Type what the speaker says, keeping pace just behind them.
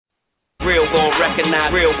Real gon'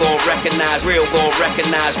 recognize, real gon' recognize, real gon'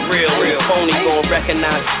 recognize, real, real. Phony gon'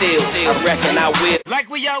 recognize still, I reckon I will. Like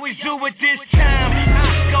we always do at this time,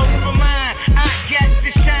 I go for mine, I got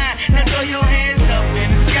to shine. Now throw your hands up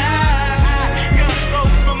in the sky. I go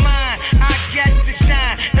for mine, I got to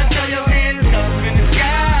shine. Now throw your hands up in the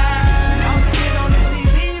sky. I'ma get on the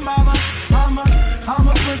TV, mama, I'ma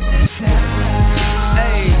put this down.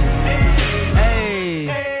 Hey, hey,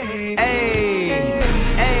 hey, hey.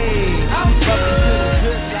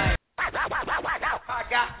 I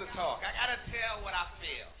got to talk. I got to tell what I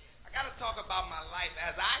feel. I got to talk about my life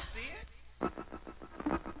as I see it.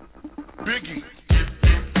 Biggie.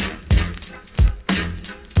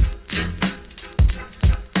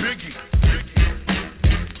 Biggie.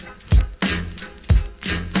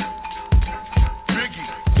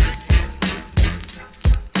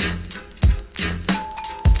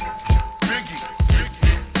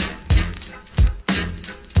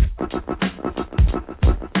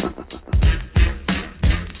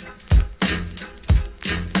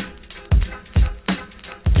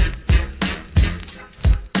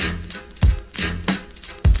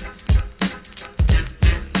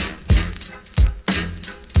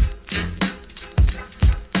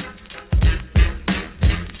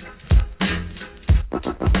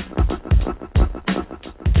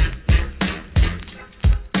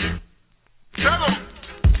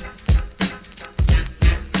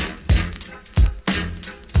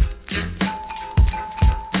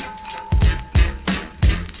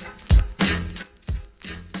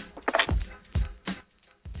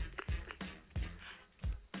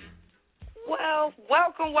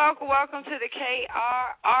 Welcome to the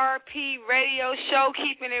KRRP radio show,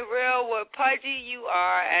 Keeping It Real with Pudgy. You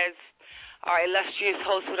are, as our illustrious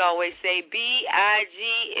host would always say, B.I.G.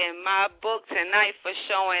 in my book tonight for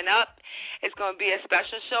showing up. It's going to be a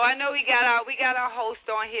special show. I know we got our host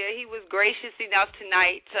on here. He was gracious enough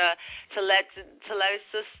tonight to let us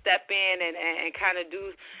just step in and kind of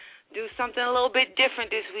do something a little bit different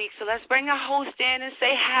this week. So let's bring our host in and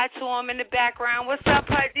say hi to him in the background. What's up,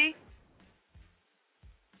 Pudgy?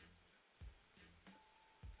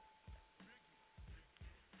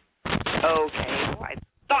 Okay, well, I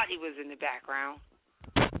thought he was in the background.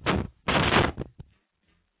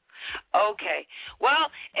 Okay, well,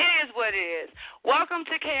 it is what it is. Welcome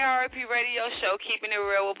to KRP Radio Show, Keeping It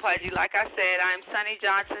Real with Pudgy. Like I said, I'm Sonny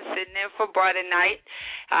Johnson sitting in for Brother Knight.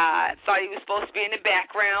 Thought he was supposed to be in the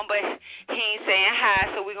background, but he ain't saying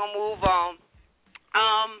hi, so we're going to move on.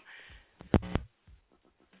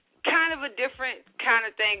 Kind of a different kind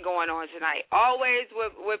of thing going on tonight. Always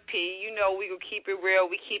with P, you know we will keep it real.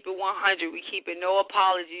 We keep it 100. We keep it no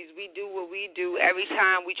apologies. We do what we do every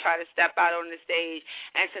time we try to step out on the stage,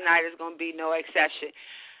 and tonight is going to be no exception.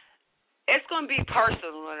 It's going to be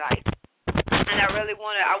personal tonight, and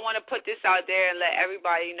I want to put this out there and let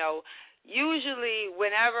everybody know. Usually,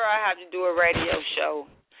 whenever I have to do a radio show,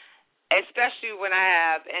 especially when I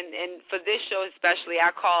have, and for this show especially,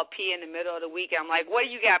 I call P in the middle of the week. I'm like, what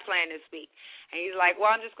do you got planned this week? And he's like,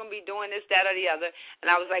 well, I'm just going to be doing this, that, or the other.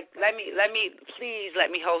 And I was like, please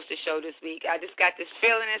let me host the show this week. I just got this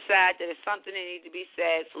feeling inside that there's something that needs to be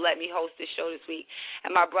said, so let me host this show this week.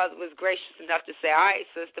 And my brother was gracious enough to say, all right,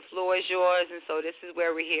 sis, the floor is yours, and so this is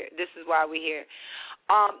where we're here. This is why we're here.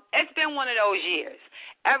 It's been one of those years.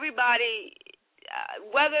 Everybody,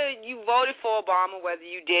 whether you voted for Obama, whether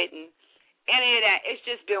you didn't, any of that, it's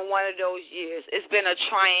just been one of those years. It's been a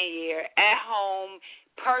trying year at home,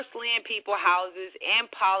 personally in people's houses, in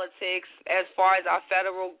politics, as far as our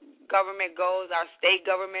federal government goes, our state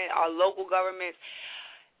government, our local governments,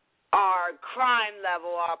 our crime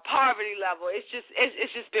level, our poverty level. It's just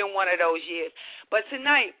been one of those years. But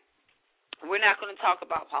tonight, we're not going to talk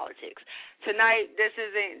about politics. Tonight, this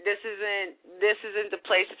isn't the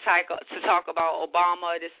place to talk about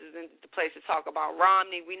Obama. This isn't the place to talk about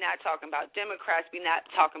Romney. We're not talking about Democrats. We're not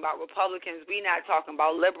talking about Republicans. We're not talking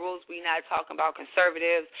about liberals. We're not talking about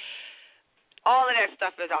conservatives. All of that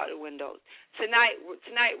stuff is out the window. Tonight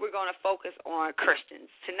we're going to focus on Christians.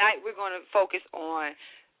 Tonight we're going to focus on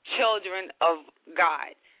children of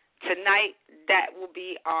God. Tonight that will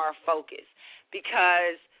be our focus,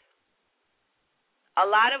 because a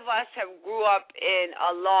lot of us have grew up in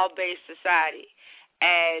a law-based society,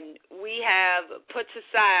 and we have put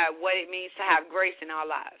aside what it means to have grace in our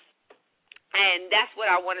lives. And that's what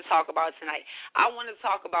I want to talk about tonight. I want to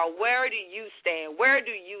talk about, where do you stand? Where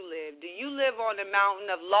do you live? Do you live on the mountain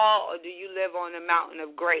of law, or do you live on the mountain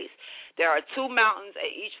of grace? There are two mountains, and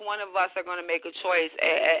each one of us are going to make a choice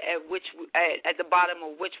at the bottom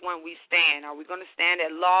of which one we stand. Are we going to stand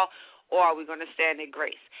at law, or are we going to stand at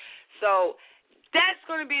grace? So that's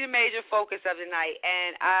going to be the major focus of the night,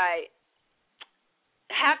 and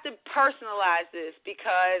have to personalize this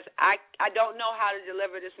because I don't know how to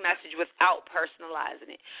deliver this message without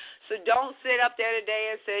personalizing it. So don't sit up there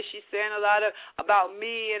today and say she's saying a lot about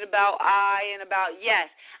me and about I and about, yes,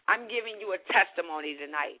 I'm giving you a testimony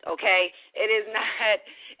tonight, okay? It is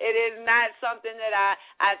not something that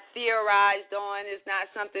I theorized on. It's not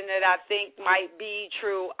something that I think might be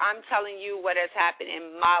true. I'm telling you what has happened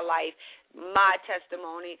in my life, my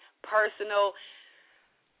testimony, personal,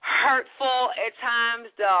 hurtful at times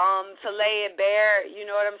to lay it bare, you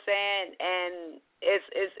know what I'm saying? And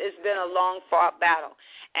it's been a long fought battle,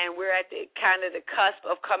 and we're at the kind of the cusp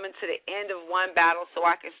of coming to the end of one battle so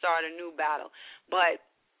I can start a new battle. But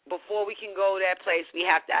before we can go to that place, we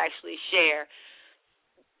have to actually share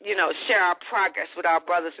our progress with our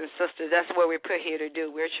brothers and sisters. That's what we're put here to do.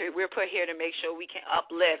 We're put here to make sure we can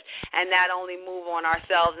uplift and not only move on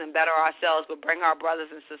ourselves and better ourselves, but bring our brothers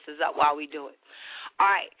and sisters up while we do it. All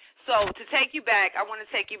right, so to take you back, I want to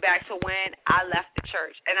take you back to when I left the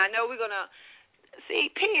church. And I know we're going to see,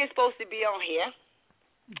 P is supposed to be on here,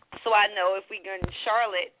 so I know if we're going to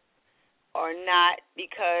Charlotte or not,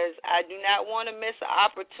 because I do not want to miss an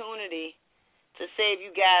opportunity to save you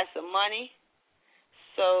guys some money.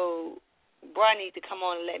 So, bro, I need to come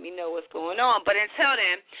on and let me know what's going on. But until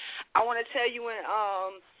then, I want to tell you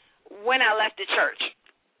when I left the church.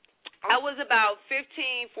 I was about 14,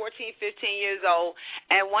 15 years old,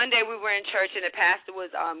 and one day we were in church, and the pastor was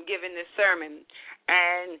giving this sermon,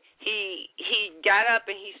 and he got up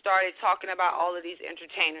and he started talking about all of these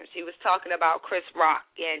entertainers. He was talking about Chris Rock,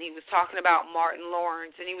 and he was talking about Martin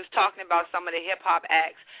Lawrence, and he was talking about some of the hip-hop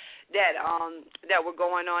acts that were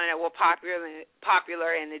going on and that were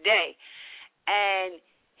popular in the day. And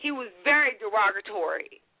he was very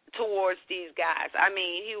derogatory towards these guys. I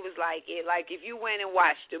mean, he was like if you went and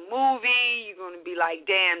watched the movie, you're going to be like,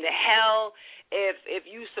 damn to hell. If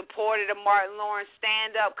you supported a Martin Lawrence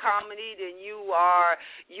stand-up comedy, then you are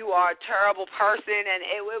a terrible person. And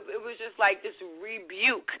it was just like this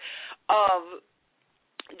rebuke of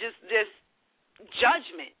just this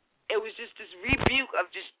judgment. It was just this rebuke of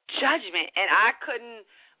just judgment, and I couldn't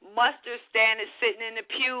muster standing sitting in the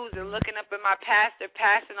pews and looking up at my pastor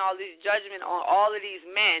passing all these judgment on all of these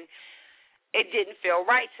men. It didn't feel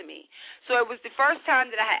right to me. So it was the first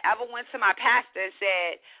time that I had ever went to my pastor and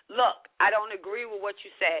said, look, I don't agree with what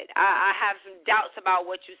you said. I have some doubts about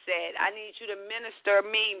what you said. I need you to minister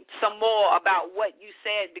me some more about what you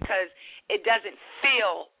said because it doesn't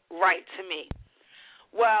feel right to me.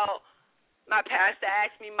 Well, my pastor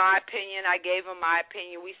asked me my opinion. I gave him my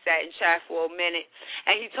opinion. We sat and chat for a minute,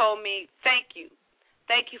 and he told me, thank you.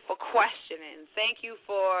 Thank you for questioning. Thank you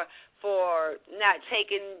for not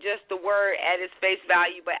taking just the word at its face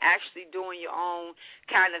value, but actually doing your own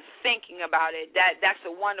kind of thinking about it. That's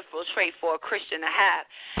a wonderful trait for a Christian to have.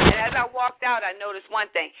 And as I walked out, I noticed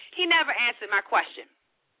one thing. He never answered my question.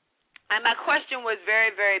 And my question was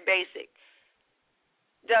very, very basic.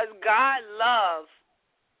 Does God love,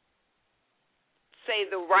 say,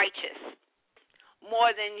 the righteous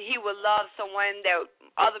more than he would love someone that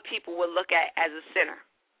other people would look at as a sinner?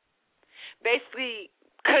 Basically,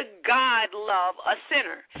 could God love a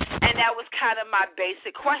sinner? And that was kind of my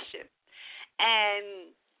basic question.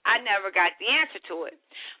 And I never got the answer to it.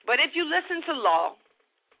 But if you listen to law,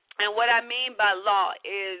 and what I mean by law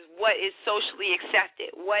is what is socially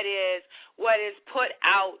accepted, what is put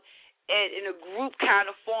out in a group kind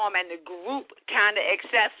of form, and the group kind of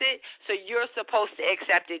accepts it, so you're supposed to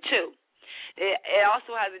accept it too. It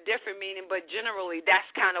also has a different meaning, but generally that's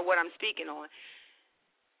kind of what I'm speaking on,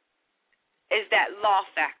 is that law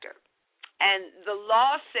factor. And the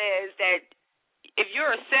law says that if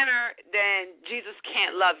you're a sinner, then Jesus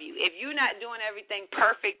can't love you. If you're not doing everything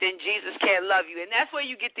perfect, then Jesus can't love you. And that's where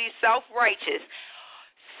you get these self-righteous,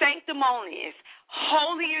 sanctimonious,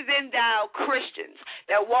 holier-than-thou Christians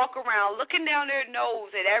that walk around looking down their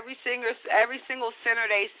nose at every single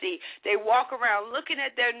sinner they see. They walk around looking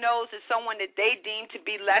at their nose at someone that they deem to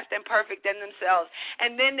be less than perfect than themselves.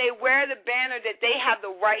 And then they wear the banner that they have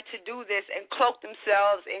the right to do this and cloak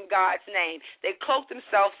themselves in God's name. They cloak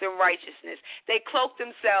themselves in righteousness. They cloak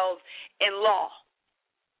themselves in law.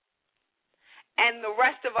 And the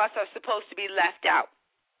rest of us are supposed to be left out.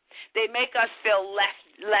 They make us feel less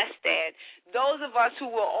than. Those of us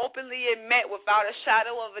who will openly admit without a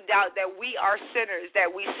shadow of a doubt that we are sinners,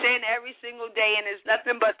 that we sin every single day, and it's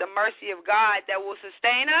nothing but the mercy of God that will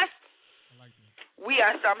sustain us, we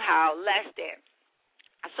are somehow less than.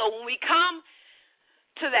 So when we come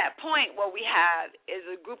to that point, what we have is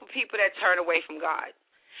a group of people that turn away from God.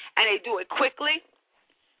 And they do it quickly,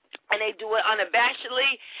 and they do it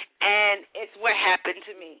unabashedly, and it's what happened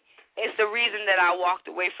to me. It's the reason that I walked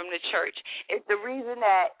away from the church. It's the reason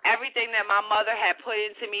that everything that my mother had put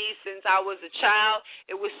into me since I was a child,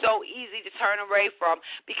 it was so easy to turn away from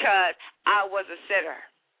because I was a sinner.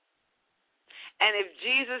 And if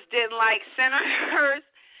Jesus didn't like sinners,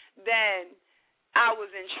 then I was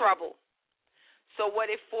in trouble. So what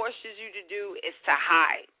it forces you to do is to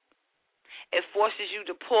hide. It forces you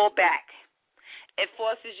to pull back. It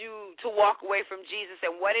forces you to walk away from Jesus.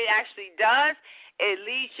 And what it actually does, it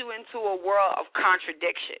leads you into a world of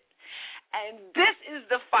contradiction. And this is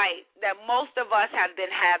the fight that most of us have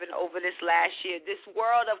been having over this last year, this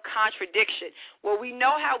world of contradiction, where we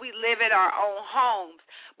know how we live in our own homes,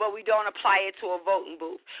 but we don't apply it to a voting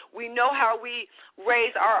booth. We know how we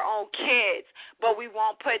raise our own kids, but we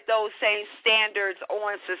won't put those same standards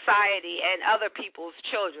on society and other people's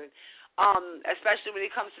children. Especially when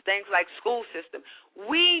it comes to things like school system.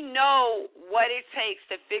 We know what it takes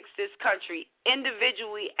to fix this country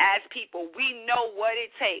individually as people. We know what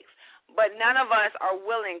it takes, but none of us are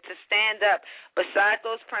willing to stand up beside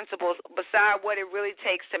those principles, beside what it really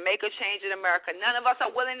takes to make a change in America. None of us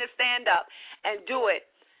are willing to stand up and do it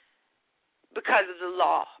because of the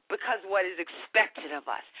law, because of what is expected of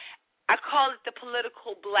us. I call it the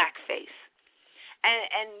political blackface.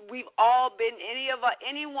 And we've all been,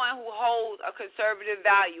 anyone who holds a conservative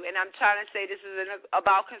value, and I'm trying to say this isn't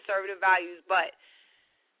about conservative values, but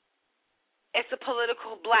it's a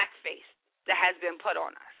political blackface that has been put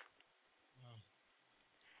on us.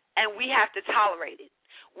 And we have to tolerate it.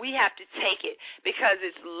 We have to take it because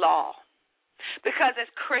it's law. Because as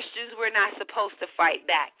Christians, we're not supposed to fight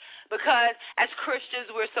back. Because as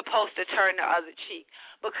Christians, we're supposed to turn the other cheek.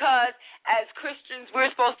 Because as Christians,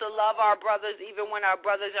 we're supposed to love our brothers even when our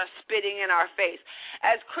brothers are spitting in our face.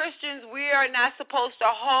 As Christians, we are not supposed to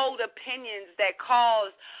hold opinions that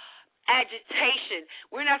cause agitation.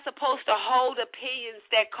 We're not supposed to hold opinions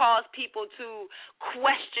that cause people to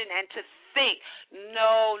question and to think.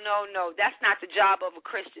 No. That's not the job of a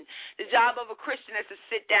Christian. The job of a Christian is to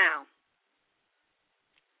sit down.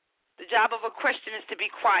 The job of a Christian is to be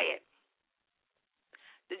quiet.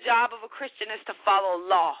 The job of a Christian is to follow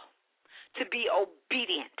law, to be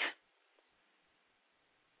obedient.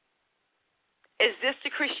 Is this the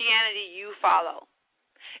Christianity you follow?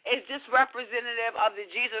 Is this representative of the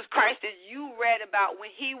Jesus Christ that you read about when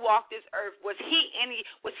he walked this earth? Was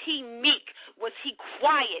he meek? Was he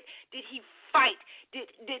quiet? Did he fight? Did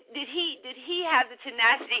he have the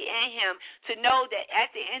tenacity in him to know that at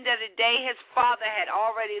the end of the day his Father had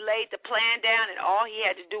already laid the plan down and all he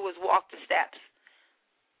had to do was walk the steps?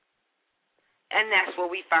 And that's where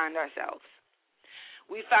we find ourselves.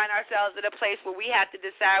 We find ourselves in a place where we have to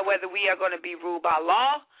decide whether we are going to be ruled by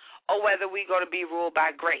law or whether we're going to be ruled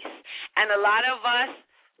by grace. And a lot of us,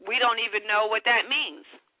 we don't even know what that means.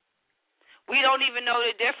 We don't even know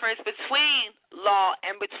the difference between law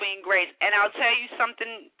and between grace. And I'll tell you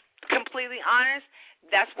something completely honest,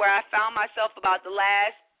 that's where I found myself about the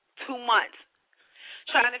last 2 months,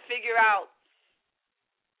 trying to figure out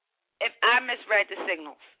if I misread the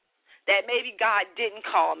signals, that maybe God didn't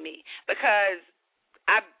call me because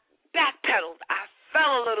I backpedaled, I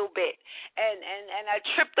fell a little bit, and I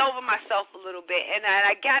tripped over myself a little bit, and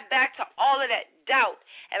I got back to all of that doubt,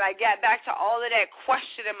 and I got back to all of that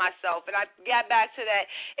questioning myself, and I got back to that,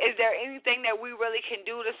 is there anything that we really can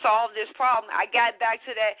do to solve this problem? I got back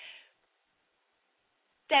to that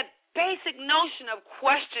basic notion of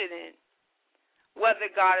questioning whether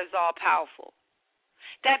God is all-powerful.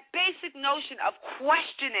 That basic notion of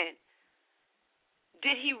questioning,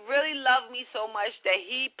 did he really love me so much that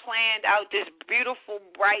he planned out this beautiful,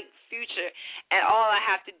 bright future, and all I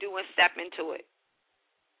have to do is step into it?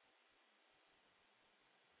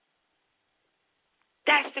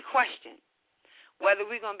 That's the question. Whether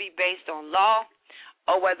we're going to be based on law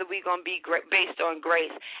or whether we're going to be based on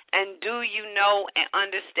grace. And do you know and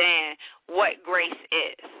understand what grace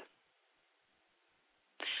is?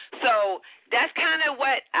 So that's kind of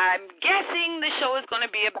what I'm guessing the show is going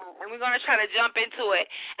to be about. And we're going to try to jump into it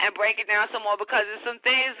and break it down some more because there's some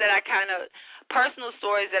things that personal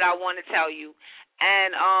stories that I want to tell you.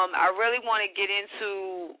 And I really want to get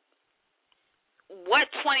into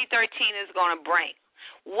what 2013 is going to bring.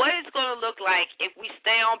 What it's going to look like if we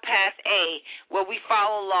stay on path A, where we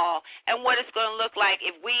follow law, and what it's going to look like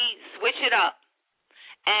if we switch it up.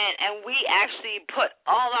 And we actually put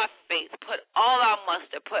all our faith, put all our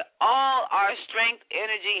muster, put all our strength,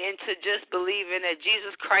 energy into just believing that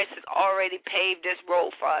Jesus Christ has already paved this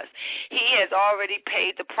road for us. He has already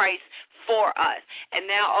paid the price for us. And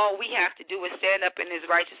now all we have to do is stand up in his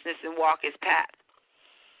righteousness and walk his path.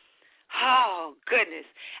 Oh, goodness.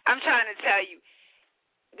 I'm trying to tell you,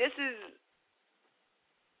 this is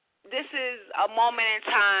this is a moment in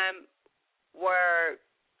time where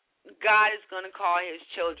God is going to call his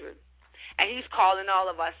children, and he's calling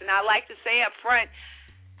all of us. And I like to say up front,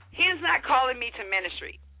 he's not calling me to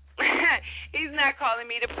ministry. He's not calling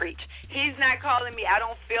me to preach. He's not calling me. I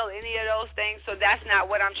don't feel any of those things, so that's not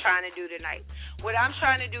what I'm trying to do tonight. What I'm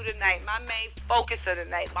trying to do tonight, my main focus of the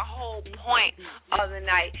night, my whole point of the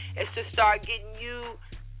night is to start getting you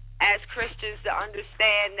as Christians to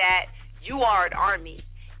understand that you are an army.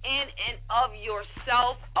 In and of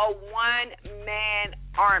yourself, a one-man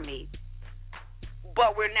army.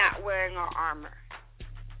 But we're not wearing our armor.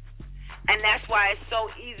 And that's why it's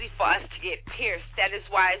so easy for us to get pierced. That is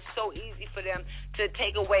why it's so easy for them to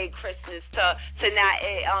take away Christmas, to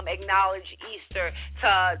not acknowledge Easter,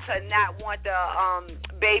 to not want the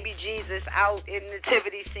baby Jesus out in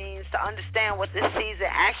nativity scenes, to understand what this season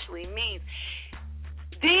actually means.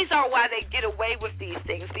 These are why they get away with these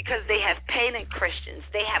things, because they have painted Christians.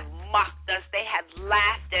 They have mocked us. They have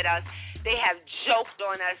laughed at us. They have joked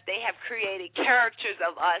on us. They have created characters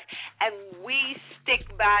of us, and we stick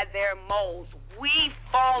by their molds. We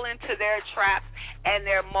fall into their traps and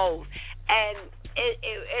their molds, and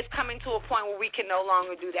it's coming to a point where we can no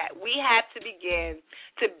longer do that. We have to begin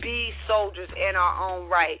to be soldiers in our own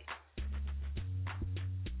right.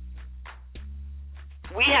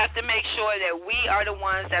 We have to make sure that we are the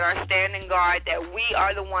ones that are standing guard, that we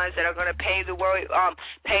are the ones that are going to pave the way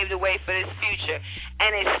for this future.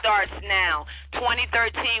 And it starts now.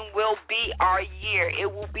 2013 will be our year.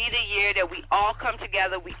 It will be the year that we all come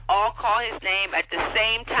together, we all call his name at the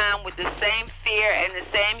same time with the same fear and the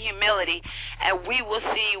same humility, and we will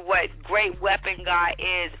see what great weapon God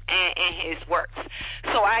is in his works.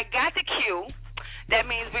 So I got the cue. That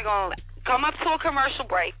means we're going to come up to a commercial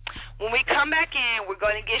break. When we come back in, we're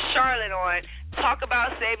going to get Charlotte on, talk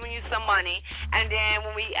about saving you some money, and then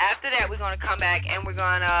after that, we're going to come back and we're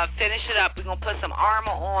going to finish it up. We're going to put some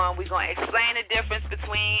armor on. We're going to explain the difference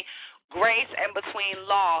between grace and between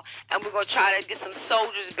law, and we're going to try to get some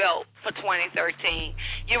soldiers built for 2013.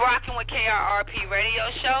 You're rocking with KRRP Radio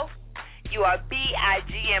Show. You are BIG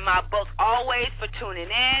in my book, always, for tuning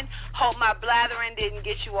in. Hope my blathering didn't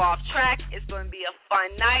get you off track. It's going to be a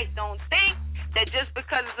fun night. Don't think that just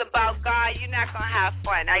because it's about God, you're not going to have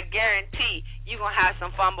fun. I guarantee you're going to have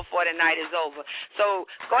some fun before the night is over. So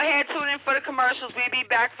go ahead, tune in for the commercials. We'll be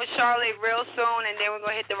back for Charlotte real soon, and then we're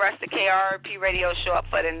going to hit the rest of KRP Radio Show up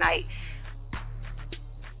for the night.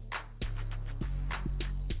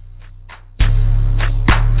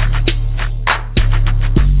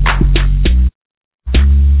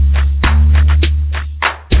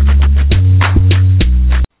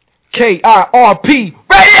 KRP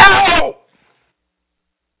Radio!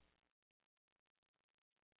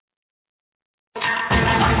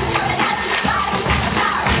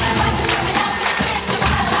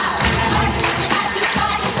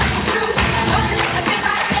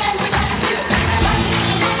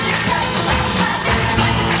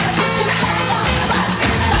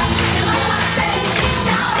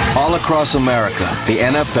 All across America, the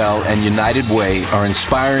NFL and United Way are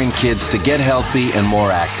inspiring kids to get healthy and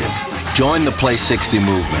more active. Join the Play 60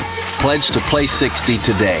 movement. Pledge to Play 60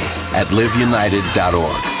 today at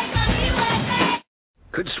liveunited.org.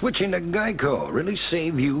 Could switching to Geico really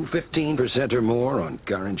save you 15% or more on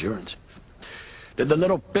car insurance? Did the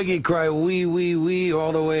little piggy cry wee, wee, wee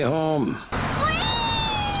all the way home?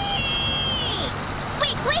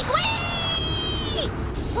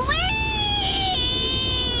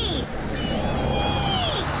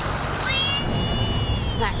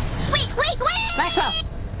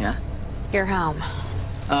 You're home.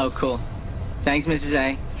 Oh, cool. Thanks, Mrs.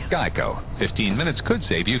 A. Geico. 15 minutes could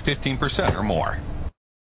save you 15% or more.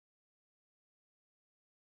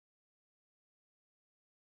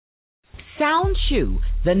 Sound Chew,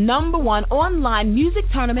 the #1 online music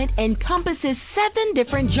tournament, encompasses 7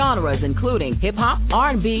 different genres, including hip-hop,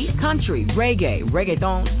 R&B, country, reggae,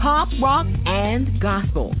 reggaeton, pop, rock, and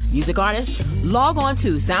gospel. Music artists, log on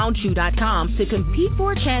to soundchew.com to compete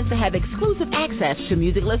for a chance to have exclusive access to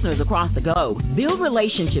music listeners across the globe. Build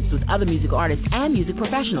relationships with other music artists and music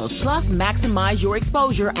professionals, plus maximize your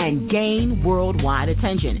exposure and gain worldwide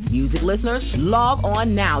attention. Music listeners, log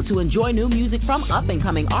on now to enjoy new music from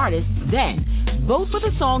up-and-coming artists. Then, vote for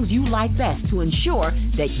the songs you like best to ensure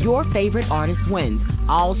that your favorite artist wins.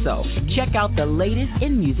 Also, check out the latest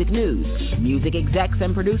in music news. Music execs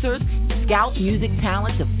and producers, scout music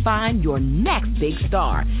talent to find your next big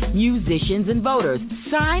star. Musicians and voters,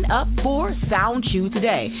 sign up for SoundChew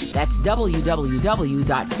today. That's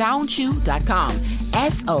www.soundchew.com.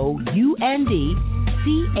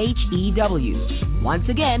 SOUNDCHEW. Once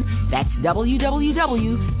again, that's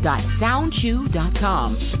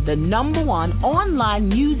www.soundchew.com, the #1 online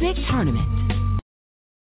music tournament.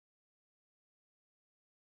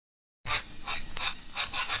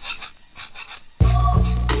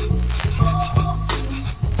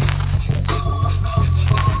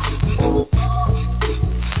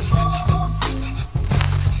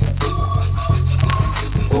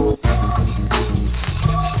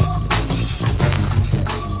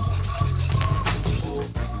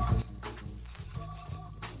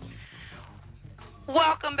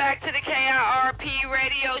 Welcome back to the KIRP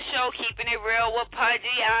radio show, Keeping It Real with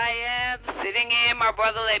Pudgy. I am sitting in. My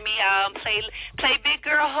brother let me play big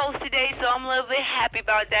girl host today, so I'm a little bit happy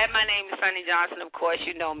about that. My name is Sonny Johnson. Of course,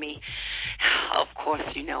 you know me. Of course,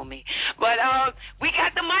 you know me. But we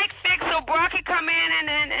got the mic fixed, so Brock can come in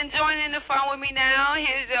and join in the fun with me now.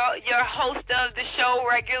 Here's your host of the show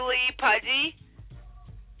regularly, Pudgy.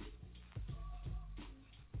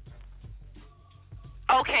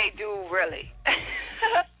 Okay, dude, really.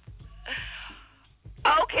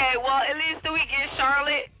 Okay, well, at least we get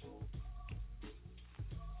Charlotte.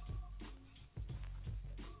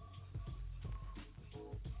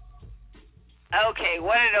 Okay,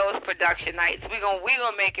 one of those production nights. We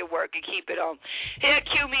gonna make it work and keep it on. He'll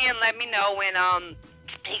cue me and let me know when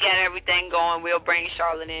he got everything going. We'll bring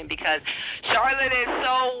Charlotte in because Charlotte is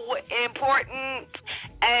so important.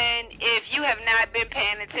 And if you have not been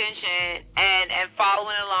paying attention and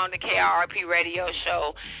following along the KIRP radio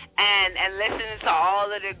show and listening to all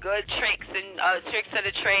of the good tricks and tricks of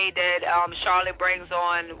the trade that Charlotte brings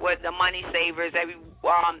on with the money savers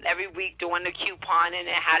every week doing the couponing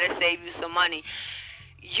and how to save you some money,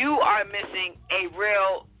 you are missing a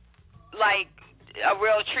real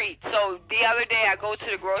treat. So the other day I go to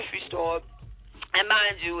the grocery store, and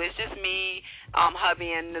mind you, it's just me,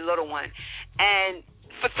 hubby, and the little one, and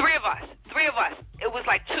for three of us, it was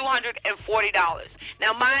like $240.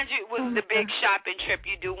 Now, mind you, it was the big shopping trip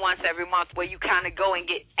you do once every month where you kind of go and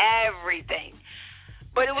get everything.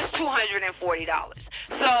 But it was $240.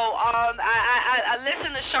 So I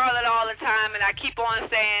listen to Charlotte all the time, and I keep on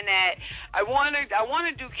saying that I want to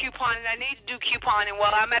do couponing. I need to do couponing.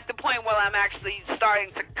 Well, I'm at the point where I'm actually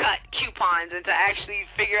starting to cut coupons and to actually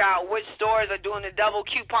figure out which stores are doing the double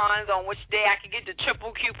coupons, on which day I can get the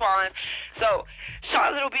triple coupons. So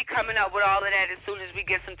Charlotte will be coming up with all of that as soon as we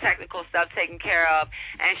get some technical stuff taken care of,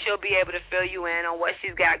 and she'll be able to fill you in on what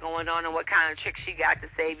she's got going on and what kind of tricks she got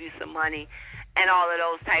to save you some money and all of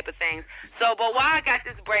those type of things. So, but while I got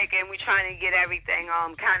this break and we're trying to get everything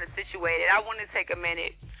kind of situated, I want to take a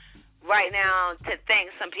minute right now to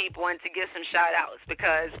thank some people and to give some shout-outs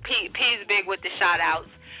because P's big with the shout-outs.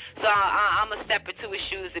 So I'm going to step into his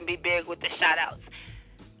shoes and be big with the shout-outs.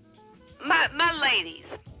 My ladies,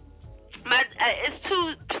 it's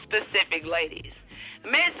two specific ladies,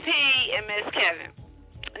 Miss P and Miss Kevin.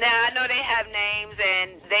 Now, I know they have names,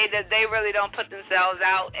 and they really don't put themselves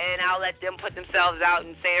out, and I'll let them put themselves out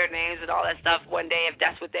and say their names and all that stuff one day if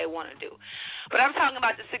that's what they want to do. But I'm talking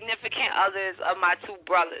about the significant others of my two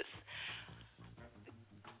brothers.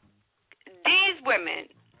 These women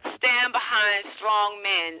stand behind strong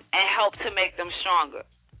men and help to make them stronger.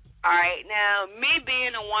 All right, now, me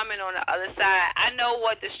being a woman on the other side, I know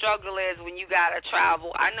what the struggle is when you got to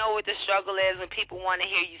travel. I know what the struggle is when people want to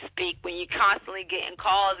hear you speak, when you're constantly getting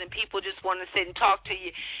calls and people just want to sit and talk to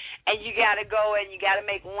you, and you got to go and you got to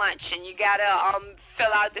make lunch, and you got to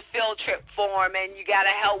fill out the field trip form, and you got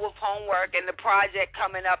to help with homework and the project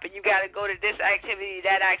coming up, and you got to go to this activity,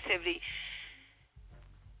 that activity.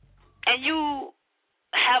 And you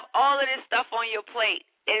have all of this stuff on your plate.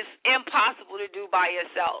 It's impossible to do by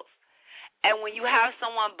yourself. And when you have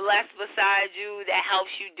someone blessed beside you that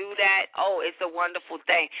helps you do that, oh, it's a wonderful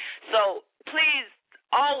thing. So please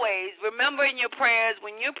always remember in your prayers,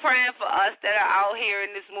 when you're praying for us that are out here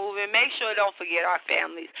in this movement, make sure don't forget our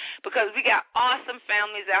families, because we got awesome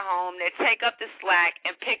families at home that take up the slack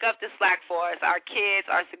and pick up the slack for us, our kids,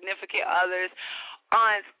 our significant others,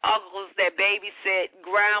 aunts, uncles that babysit,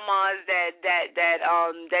 grandmas that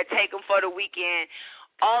take them for the weekend.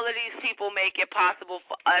 All of these people make it possible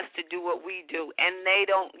for us to do what we do, and they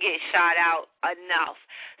don't get shot out enough.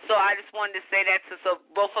 So I just wanted to say that to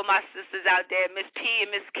both of my sisters out there, Miss P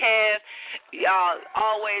and Miss Kev. Y'all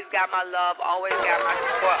always got my love, always got my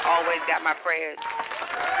support, always got my prayers.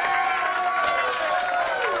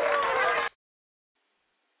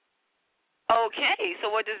 Okay,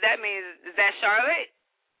 so what does that mean? Is that Charlotte?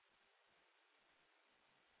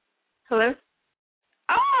 Hello?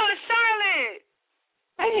 Oh, Charlotte!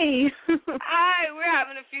 Hey. Hi, we're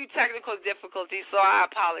having a few technical difficulties, so I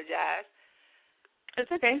apologize.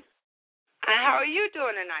 It's okay. And how are you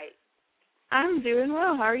doing tonight? I'm doing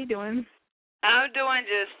well. How are you doing? I'm doing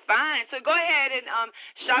just fine. So go ahead and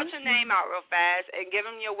shout your name out real fast and give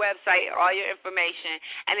them your website, all your information,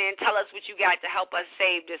 and then tell us what you got to help us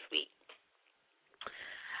save this week.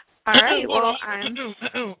 All right. Well, I'm.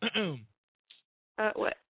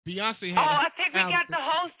 What? Beyonce. I think we got the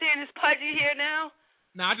host in. Is Pudgy here now?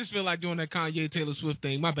 No, I just feel like doing that Kanye Taylor Swift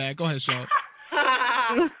thing. My bad. Go ahead, Sean.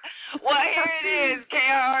 Well, here it is.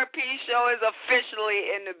 KRP show is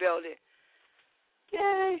officially in the building.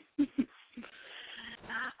 Yay.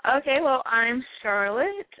 Okay, well, I'm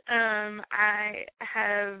Charlotte. I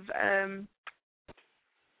have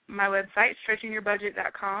my website,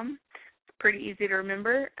 stretchingyourbudget.com. It's pretty easy to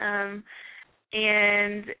remember.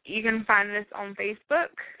 And you can find us on Facebook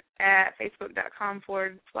at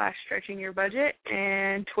facebook.com/stretchingyourbudget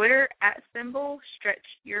and Twitter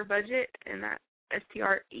 @stretchyourbudget, and that's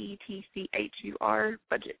STRETCHUR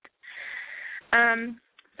budget.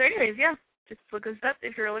 So anyways, yeah. Just look us up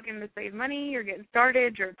if you're looking to save money, you're getting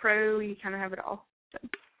started, you're a pro, you kind of have it all. So.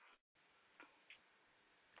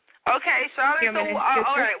 Okay, Charlotte,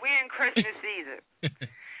 all right, we're in Christmas season.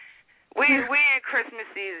 we're in Christmas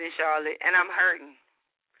season, Charlotte, and I'm hurting.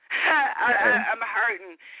 I'm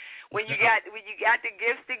hurting. When you got the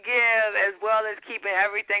gifts to give as well as keeping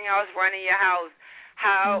everything else running your house,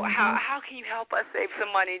 how can you help us save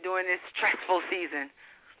some money during this stressful season?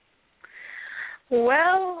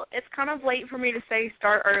 Well, it's kind of late for me to say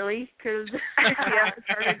start early because we haven't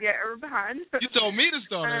started yet. We're behind. You told me to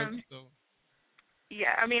start early. So.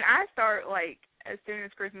 Yeah, I mean, I start like as soon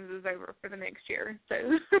as Christmas is over for the next year. So.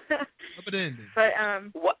 Open-ended. But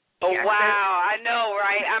yeah, wow, I know,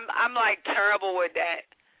 right? I'm like terrible with that.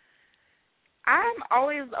 I'm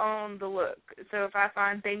always on the look. So if I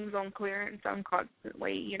find things on clearance, I'm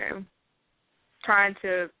constantly, trying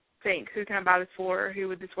to think, who can I buy this for? Who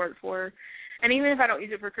would this work for? And even if I don't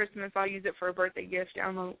use it for Christmas, I'll use it for a birthday gift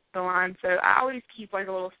down the line. So I always keep like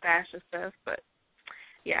a little stash of stuff. But,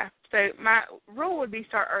 yeah. So my rule would be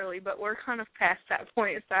start early, but we're kind of past that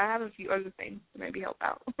point. So I have a few other things to maybe help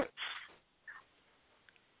out. Okay,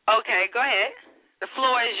 go ahead. The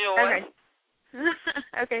floor is yours.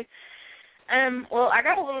 Okay. Okay. Well, I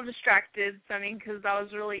got a little distracted, Sonny, because I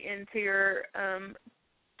was really into your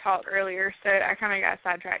talk earlier, so I kind of got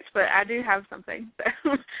sidetracked. But I do have something.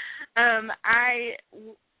 So, I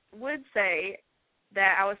would say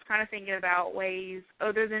that I was kind of thinking about ways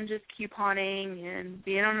other than just couponing and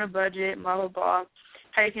being on a budget, blah, blah, blah,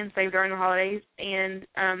 how you can save during the holidays. And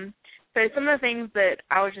so some of the things that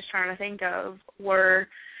I was just trying to think of were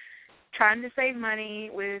trying to save money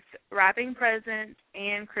with wrapping presents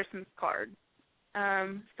and Christmas cards.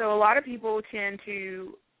 So a lot of people tend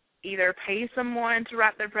to either pay someone to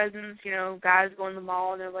wrap their presents, guys go in the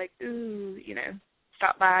mall and they're like, ooh,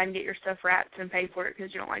 stop by and get your stuff wrapped and pay for it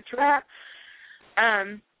because you don't like to wrap.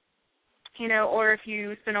 Or if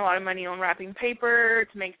you spend a lot of money on wrapping paper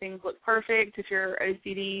to make things look perfect, if you're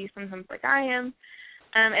OCD, sometimes like I am.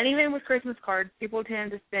 And even with Christmas cards, people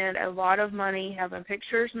tend to spend a lot of money having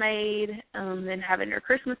pictures made, then having their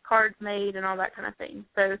Christmas cards made and all that kind of thing.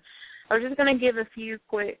 So I was just going to give a few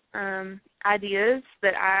quick ideas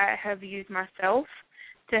that I have used myself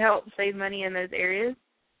to help save money in those areas.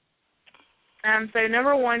 So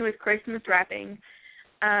number one, with Christmas wrapping,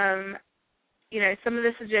 some of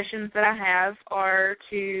the suggestions that I have are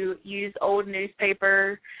to use old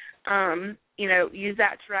newspaper, use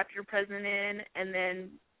that to wrap your present in, and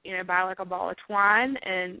then, buy like a ball of twine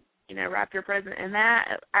and, wrap your present in that.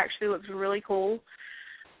 It actually looks really cool.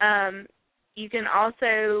 You can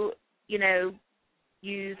also,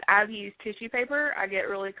 I've used tissue paper. I get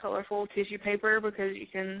really colorful tissue paper because you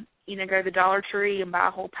can, go to the Dollar Tree and buy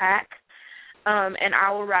a whole pack. And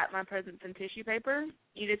I will wrap my presents in tissue paper.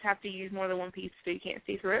 You just have to use more than one piece so you can't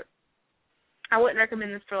see through it. I wouldn't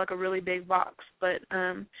recommend this for like a really big box, but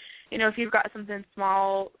if you've got something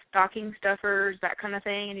small, stocking stuffers, that kind of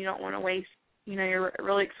thing, and you don't want to waste, your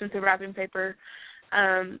really expensive wrapping paper,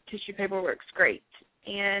 tissue paper works great.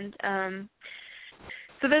 And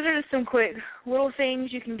so those are just some quick little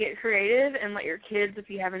things you can get creative and let your kids, if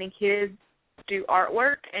you have any kids, do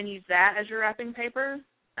artwork and use that as your wrapping paper.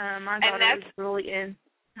 My daughter is really in.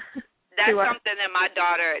 That's something that my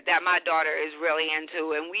daughter is really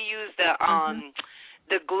into, and we use the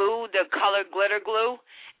glue, the colored glitter glue,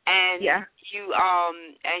 and you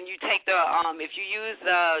take the if you use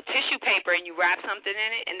the tissue paper and you wrap something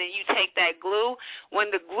in it, and then you take that glue.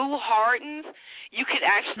 When the glue hardens, you could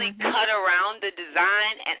actually cut around the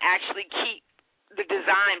design and actually keep the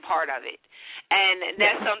design part of it. And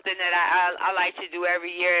that's something that I like to do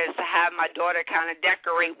every year, is to have my daughter kind of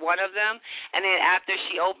decorate one of them, and then after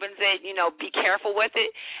she opens it, be careful with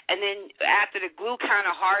it. And then after the glue kind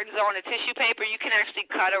of hardens on the tissue paper, you can actually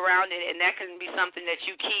cut around it, and that can be something that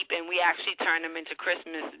you keep, and we actually turn them into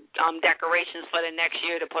Christmas decorations for the next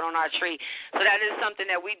year to put on our tree. So that is something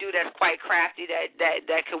that we do that's quite crafty,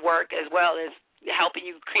 that could work, as well as helping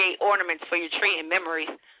you create ornaments for your tree and memories.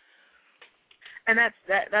 And that's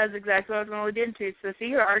exactly what I was going to lead into. So, see,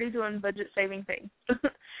 you're already doing budget-saving things.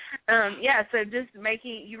 So just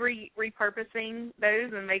repurposing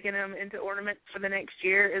those and making them into ornaments for the next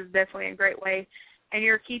year is definitely a great way. And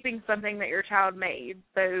you're keeping something that your child made,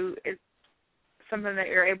 so it's something that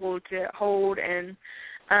you're able to hold. And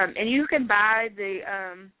you can buy the,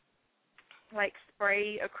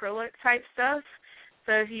 spray acrylic type stuff.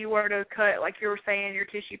 So if you were to cut, like you were saying, your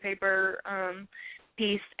tissue paper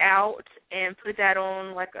piece out and put that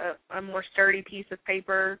on like a more sturdy piece of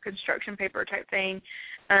paper, construction paper type thing,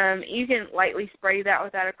 you can lightly spray that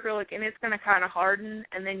with that acrylic, and it's going to kind of harden,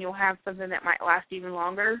 and then you'll have something that might last even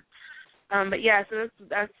longer. So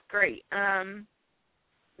that's great.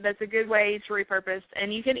 That's a good way to repurpose.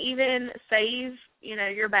 And you can even save,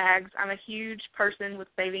 your bags. I'm a huge person with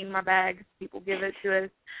saving my bags. People give it to us,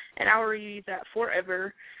 and I will reuse that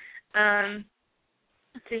forever.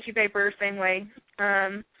 Tissue paper, same way.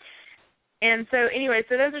 And so anyway,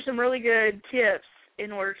 so those are some really good tips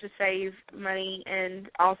in order to save money and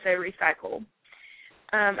also recycle.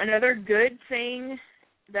 Another good thing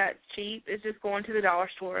that's cheap is just going to the dollar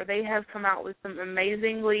store. They have come out with some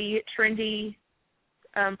amazingly trendy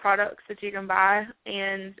products that you can buy,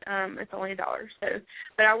 and it's only $1.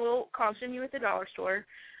 But I will caution you with the dollar store,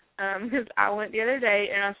 because I went the other day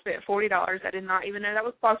and I spent $40. I did not even know that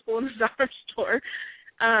was possible in the dollar store.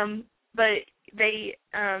 But they,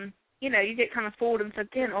 you get kind of fooled and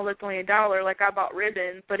sucked in. Oh, that's only $1. Like, I bought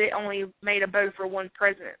ribbon, but it only made a bow for one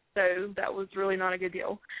present, so that was really not a good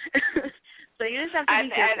deal. So you just have to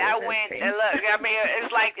be careful. I went and look. I mean,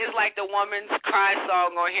 it's like the woman's cry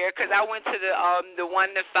song on here, because I went to the $1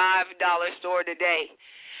 to $5 store today,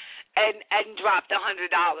 and dropped $100.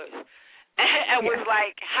 And was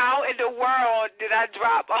like, how in the world did I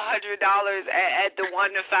drop $100 at the $1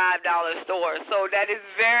 to $5 store? So that is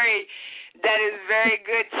very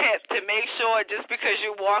good tip, to make sure, just because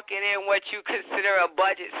you're walking in what you consider a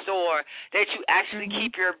budget store, that you actually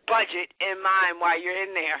keep your budget in mind while you're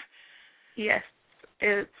in there. Yes,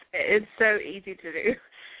 it's so easy to do.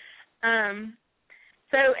 And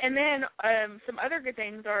then some other good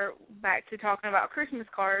things are, back to talking about Christmas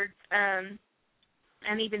cards,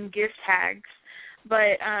 and even gift tags.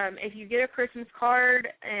 But if you get a Christmas card,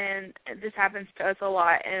 and this happens to us a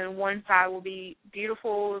lot, and one side will be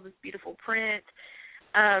beautiful, this beautiful print,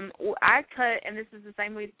 I cut, and this is the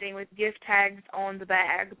same thing with gift tags on the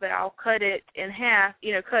bag, but I'll cut it in half,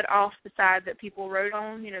 cut off the side that people wrote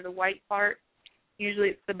on, the white part. Usually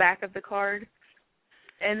it's the back of the card.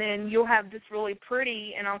 And then you'll have this really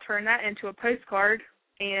pretty, and I'll turn that into a postcard,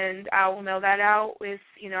 and I will mail that out with,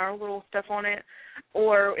 our little stuff on it.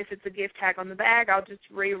 Or if it's a gift tag on the bag, I'll just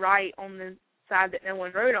rewrite on the side that no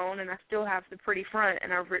one wrote on, and I still have the pretty front,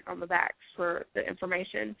 and I've written on the back for the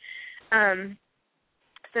information.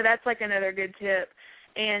 So that's like another good tip.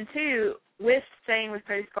 And two, with staying with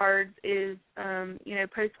postcards is,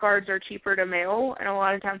 postcards are cheaper to mail, and a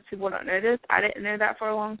lot of times people don't know this. I didn't know that for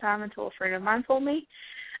a long time until a friend of mine told me.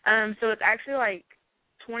 So it's actually like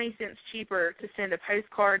 20 cents cheaper to send a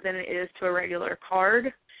postcard than it is to a regular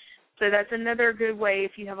card. So that's another good way,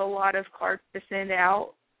 if you have a lot of cards to send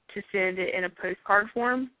out, to send it in a postcard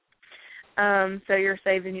form. So you're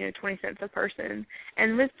saving, 20 cents a person.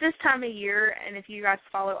 And with this time of year, and if you guys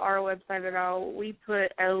follow our website at all, we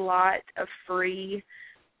put a lot of free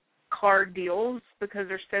card deals, because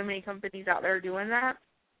there's so many companies out there doing that,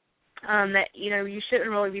 that, you shouldn't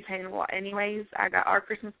really be paying a lot anyways. I got our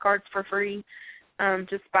Christmas cards for free,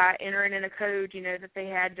 just by entering in a code, that they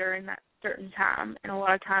had during that certain time, and a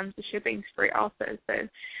lot of times the shipping's free also. So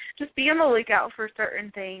just be on the lookout for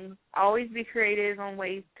certain things. Always be creative on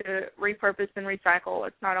ways to repurpose and recycle.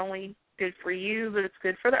 It's not only good for you, but it's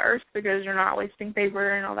good for the earth, because you're not wasting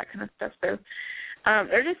paper and all that kind of stuff. So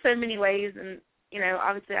there's just so many ways, and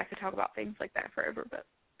obviously I could talk about things like that forever, but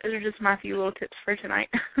those are just my few little tips for tonight.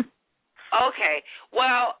 Okay.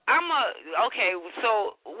 Well,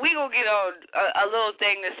 so we gonna get on a little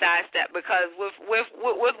thing to sidestep, because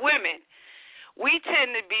with women, we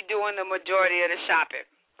tend to be doing the majority of the shopping.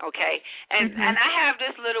 Okay, and I have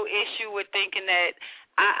this little issue with thinking that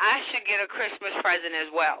I should get a Christmas present as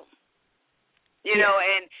well.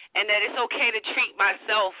 And that it's okay to treat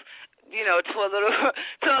myself to a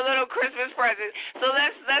little Christmas present. So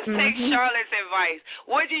let's take Charlotte's advice.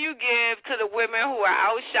 What do you give to the women who are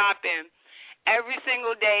out shopping every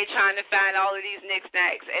single day trying to find all of these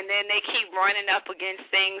knickknacks, and then they keep running up against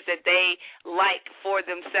things that they like for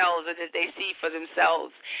themselves or that they see for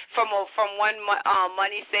themselves? From one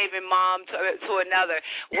money-saving mom to another,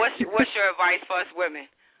 what's your advice for us women?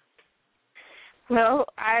 Well,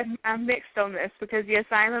 I'm mixed on this because, yes,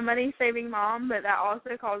 I am a money-saving mom, but that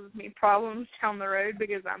also causes me problems down the road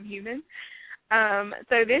because I'm human.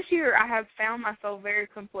 So this year I have found myself very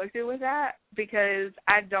conflicted with that because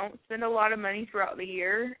I don't spend a lot of money throughout the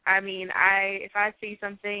year. I mean, if I see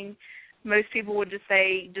something, most people would just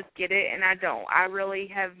say, just get it, and I don't. I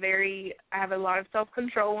have a lot of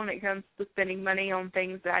self-control when it comes to spending money on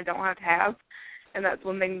things that I don't have to have. And that's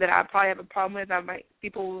one thing that I probably have a problem with.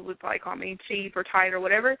 People would probably call me cheap or tight or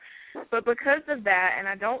whatever. But because of that, and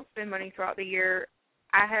I don't spend money throughout the year,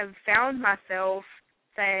 I have found myself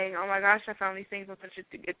saying, oh, my gosh, I found these things on such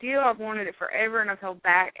a good deal. I've wanted it forever, and I've held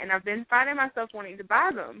back. And I've been finding myself wanting to buy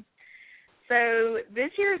them. So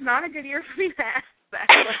this year is not a good year for me to ask that.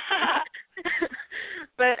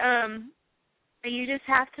 But you just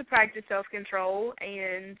have to practice self-control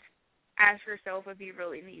and ask yourself if you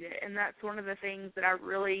really need it. And that's one of the things that I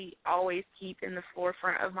really always keep in the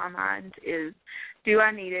forefront of my mind is, do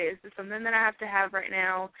I need it? Is this something that I have to have right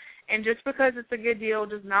now? And just because it's a good deal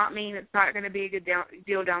does not mean it's not going to be a good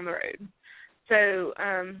deal down the road. So, But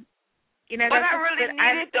I really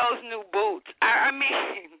needed those new boots. I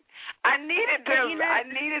mean, I needed them. I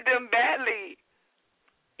needed them badly.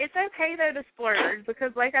 It's okay, though, to splurge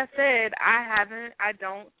because, like I said, I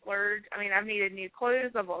don't splurge. I mean, I've needed new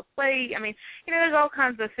clothes, I've lost weight. I mean, there's all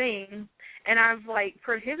kinds of things, and I've,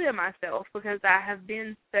 prohibited myself because I have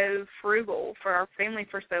been so frugal for our family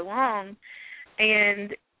for so long.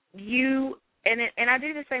 And I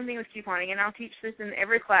do the same thing with couponing, and I'll teach this in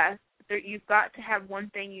every class. You've got to have one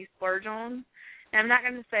thing you splurge on. And I'm not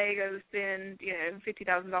going to say go spend,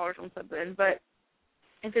 $50,000 on something, but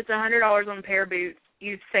if it's $100 on a pair of boots,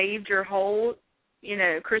 you've saved your whole,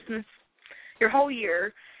 Christmas, your whole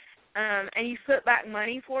year, and you put back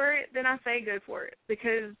money for it, then I say go for it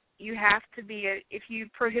because you have to if you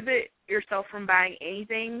prohibit yourself from buying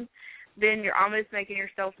anything, then you're almost making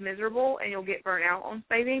yourself miserable and you'll get burnt out on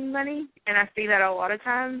saving money. And I see that a lot of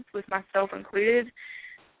times with myself included,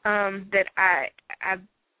 that I've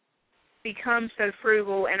become so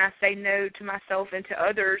frugal and I say no to myself and to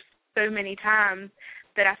others so many times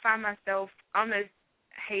that I find myself almost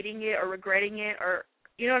hating it or regretting it, or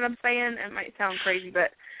you know what I'm saying? It might sound crazy,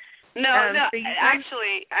 but no. So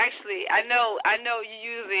actually, I know you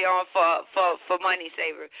usually on for money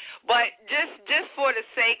saver, but just for the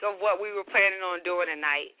sake of what we were planning on doing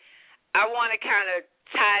tonight, I want to kind of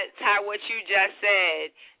tie what you just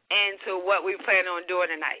said into what we plan on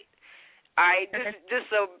doing tonight. All right, just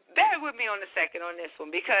so bear with me on a second on this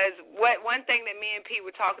one because one thing that me and Pete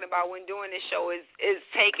were talking about when doing this show is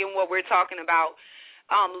taking what we're talking about,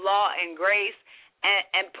 law and grace,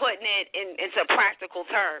 and putting it into practical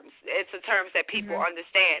terms. It's the terms that people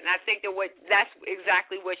understand. And I think that's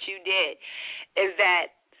exactly what you did, is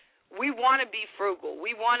that we want to be frugal.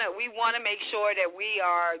 We want to make sure that we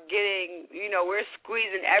are getting, we're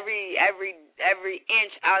squeezing every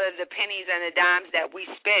inch out of the pennies and the dimes that we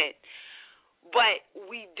spend. But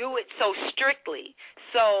we do it so strictly,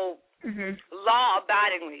 so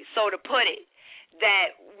law-abidingly, so to put it,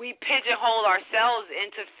 that we pigeonhole ourselves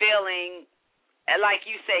into feeling, like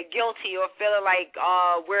you said, guilty or feeling like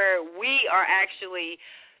where we are actually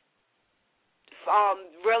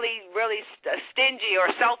really, really stingy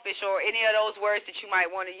or selfish or any of those words that you might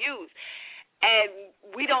want to use. And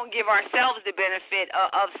we don't give ourselves the benefit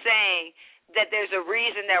of saying that there's a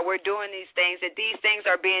reason that we're doing these things, that these things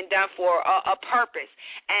are being done for a purpose.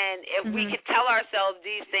 And if we could tell ourselves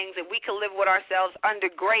these things, and we could live with ourselves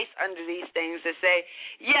under grace under these things, to say,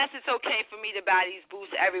 yes, it's okay for me to buy these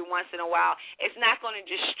boots every once in a while. It's not going to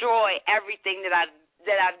destroy everything that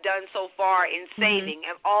I've done so far in saving,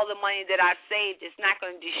 and all the money that I've saved. It's not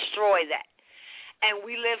going to destroy that. And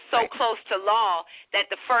we live so close to law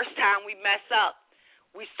that the first time we mess up,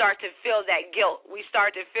 we start to feel that guilt. We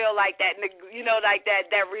start to feel like that, like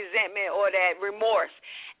that resentment or that remorse.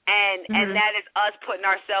 And that is us putting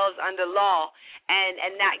ourselves under law and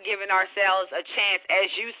not giving ourselves a chance,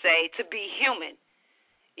 as you say, to be human,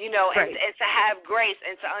 and to have grace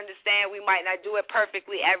and to understand we might not do it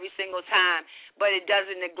perfectly every single time, but it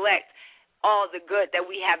doesn't neglect all the good that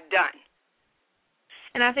we have done.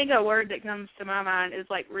 And I think a word that comes to my mind is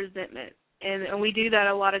like resentment. And we do that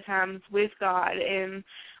a lot of times with God and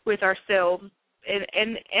with ourselves.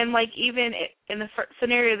 and like even in the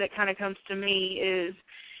scenario that kind of comes to me is,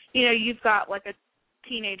 you know, you've got like a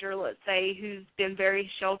teenager, let's say, who's been very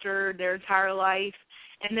sheltered their entire life,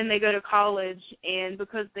 and then they go to college, and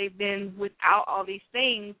because they've been without all these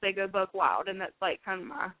things, they go buck wild, and that's like kind of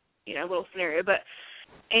my, you know, little scenario.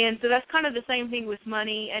 And so that's kind of the same thing with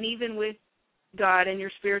money, and even with God and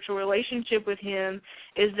your spiritual relationship with Him,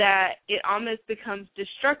 is that it almost becomes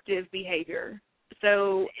destructive behavior.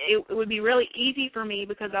 So it would be really easy for me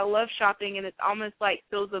because I love shopping, and it's almost like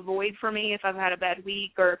fills a void for me if I've had a bad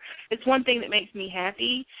week, or it's one thing that makes me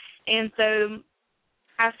happy. And so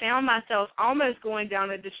I found myself almost going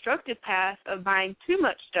down a destructive path of buying too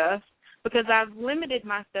much stuff because I've limited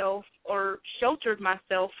myself or sheltered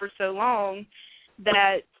myself for so long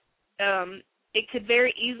that it could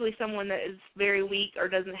very easily, someone that is very weak or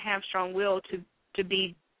doesn't have strong will to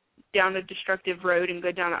be down a destructive road and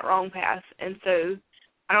go down that wrong path. And so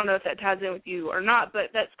I don't know if that ties in with you or not,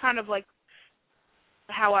 but that's kind of like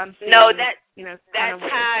how I'm seeing. No, that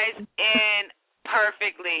ties in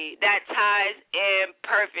perfectly. That ties in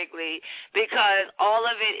perfectly because all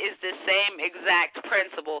of it is the same exact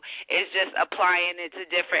principle. It's just applying it to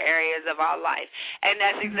different areas of our life. And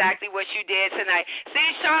that's exactly what you did tonight. See,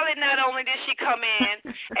 Charlotte, not only did she come in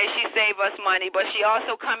and she save us money, but she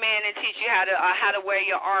also come in and teach you how to wear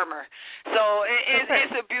your armor. So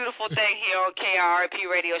it's a beautiful thing here on KRP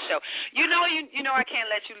Radio Show. You know I can't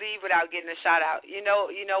let you leave without getting a shout out. You know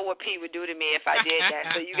what P would do to me if I did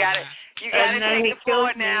that. So you gotta take the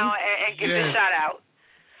floor now and get the shout out.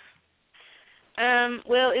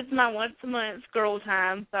 Well, it's my once a month girl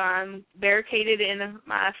time, so I'm barricaded in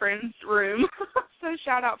my friend's room. So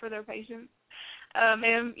shout out for their patience.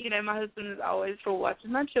 And you know, my husband is always for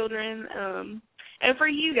watching my children. And for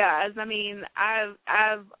you guys, I mean,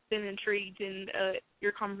 I've been intrigued in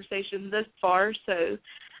your conversation thus far. So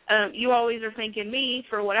you always are thanking me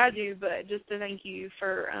for what I do, but just to thank you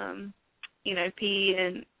for you know, P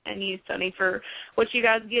and you, Sonny, for what you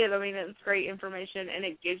guys give. I mean, it's great information, and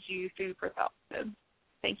it gives you food for thought. So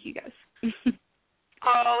thank you guys.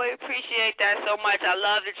 Oh, we appreciate that so much. I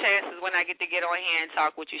love the chances when I get to get on here and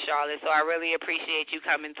talk with you, Charlotte, so I really appreciate you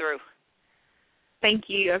coming through. Thank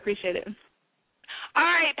you. I appreciate it. All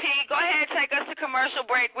right, P, go ahead, take us to commercial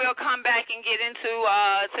break. We'll come back and get into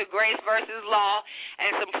to Grace versus Law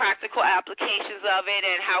and some practical applications of it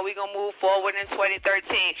and how we're going to move forward in 2013.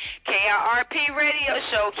 KRP Radio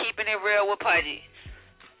Show, keeping it real with Pudgy.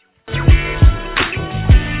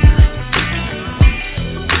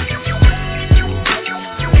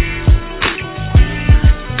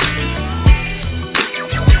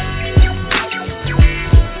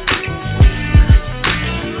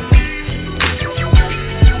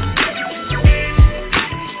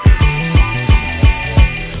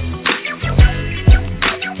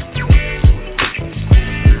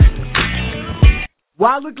 Well,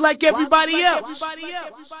 I look like everybody else.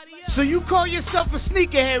 So you call yourself a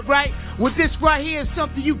sneakerhead, right? Well, this right here is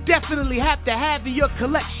something you definitely have to have in your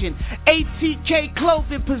collection. ATK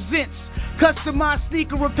Clothing presents customized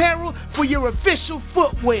sneaker apparel for your official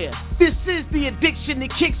footwear. This is the Addiction to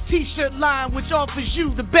Kicks t-shirt line, which offers you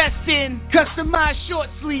the best in customized short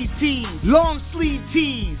sleeve tees, long sleeve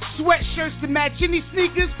tees, sweatshirts to match any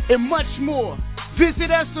sneakers, and much more.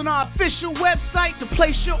 Visit us on our official website to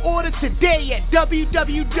place your order today at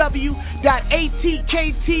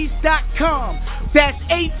www.atktees.com. That's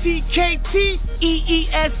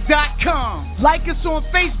ATKTEES.com. Like us on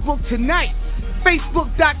Facebook tonight.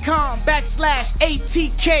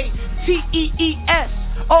 Facebook.com/ATKTEES.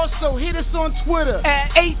 Also hit us on Twitter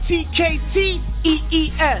at ATKTEES.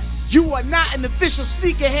 You are not an official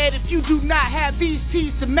sneakerhead if you do not have these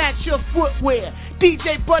tees to match your footwear.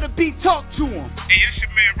 DJ Butterbeat, talk to him. Hey, it's your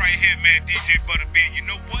man right here, man, DJ Butterbeat. You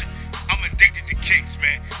know what? I'm addicted to kicks,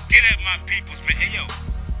 man. Get at my peoples, man. Hey, yo,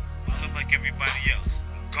 I look like everybody else.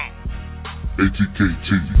 I'm gone. ATKT.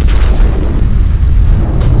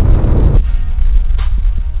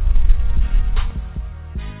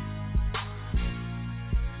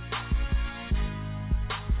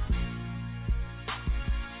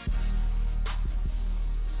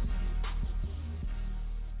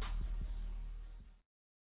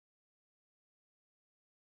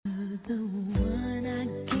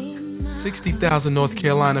 60,000 North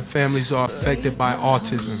Carolina families are affected by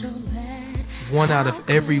autism. 1 out of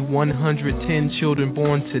every 110 children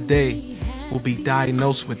born today will be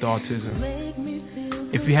diagnosed with autism.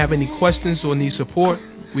 If you have any questions or need support,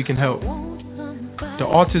 we can help. The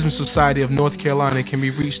Autism Society of North Carolina can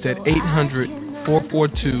be reached at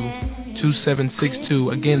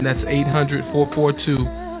 800-442-2762. Again, that's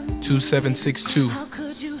 800-442-2762.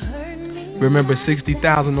 Remember,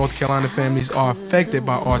 60,000 North Carolina families are affected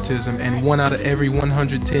by autism, and 1 out of every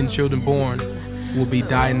 110 children born will be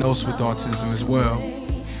diagnosed with autism as well.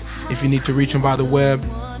 If you need to reach them by the web,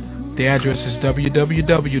 the address is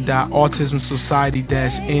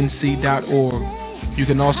www.autismsociety-nc.org. You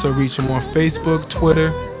can also reach them on Facebook,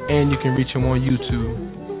 Twitter, and you can reach them on YouTube.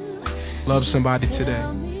 Love somebody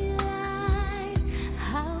today.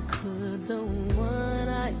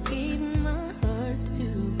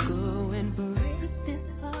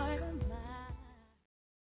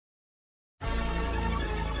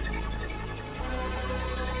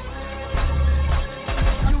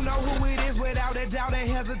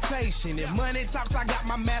 If money talks, I got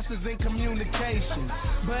my master's in communication.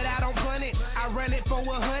 But I don't run it, I run it for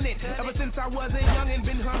 100. Ever since I was a young and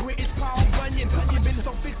been hungry, it's Paul Bunyan. You been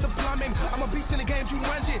so fixed to plumbing, I'm a beast in the game, you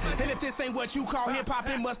run it. And if this ain't what you call hip-hop,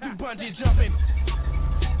 it must be bungee jumping.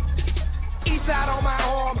 East side on my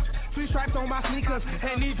arm, 3 stripes on my sneakers.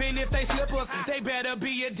 And even if they slippers, they better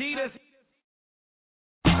be Adidas.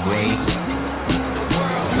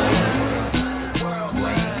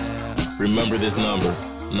 Remember this number,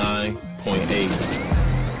 9.8.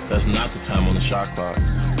 That's not the time on the shot clock,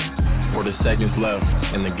 or the seconds left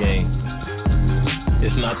in the game.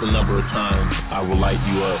 It's not the number of times I will light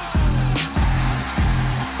you up.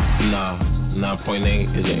 Nah,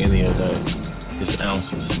 9.8 isn't any of that. It's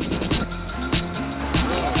ounces.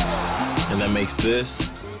 And that makes this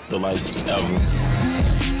the lightest album.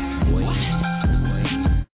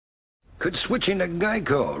 Could switching to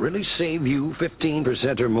Geico really save you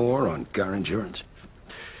 15% or more on car insurance?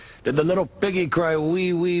 Did the little piggy cry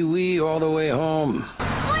wee, wee, wee all the way home?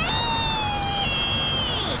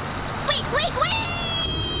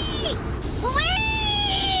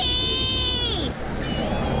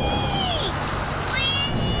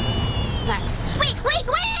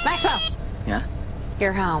 Maxwell! Yeah?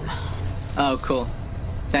 You're home. Oh, cool.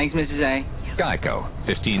 Thanks, Mrs. A. Geico.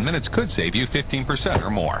 15 minutes could save you 15%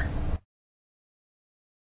 or more.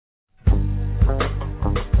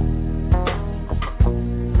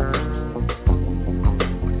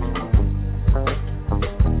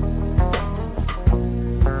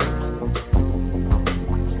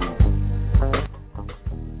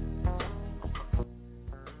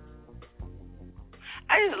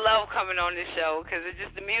 Coming on this show because it's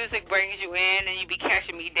just the music brings you in and you be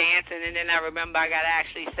catching me dancing, and then I remember I gotta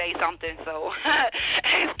actually say something. So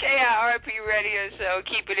it's KIRP Radio Show,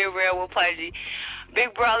 keeping it real with Pudgy. Big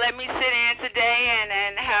bro, let me sit in today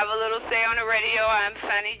and have a little say on the radio. I'm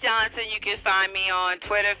Sunny Johnson. You can find me on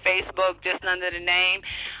Twitter, Facebook, just under the name.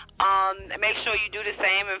 Make sure you do the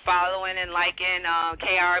same and following and liking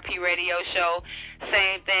KIRP Radio Show.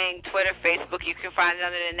 Same thing, Twitter, Facebook. You can find it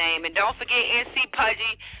under the name. And don't forget NC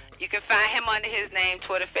Pudgy. You can find him under his name,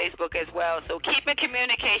 Twitter, Facebook as well. So keep in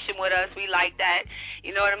communication with us. We like that.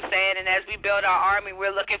 You know what I'm saying? And as we build our army,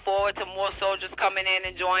 we're looking forward to more soldiers coming in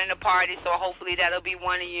and joining the party. So hopefully that'll be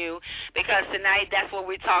one of you. Because tonight, that's what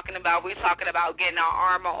we're talking about. We're talking about getting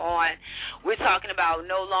our armor on. We're talking about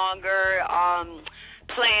no longer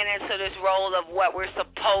playing into this role of what we're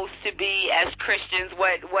supposed to be as Christians,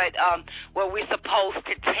 what we're supposed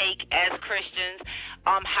to take as Christians,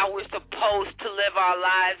 how we're supposed to live our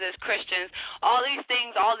lives as Christians, all these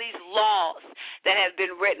things, all these laws that have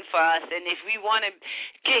been written for us. And if we want to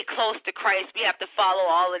get close to Christ, we have to follow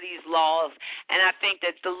all of these laws. And I think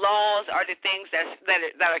that the laws are the things that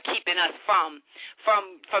are keeping us from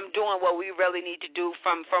doing what we really need to do,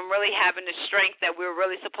 from really having the strength that we're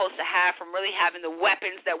really supposed to have, from really having the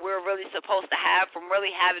weapons that we're really supposed to have, from really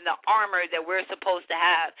having the armor that we're supposed to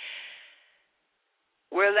have.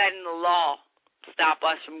 We're letting the law stop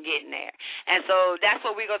us from getting there. And so that's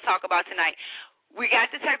what we're going to talk about tonight. We got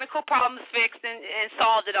the technical problems fixed and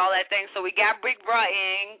solved and all that thing, so we got Big Bra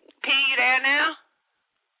in. P, you there now?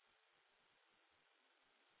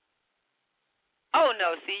 Oh,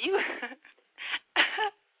 no, see, you...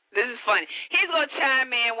 This is funny. He's going to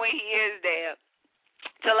chime in when he is there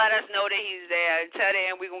to let us know that he's there. Until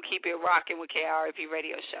then, we're going to keep it rocking with KIRP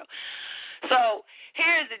Radio Show. So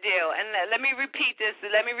here's the deal, and let me repeat this.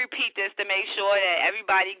 Let me repeat this to make sure that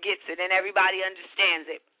everybody gets it and everybody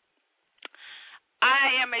understands it.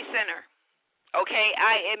 I am a sinner. Okay,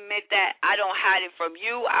 I admit that. I don't hide it from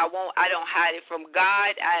you. I don't hide it from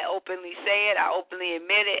God. I openly say it. I openly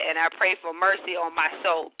admit it, and I pray for mercy on my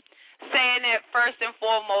soul. Saying it first and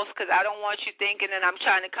foremost because I don't want you thinking that I'm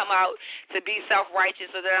trying to come out to be self-righteous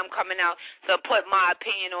or that I'm coming out to put my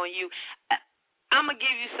opinion on you. I'm going to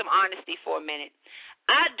give you some honesty for a minute.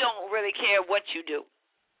 I don't really care what you do.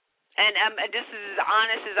 And this is as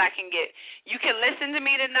honest as I can get. You can listen to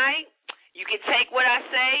me tonight. You can take what I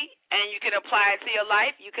say and you can apply it to your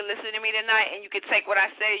life. You can listen to me tonight, and you can take what I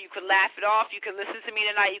say. You can laugh it off. You can listen to me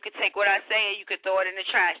tonight. You can take what I say, and you can throw it in the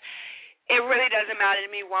trash. It really doesn't matter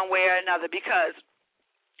to me one way or another, because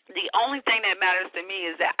the only thing that matters to me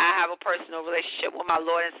is that I have a personal relationship with my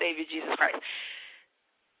Lord and Savior, Jesus Christ.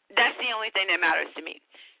 That's the only thing that matters to me.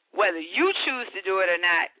 Whether you choose to do it or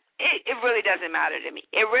not, it really doesn't matter to me.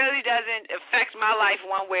 It really doesn't affect my life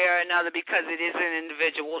one way or another, because it is an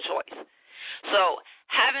individual choice. So,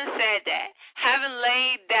 having said that, having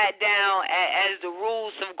laid that down as the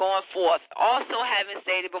rules of going forth, also having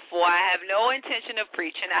stated before, I have no intention of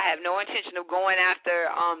preaching. I have no intention of going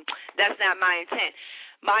after, that's not my intent.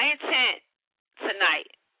 My intent tonight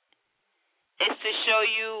is to show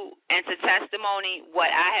you and to testimony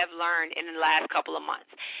what I have learned in the last couple of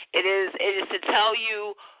months. It is to tell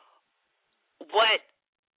you what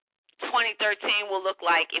 2013 will look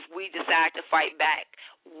like if we decide to fight back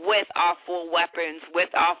with our full weapons,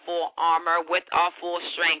 with our full armor, with our full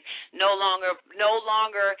strength, no longer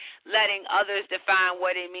letting others define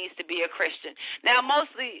what it means to be a Christian. Now,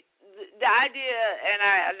 mostly the idea, and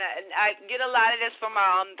I get a lot of this from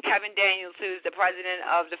Kevin Daniels, who's the president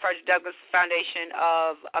of the Frederick Douglass Foundation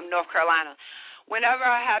of North Carolina. Whenever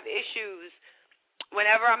I have issues,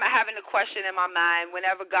 whenever I'm having a question in my mind,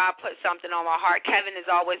 whenever God puts something on my heart, Kevin is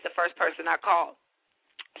always the first person I call.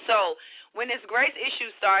 So when this grace issue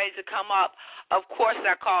started to come up, of course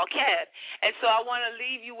I called Kev. And so I want to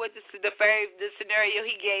leave you with the scenario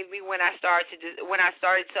he gave me when I started to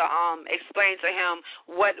explain to him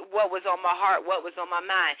what was on my heart, what was on my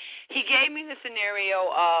mind. He gave me the scenario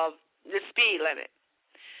of the speed limit.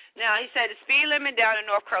 Now, he said the speed limit down in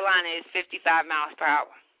North Carolina is 55 miles per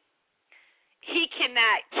hour. He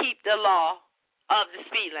cannot keep the law of the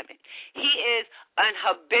speed limit. He is an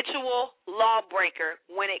habitual lawbreaker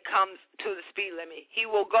when it comes to the speed limit. He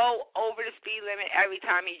will go over the speed limit every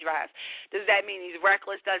time he drives. Does that mean he's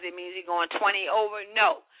reckless? Does it mean he's going 20 over?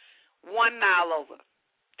 No. 1 mile over,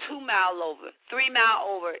 2 mile over, 3 mile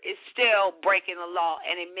over is still breaking the law,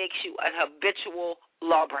 and it makes you an habitual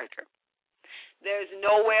lawbreaker. There's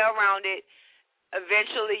no way around it.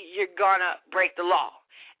 Eventually, you're going to break the law.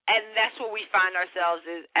 And that's what we find ourselves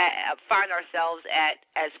at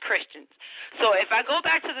as Christians. So if I go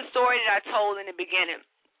back to the story that I told in the beginning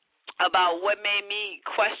about what made me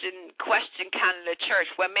question kind of the church,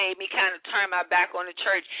 what made me kind of turn my back on the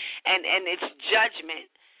church and its judgment,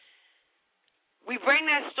 we bring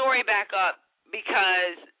that story back up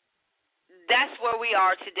because that's where we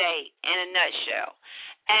are today in a nutshell.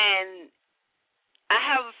 And I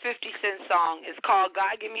have a 50 Cent song. It's called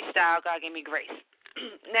God Give Me Style, God Give Me Grace.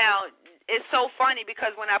 Now, it's so funny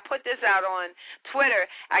because when I put this out on Twitter,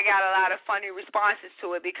 I got a lot of funny responses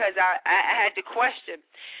to it because I had to question.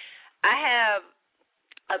 I have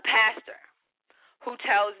a pastor who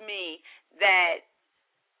tells me that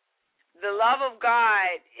the love of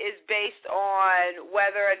God is based on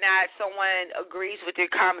whether or not someone agrees with your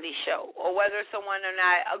comedy show, or whether someone or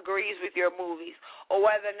not agrees with your movies, or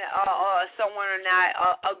whether someone or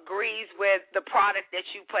not agrees with the product that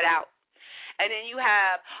you put out. And then you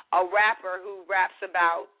have a rapper who raps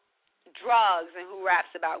about drugs and who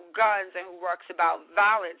raps about guns and who raps about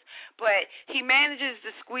violence, but he manages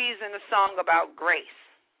to squeeze in a song about grace.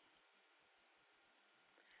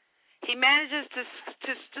 He manages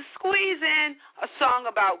to squeeze in a song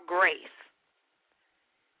about grace.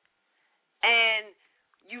 And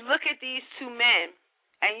you look at these two men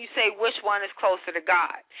and you say, which one is closer to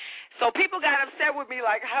God? So people got upset with me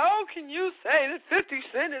like, how can you say that 50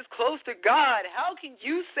 Cent is close to God? How can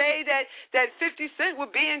you say that 50 Cent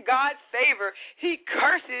would be in God's favor? He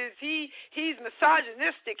curses. He's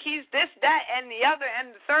misogynistic. He's this, that, and the other,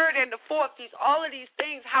 and the third, and the fourth. He's all of these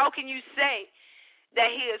things. How can you say that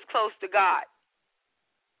he is close to God?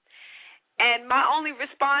 And my only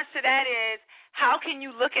response to that is, how can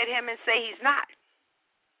you look at him and say he's not?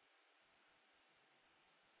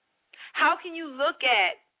 How can you look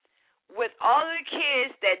at, with all of the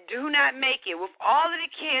kids that do not make it, with all of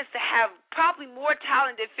the kids that have probably more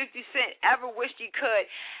talent than 50 Cent ever wished he could,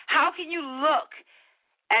 how can you look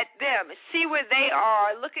at them, see where they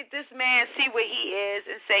are, look at this man, see where he is,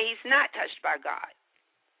 and say he's not touched by God,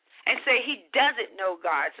 and say he doesn't know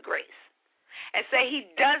God's grace, and say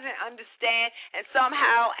he doesn't understand, and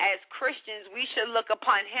somehow as Christians we should look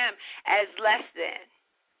upon him as less than?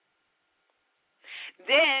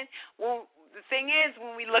 Then, the thing is,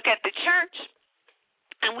 when we look at the church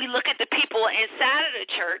and we look at the people inside of the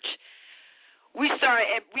church, we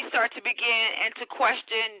start to begin and to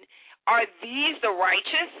question, are these the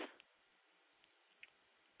righteous?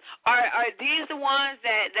 Are these the ones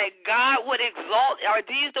that God would exalt? Are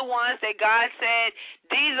these the ones that God said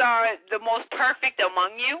These are the most perfect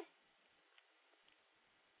among you.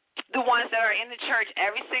 The ones that are in the church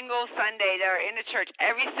every single Sunday, that are in the church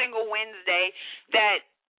every single Wednesday, that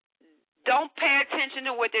don't pay attention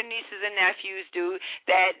to what their nieces and nephews do,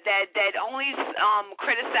 that only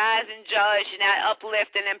criticize and judge, not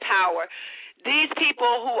uplift and empower. These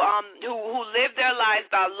people who live their lives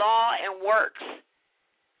by law and works,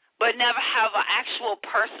 but never have an actual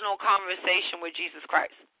personal conversation with Jesus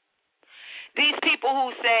Christ. These people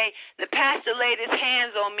who say, the pastor laid his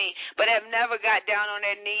hands on me, but have never got down on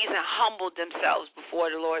their knees and humbled themselves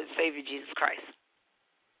before the Lord and Savior Jesus Christ.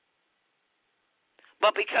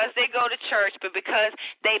 But because they go to church, but because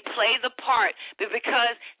they play the part, but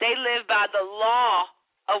because they live by the law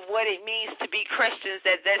of what it means to be Christians,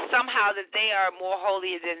 that somehow that they are more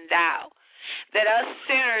holy than thou. That us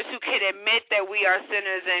sinners who can admit that we are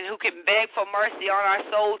sinners and who can beg for mercy on our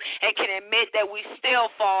souls and can admit that we still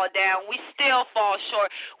fall down, we still fall short,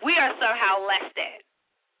 we are somehow less than.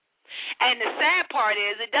 And the sad part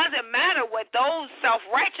is it doesn't matter what those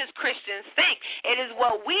self-righteous Christians think. It is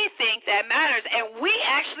what we think that matters, and we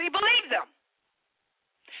actually believe them.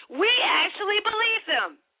 We actually believe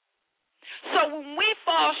them. So when we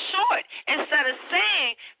fall short, instead of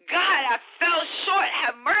saying, God, I fell short,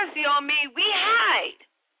 have mercy on me, we hide.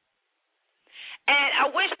 And I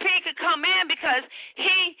wish P could come in because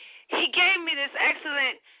he gave me this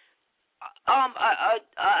excellent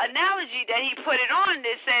analogy that he put it on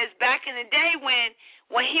that says back in the day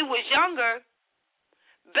when he was younger,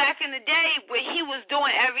 back in the day when he was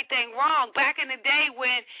doing everything wrong, back in the day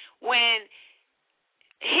when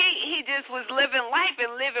he just was living life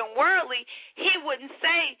and living worldly, he wouldn't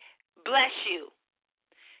say, bless you.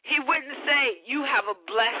 He wouldn't say, you have a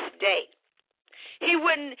blessed day. He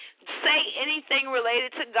wouldn't say anything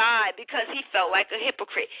related to God because he felt like a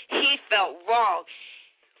hypocrite. He felt wrong.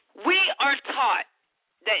 We are taught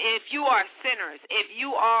that if you are sinners, if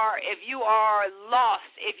you are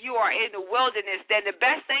lost, if you are in the wilderness, then the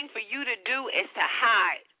best thing for you to do is to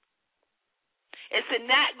hide. It's to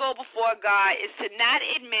not go before God. It's to not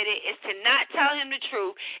admit it. It's to not tell him the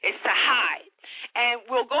truth. It's to hide. And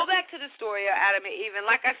we'll go back to the story of Adam and Eve. And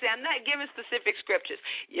like I said, I'm not giving specific scriptures.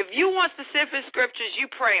 If you want specific scriptures,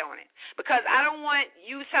 you pray on it. Because I don't want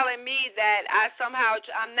you telling me that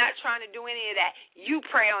I'm not trying to do any of that. You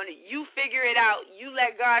pray on it. You figure it out. You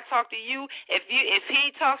let God talk to you. If he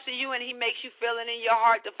talks to you and he makes you feel it in your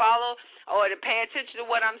heart to follow or to pay attention to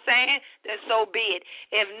what I'm saying, then so be it.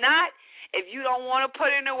 If not, if you don't want to put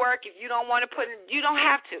in the work, if you don't want to you don't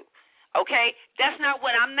have to. Okay? That's not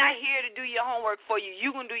what I'm not here to do your homework for you.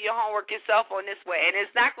 You can do your homework yourself on this way. And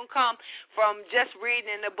it's not going to come from just reading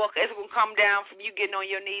in the book. It's going to come down from you getting on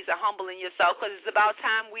your knees and humbling yourself, because it's about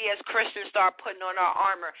time we as Christians start putting on our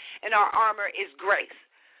armor. And our armor is grace.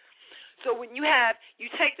 So when you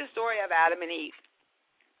take the story of Adam and Eve.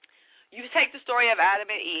 You take the story of Adam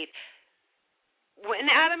and Eve. When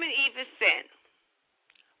Adam and Eve had sinned,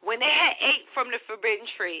 when they had ate from the forbidden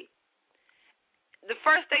tree, the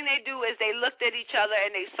first thing they do is they looked at each other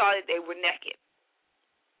and they saw that they were naked.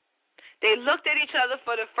 They looked at each other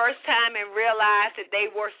for the first time and realized that they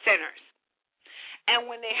were sinners. And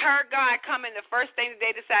when they heard God coming, the first thing that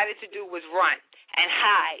they decided to do was run and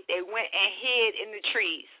hide. They went and hid in the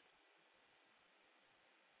trees.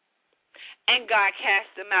 And God cast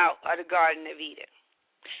them out of the Garden of Eden.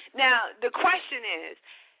 Now, the question is,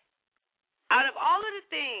 out of all of the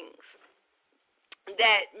things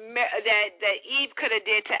that Eve could have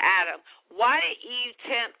did to Adam, why did Eve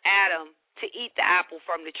tempt Adam to eat the apple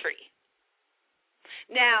from the tree?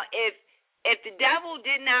 Now, if the devil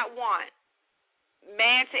did not want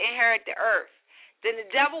man to inherit the earth, then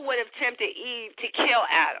the devil would have tempted Eve to kill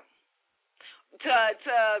Adam, to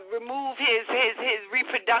remove his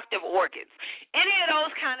reproductive organs, any of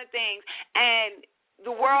those kind of things, and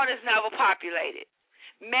the world is never populated.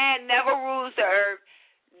 Man never rules the earth.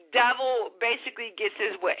 Devil basically gets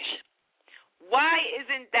his wish. Why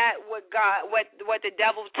isn't that what the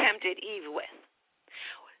devil tempted Eve with?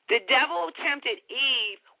 The devil tempted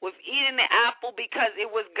Eve with eating the apple because it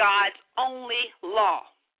was God's only law.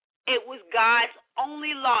 It was God's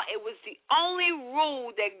only law. It was the only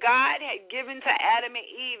rule that God had given to Adam and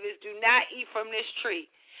Eve is do not eat from this tree.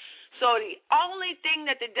 So the only thing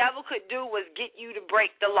that the devil could do was get you to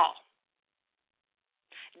break the law.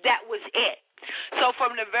 That was it. So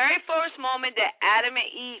from the very first moment that Adam and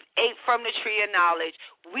Eve ate from the tree of knowledge,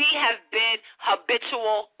 we have been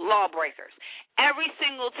habitual lawbreakers. Every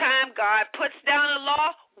single time God puts down a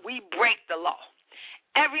law, we break the law.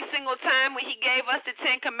 Every single time when he gave us the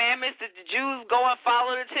 10 Commandments, did the Jews go and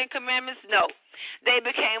follow the 10 Commandments? No. They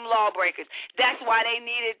became lawbreakers. That's why they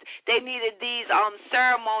needed these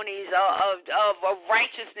ceremonies of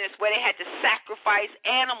righteousness where they had to sacrifice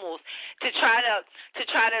animals to try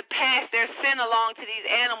to pass their sin along to these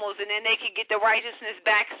animals, and then they could get the righteousness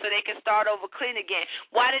back so they could start over clean again.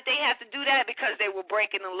 Why did they have to do that? Because they were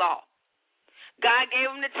breaking the law. God gave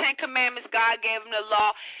them the 10 Commandments. God gave them the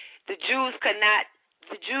law. The Jews could not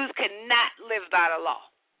live by the law.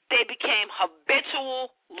 They became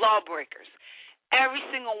habitual lawbreakers. Every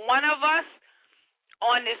single one of us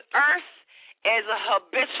on this earth is a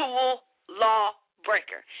habitual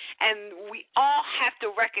lawbreaker. And we all have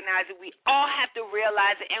to recognize it. We all have to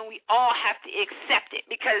realize it. And we all have to accept it,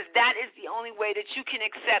 because that is the only way that you can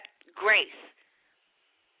accept grace.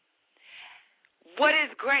 What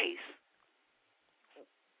is grace?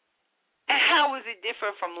 And how is it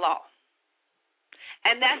different from law?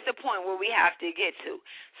 And that's the point where we have to get to.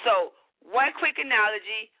 So, one quick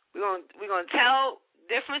analogy. We're gonna tell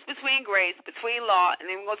difference between grace, between law, and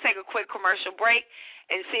then we're gonna take a quick commercial break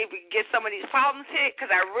and see if we can get some of these problems hit.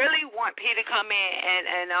 Because I really want P to come in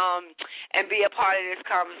and be a part of this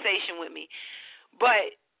conversation with me.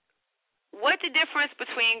 But what the difference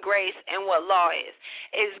between grace and what law is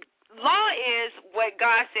law is what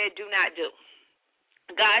God said do not do.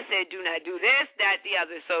 God said, do not do this, that, the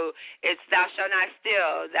other. So it's thou shalt not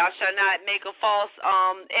steal. Thou shalt not make a false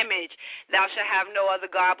image. Thou shalt have no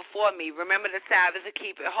other God before me. Remember the Sabbath to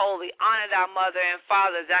keep it holy. Honor thy mother and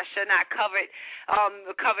father. Thou shalt not covet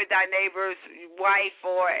thy neighbor's wife,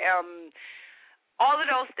 or all of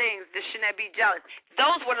those things. Thou shalt not be jealous.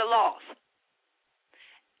 Those were the laws.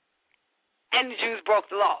 And the Jews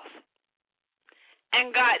broke the laws.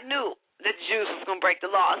 And God knew that the Jews was going to break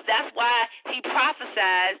the laws. That's why he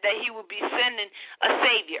prophesied that he would be sending a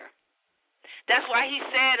Savior. That's why he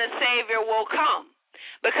said a Savior will come,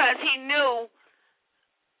 because he knew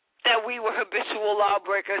that we were habitual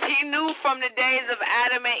lawbreakers. He knew from the days of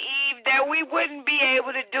Adam and Eve that we wouldn't be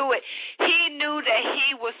able to do it. He knew that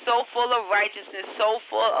he was so full of righteousness, so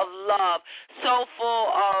full of love, so full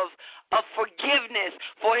of forgiveness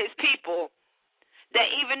for his people, that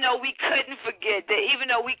even though we couldn't forget, that even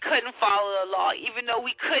though we couldn't follow the law, even though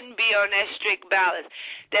we couldn't be on that strict balance,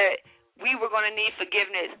 that we were going to need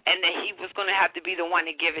forgiveness, and that he was going to have to be the one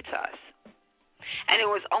to give it to us. And it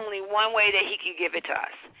was only one way that he could give it to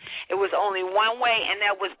us. It was only one way, and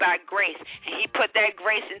that was by grace. And he put that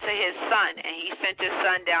grace into his son, and he sent his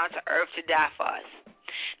son down to earth to die for us.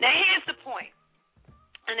 Now, here's the point.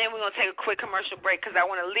 And then we're going to take a quick commercial break, because I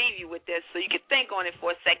want to leave you with this so you can think on it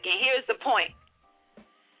for a second. Here's the point.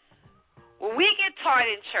 When we get taught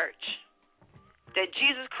in church that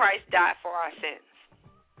Jesus Christ died for our sins,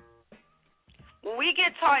 when we get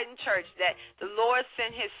taught in church that the Lord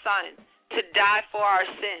sent his son to die for our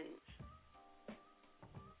sins,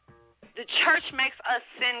 the church makes us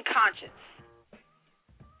sin conscious.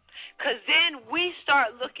 Because then we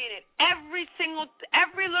start looking at every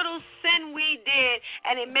little sin we did,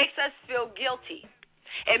 and it makes us feel guilty.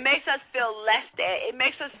 It makes us feel less than. It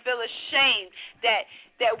makes us feel ashamed that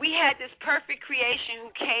we had this perfect creation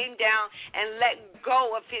who came down and let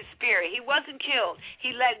go of his spirit. He wasn't killed.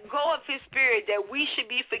 He let go of his spirit, that we should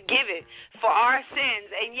be forgiven for our sins,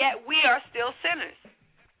 and yet we are still sinners.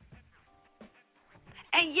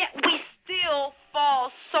 And yet we still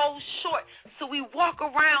fall so short. So we walk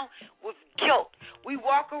around with guilt. We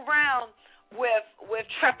walk around with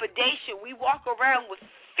trepidation. We walk around with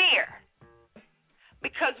fear,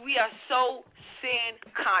 because we are so sin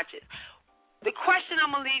conscious. The question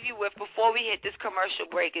I'm going to leave you with before we hit this commercial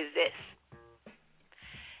break is this.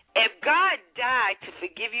 If God died to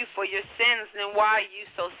forgive you for your sins, then why are you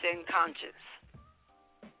so sin conscious?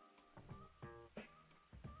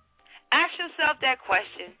 Ask yourself that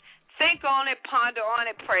question. Think on it, ponder on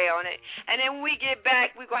it, pray on it. And then when we get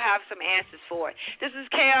back, we're going to have some answers for it. This is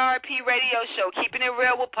KRP Radio Show, keeping it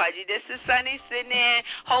real with Pudgy. This is Sunny sitting in.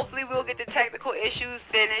 Hopefully we'll get the technical issues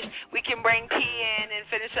finished. We can bring P in and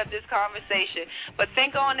finish up this conversation. But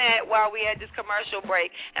think on that while we at this commercial break.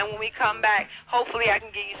 And when we come back, hopefully I can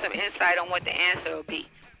give you some insight on what the answer will be.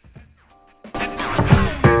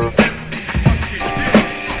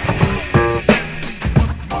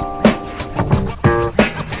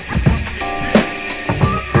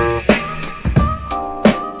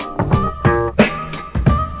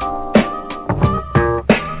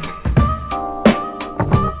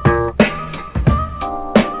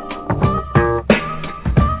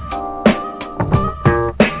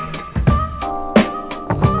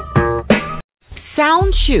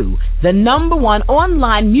 Sound Chew, the #1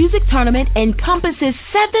 online music tournament, encompasses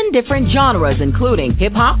 7 different genres, including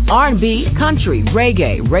hip-hop, R&B, country,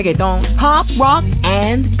 reggae, reggaeton, pop, rock,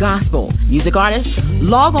 and gospel. Music artists,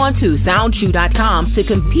 log on to soundchew.com to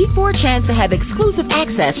compete for a chance to have exclusive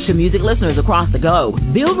access to music listeners across the globe.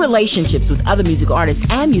 Build relationships with other music artists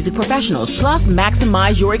and music professionals, plus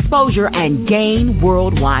maximize your exposure and gain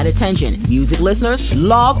worldwide attention. Music listeners,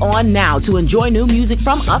 log on now to enjoy new music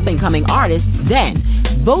from up-and-coming artists. Then,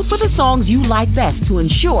 vote for the songs you like best to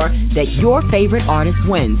ensure that your favorite artist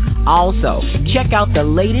wins. Also, check out the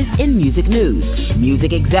latest in music news.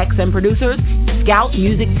 Music execs and producers, scout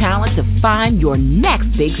music talent to find your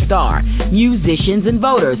next big star. Musicians and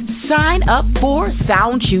voters, sign up for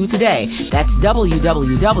Sound Chew today. That's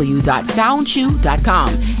www.soundchew.com.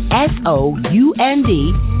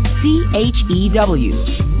 SOUNDCHEW.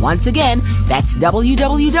 Once again, that's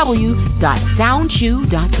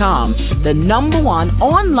www.soundchew.com. The #1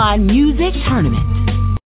 online music tournament.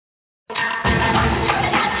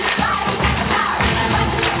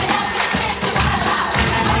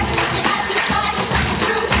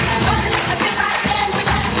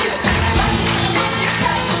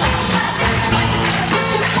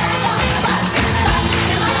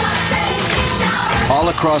 All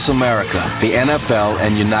across America, the NFL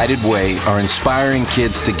and United Way are inspiring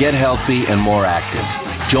kids to get healthy and more active.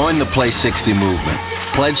 Join the Play 60 movement.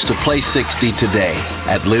 Pledge to Play 60 today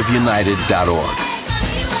at liveunited.org.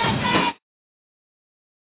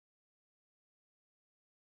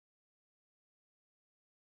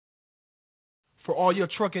 For all your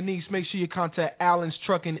trucking needs, make sure you contact Allen's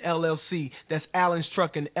Trucking LLC. That's Allen's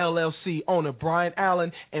Trucking LLC, owner Brian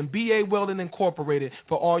Allen and BA Welding Incorporated.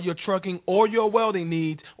 For all your trucking or your welding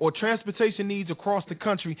needs or transportation needs across the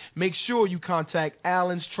country, make sure you contact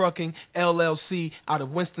Allen's Trucking LLC out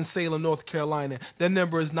of Winston-Salem, North Carolina. Their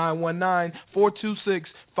number is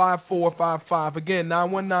 919-426-5455. Again,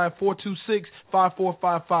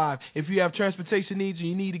 919-426-5455. If you have transportation needs and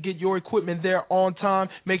you need to get your equipment there on time,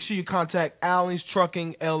 make sure you contact Allen's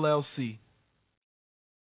Trucking LLC.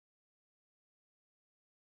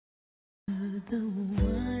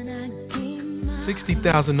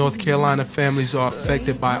 60,000 North Carolina families are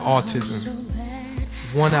affected by autism.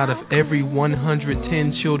 1 out of every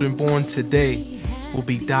 110 children born today will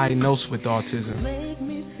be diagnosed with autism.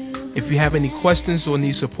 If you have any questions or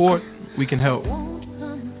need support, we can help.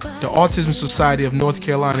 The Autism Society of North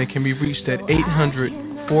Carolina can be reached at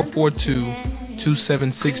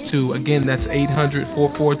 800-442-2762. Again, that's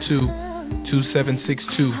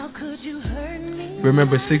 800-442-2762.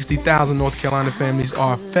 Remember, 60,000 North Carolina families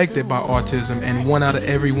are affected by autism, and 1 out of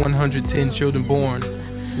every 110 children born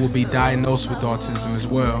will be diagnosed with autism as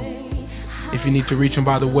well. If you need to reach them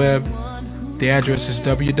by the web, the address is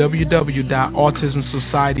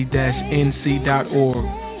www.autismsociety-nc.org.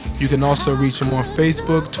 You can also reach them on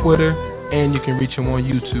Facebook, Twitter, and you can reach them on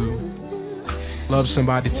YouTube. Love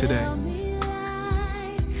somebody today.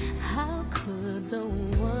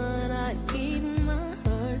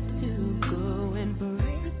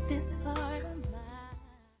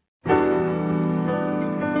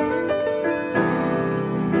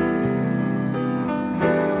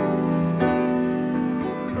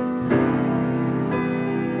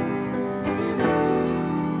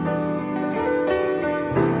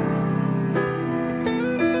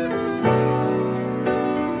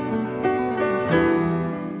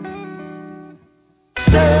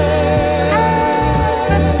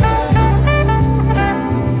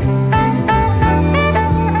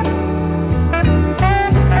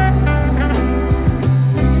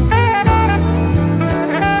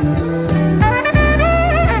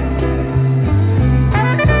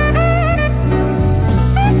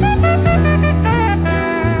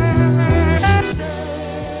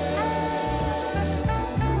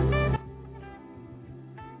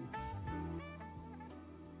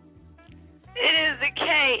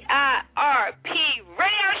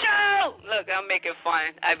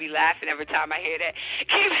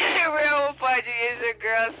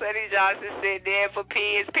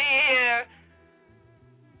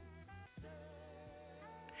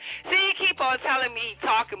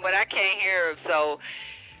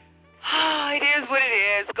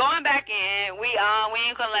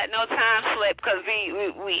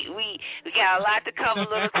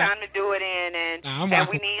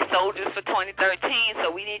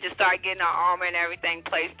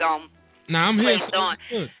 Nah, I'm here. So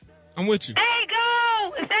I'm with you. Hey,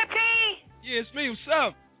 go! Is that P? Yeah, it's me. What's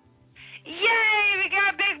up? Yay! We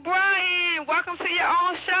got Big Brian. Welcome to your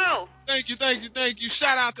own show. Thank you.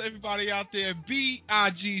 Shout out to everybody out there.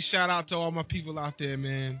 B.I.G. Shout out to all my people out there,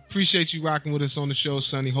 man. Appreciate you rocking with us on the show,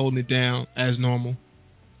 Sonny, holding it down as normal.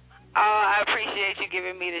 I appreciate you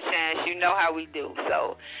giving me the chance. You know how we do.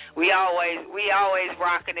 So we always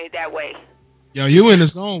rocking it that way. Yo, you in the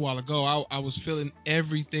zone a while ago. I was feeling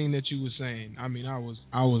everything that you were saying. I mean, I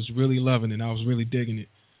was really loving it. I was really digging it.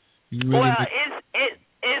 It's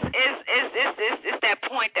that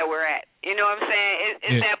point that we're at. You know what I'm saying?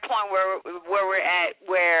 It's that point where we're at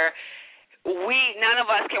where none of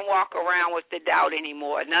us can walk around with the doubt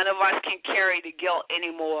anymore. None of us can carry the guilt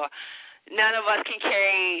anymore. None of us can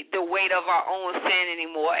carry the weight of our own sin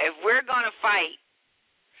anymore. If we're going to fight,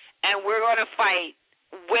 and we're going to fight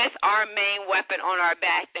with our main weapon on our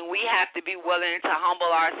back, then we have to be willing to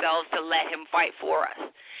humble ourselves to let him fight for us.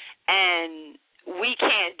 And we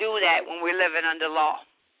can't do that when we're living under law.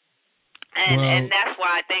 And that's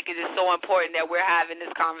why I think it is so important that we're having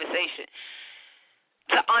this conversation,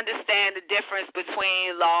 to understand the difference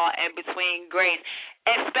between law and between grace,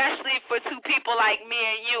 especially for two people like me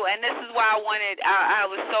and you. And this is why I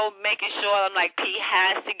was so making sure, I'm like, P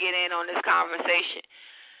has to get in on this conversation.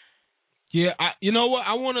 Yeah, you know what?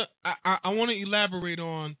 I wanna elaborate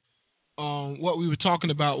on what we were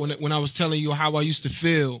talking about when I was telling you how I used to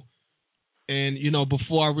feel, and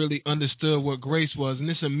before I really understood what grace was. And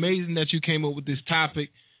it's amazing that you came up with this topic,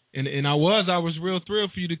 and I was real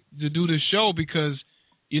thrilled for you to do this show, because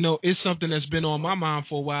it's something that's been on my mind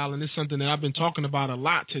for a while, and it's something that I've been talking about a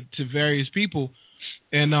lot to various people.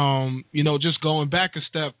 And just going back a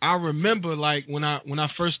step, I remember like when I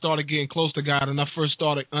first started getting close to God, and I first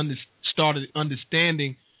started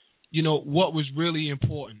understanding, what was really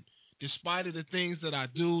important. Despite of the things that I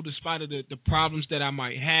do, despite of the problems that I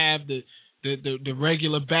might have, the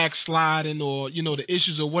regular backsliding, or the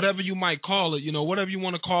issues, or whatever you might call it, whatever you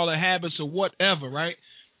want to call it, habits or whatever, right?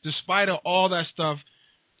 Despite of all that stuff,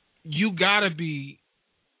 you gotta be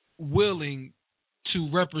willing to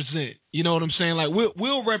represent. You know what I'm saying? Like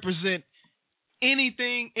we'll represent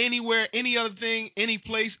anything, anywhere, any other thing, any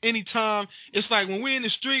place, any time. It's like when we're in the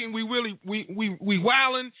street and we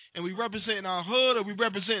wilding and we representing our hood, or we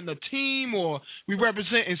representing a team, or we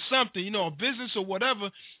representing something, a business or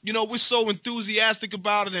whatever. We're so enthusiastic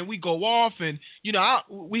about it, and we go off, and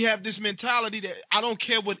we have this mentality that I don't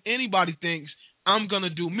care what anybody thinks, I'm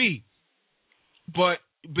gonna do me. But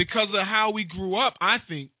because of how we grew up, I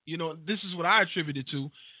think, this is what I attribute it to,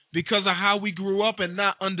 because of how we grew up and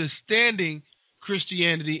not understanding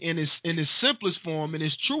Christianity in its simplest form, in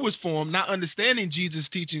its truest form, not understanding Jesus'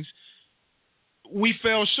 teachings, we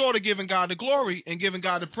fell short of giving God the glory and giving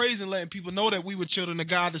God the praise and letting people know that we were children of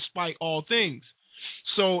God despite all things.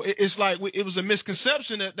 So it's like it was a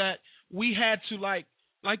misconception that we had to, like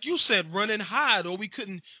you said, run and hide, or we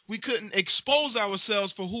couldn't expose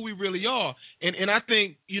ourselves for who we really are. And I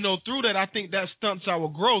think, through that, I think that stunts our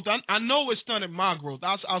growth. I know it stunted my growth.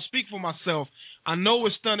 I'll speak for myself. I know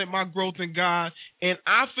it stunted my growth in God, and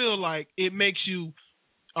I feel like it makes you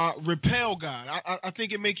repel God. I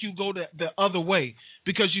think it makes you go the other way,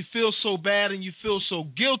 because you feel so bad and you feel so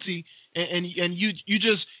guilty, and you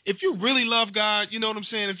just, if you really love God, you know what I'm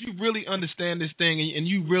saying, if you really understand this thing and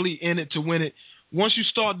you really in it to win it, once you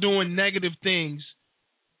start doing negative things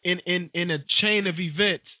in a chain of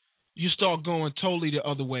events, you start going totally the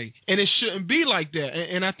other way. And it shouldn't be like that.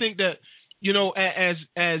 And I think that,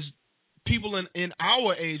 as people in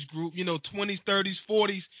our age group, 20s, 30s,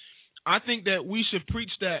 40s, I think that we should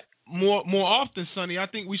preach that more often, Sonny. I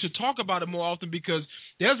think we should talk about it more often, because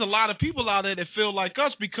there's a lot of people out there that feel like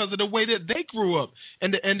us because of the way that they grew up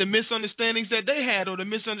and the misunderstandings that they had, or the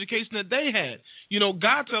miseducation that they had.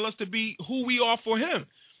 God tell us to be who we are for him.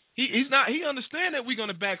 He understand that we're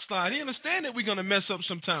going to backslide. He understand that we're going to mess up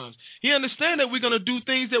sometimes. He understand that we're going to do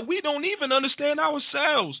things that we don't even understand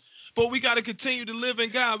ourselves. But we got to continue to live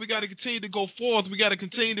in God. We got to continue to go forth. We got to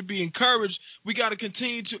continue to be encouraged. We got to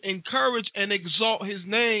continue to encourage and exalt his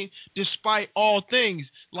name despite all things.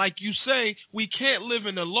 Like you say, we can't live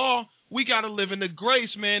in the law. We got to live in the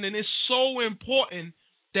grace, man. And it's so important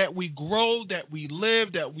that we grow, that we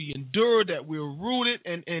live, that we endure, that we're rooted,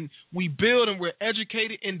 and we build and we're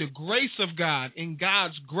educated in the grace of God, in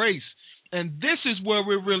God's grace. And this is where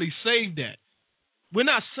we're really saved at. We're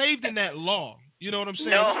not saved in that law. You know what I'm saying?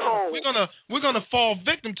 No. We're gonna fall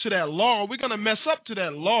victim to that law. We're gonna mess up to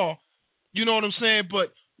that law. You know what I'm saying?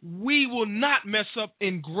 But we will not mess up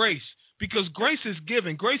in grace, because grace is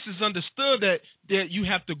given. Grace is understood that you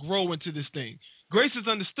have to grow into this thing. Grace is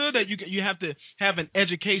understood that you have to have an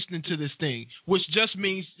education into this thing, which just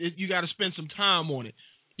means you got to spend some time on it.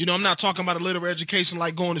 I'm not talking about a literal education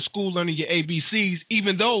like going to school, learning your ABCs,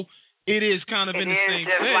 even though it is kind of in the same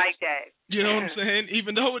just sense. Like that. You know what I'm saying?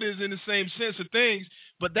 Even though it is in the same sense of things,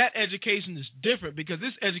 but that education is different because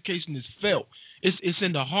this education is felt. It's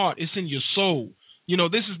in the heart. It's in your soul. You know,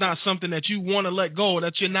 this is not something that you want to let go,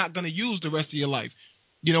 that you're not going to use the rest of your life.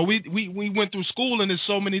 You know, we went through school and there's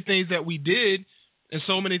so many things that we did and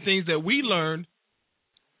so many things that we learned,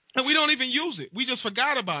 and we don't even use it. We just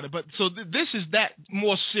forgot about it. But so this is that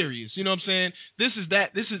more serious. You know what I'm saying? This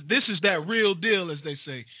is that real deal, as they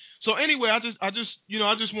say. So anyway, I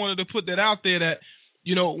just wanted to put that out there that,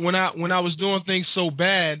 you know, when I was doing things so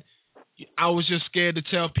bad, I was just scared to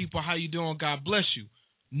tell people how you doing, God bless you,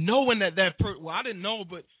 knowing that I didn't know,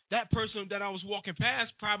 but that person that I was walking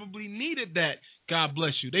past probably needed that God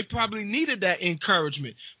bless you. They probably needed that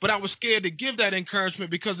encouragement, but I was scared to give that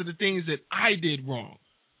encouragement because of the things that I did wrong.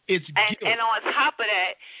 It's guilt. And on top of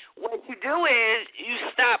that, what you do is you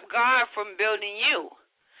stop God from building you.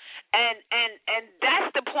 And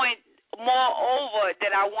that's the point, moreover,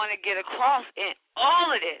 that I want to get across in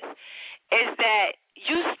all of this, is that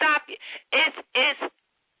you stop. It's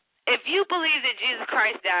if you believe that Jesus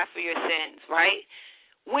Christ died for your sins, right?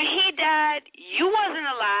 When he died, you wasn't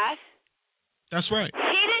alive. That's right.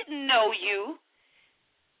 He didn't know you.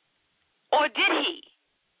 Or did he?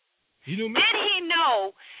 He knew me. Did he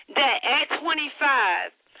know that at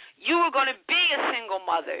 25 you were going to be a single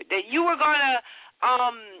mother, that you were going to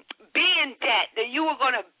be in debt, that you were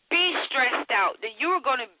going to be stressed out, that you were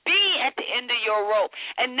going to be at the end of your rope,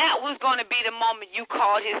 and that was going to be the moment you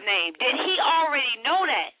called his name? Did he already know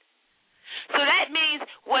that? So that means,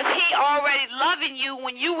 was he already loving you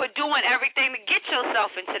when you were doing everything to get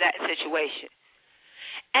yourself into that situation?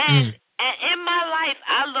 And in my life,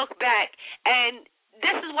 I look back, and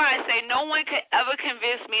this is why I say no one could ever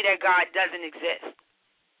convince me that God doesn't exist.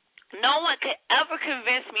 No one could ever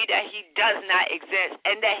convince me that he does not exist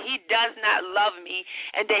and that he does not love me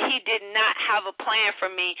and that he did not have a plan for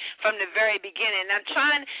me from the very beginning.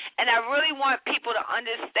 And I really want people to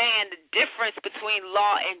understand the difference between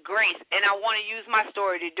law and grace, and I want to use my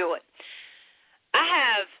story to do it. I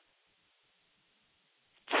have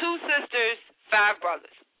 2 sisters, 5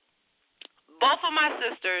 brothers. Both of my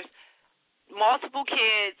sisters, multiple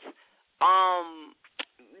kids,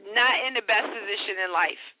 not in the best position in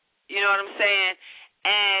life. You know what I'm saying?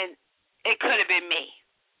 And it could have been me.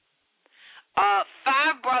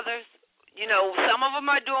 5 brothers, you know, some of them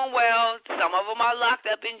are doing well. Some of them are locked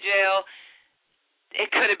up in jail. It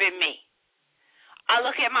could have been me. I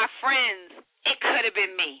look at my friends. It could have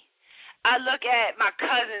been me. I look at my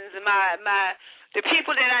cousins and the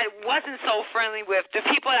people that I wasn't so friendly with, the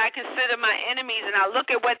people that I consider my enemies, and I look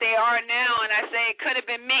at what they are now, and I say it could have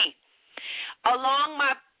been me. Along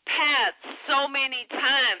my path so many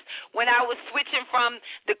times when I was switching from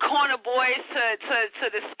the corner boys to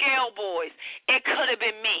the scale boys, it could have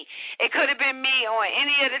been me. It could have been me on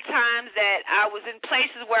any of the times that I was in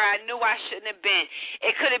places where I knew I shouldn't have been.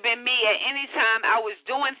 It could have been me at any time I was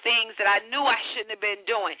doing things that I knew I shouldn't have been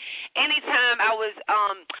doing. Anytime I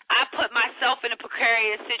put myself in a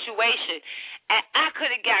precarious situation and I could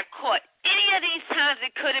have got caught. Any of these times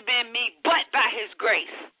it could have been me, but by his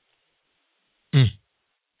grace.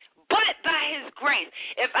 But by his grace.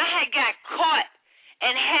 If I had got caught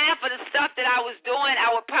in half of the stuff that I was doing,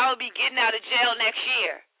 I would probably be getting out of jail next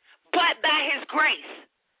year. But by his grace.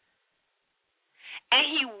 And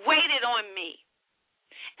he waited on me.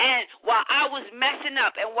 And while I was messing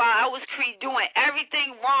up and while I was doing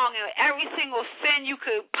everything wrong and every single sin you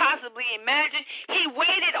could possibly imagine, he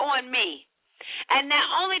waited on me. And not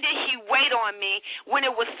only did he wait on me, when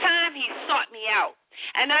it was time, he sought me out.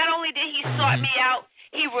 And not only did he sought me out,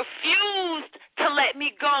 he refused to let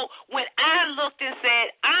me go when I looked and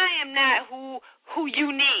said, I am not who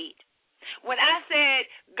you need. When I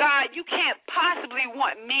said, God, you can't possibly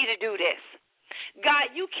want me to do this.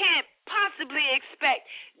 God, you can't possibly expect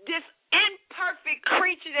this imperfect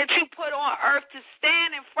creature that you put on earth to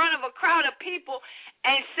stand in front of a crowd of people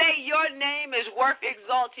and say your name is worth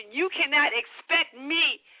exalting. You cannot expect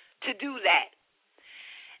me to do that.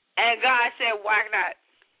 And God said, why not?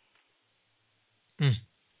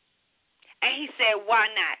 And he said, why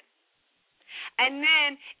not? And then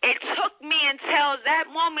it took me until that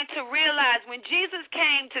moment to realize when Jesus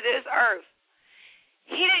came to this earth,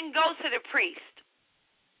 he didn't go to the priest.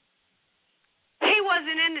 He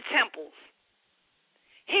wasn't in the temples.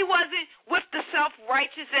 He wasn't with the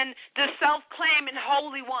self-righteous and the self-claiming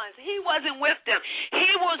holy ones. He wasn't with them.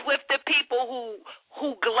 He was with the people who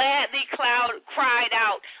gladly cried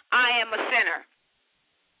out, I am a sinner.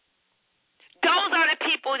 Those are the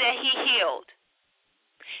people that he healed.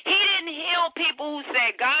 He didn't heal people who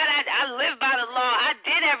said, God, I live by the law. I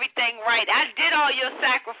did everything right. I did all your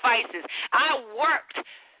sacrifice. sacrifices. I worked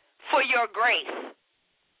for your grace.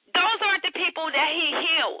 Those aren't the people that he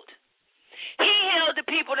healed. He healed the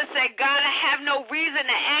people that said, God, I have no reason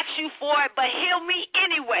to ask you for it, but heal me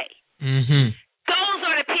anyway. Mm-hmm. Those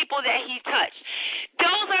are the people that he touched.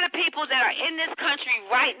 Those are the people that are in this country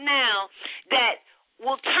right now that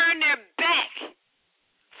will turn their back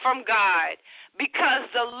from God because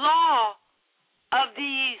the law of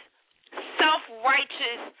these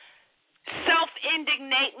self-righteous,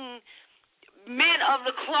 self-indignating men of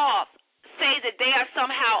the cloth say that they are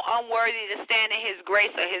somehow unworthy to stand in his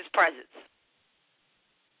grace or his presence.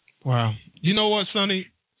 Wow. You know what, Sonny?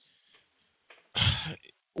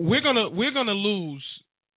 We're gonna lose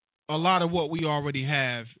a lot of what we already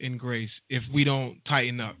have in grace if we don't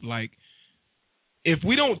tighten up. Like, if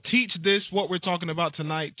we don't teach this, what we're talking about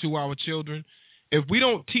tonight, to our children, if we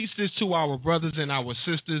don't teach this to our brothers and our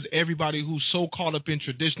sisters, everybody who's so caught up in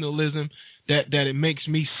traditionalism that it makes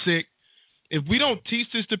me sick, if we don't teach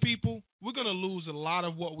this to people, we're going to lose a lot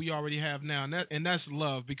of what we already have now, and that's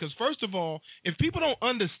love. Because, first of all, if people don't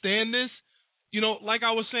understand this, you know, like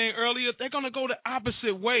I was saying earlier, they're going to go the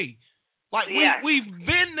opposite way. Like, we've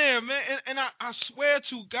been there, man, and I swear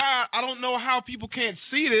to God, I don't know how people can't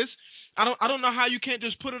see this. I don't know how you can't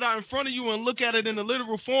just put it out in front of you and look at it in the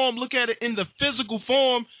literal form, look at it in the physical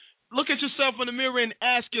form, look at yourself in the mirror and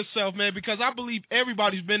ask yourself, man, because I believe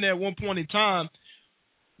everybody's been there at one point in time.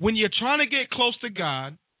 When you're trying to get close to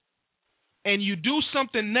God and you do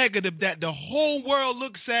something negative that the whole world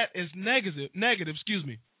looks at as negative,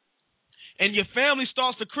 and your family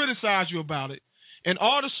starts to criticize you about it, and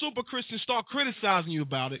all the super Christians start criticizing you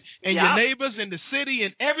about it, and your neighbors in the city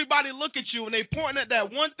and everybody look at you and they point at that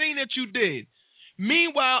one thing that you did.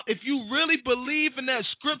 Meanwhile, if you really believe in that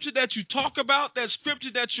scripture that you talk about, that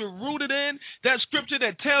scripture that you're rooted in, that scripture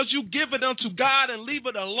that tells you give it unto God and leave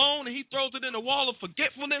it alone, and he throws it in the wall of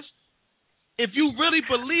forgetfulness, if you really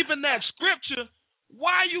believe in that scripture,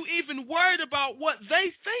 why are you even worried about what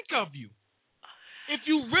they think of you? If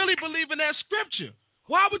you really believe in that scripture,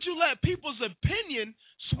 why would you let people's opinion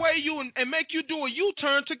sway you and make you do a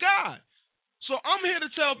U-turn to God? So I'm here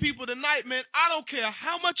to tell people tonight, man, I don't care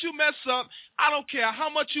how much you mess up. I don't care how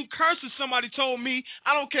much you curse, as somebody told me.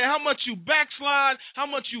 I don't care how much you backslide, how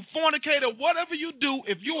much you fornicate, or whatever you do.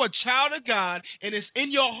 If you're a child of God and it's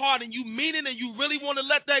in your heart and you mean it and you really want to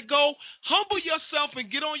let that go, humble yourself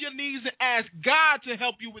and get on your knees and ask God to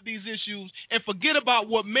help you with these issues and forget about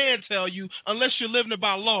what man tell you unless you're living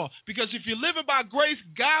by law. Because if you're living by grace,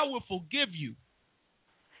 God will forgive you.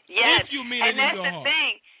 Yes, if you mean and it in your heart.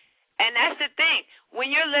 And that's the thing. When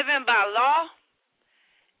you're living by law,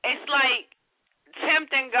 it's like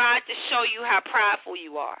tempting God to show you how prideful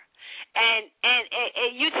you are. And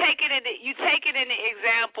you take it in the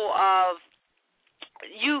example of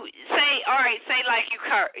you say, all right, say like you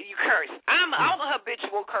curse. I'm a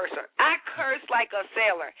habitual cursor. I curse like a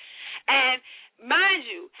sailor. And mind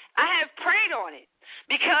you, I have prayed on it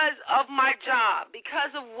because of my job, because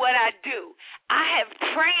of what I do. I have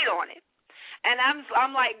prayed on it. And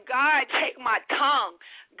I'm like, God, take my tongue.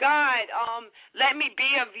 God, let me be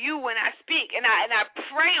of you when I speak. And I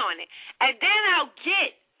pray on it. And then I'll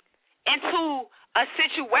get into a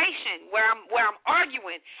situation where I'm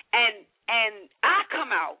arguing and I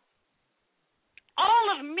come out. All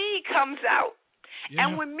of me comes out.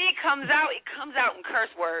 Yeah. And when me comes out, it comes out in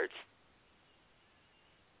curse words.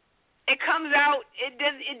 It comes out, it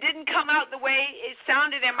didn't come out the way it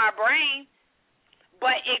sounded in my brain.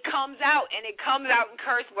 But it comes out, and it comes out in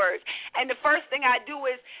curse words. And the first thing I do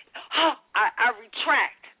is, I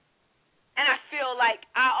retract. And I feel like,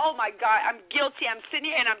 oh, my God, I'm guilty. I'm sitting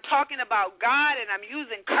here, and I'm talking about God, and I'm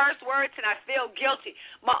using curse words, and I feel guilty.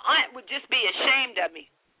 My aunt would just be ashamed of me.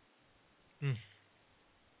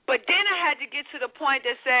 But then I had to get to the point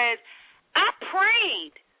that says, I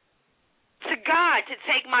prayed to God to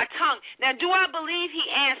take my tongue. Now, do I believe he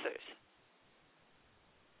answers?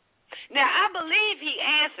 Now, I believe he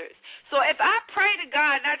answers. So if I pray to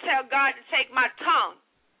God and I tell God to take my tongue,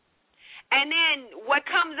 and then what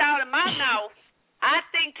comes out of my mouth I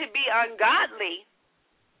think to be ungodly,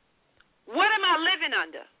 what am I living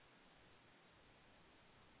under?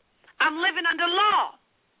 I'm living under law.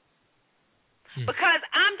 Because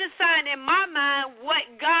I'm deciding in my mind what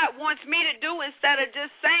God wants me to do instead of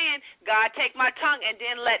just saying, God, take my tongue, and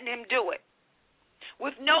then letting him do it.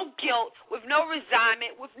 With no guilt, with no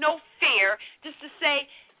resignment, with no fear, just to say,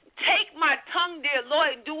 take my tongue, dear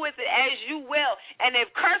Lord, and do with it as you will. And if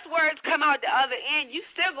curse words come out the other end, you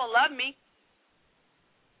still going to love me.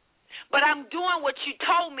 But I'm doing what you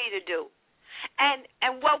told me to do. And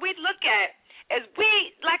what we look at is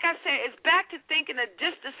like I said, it's back to thinking thinking that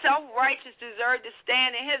just the self-righteous deserve to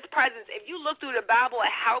stand in his presence. If you look through the Bible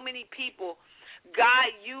at how many people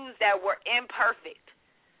God used that were imperfect,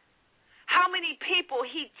 how many people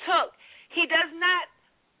he took, he does not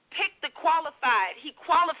pick the qualified. He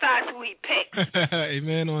qualifies who he picks.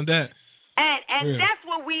 Amen on that. And that's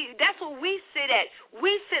what we sit at.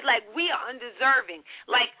 We sit like we are undeserving,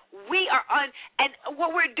 like we are and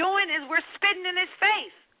what we're doing is we're spitting in his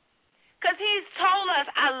face. Because he's told us,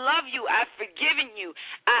 I love you, I've forgiven you,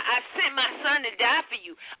 I sent my son to die for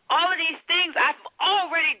you. All of these things I've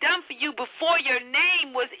already done for you before your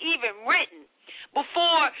name was even written,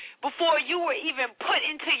 before you were even put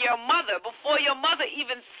into your mother, before your mother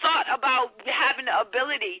even thought about having the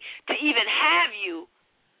ability to even have you.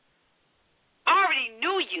 I already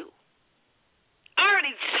knew you. I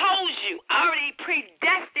already chose you. I already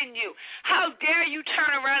predestined you. How dare you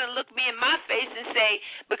turn around and look me in my face and say,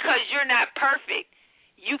 because you're not perfect,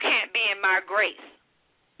 you can't be in my grace.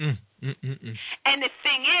 And the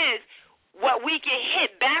thing is, what we get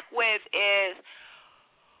hit back with is,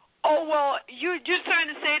 oh, well, you're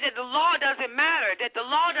trying to say that the law doesn't matter, that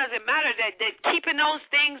keeping those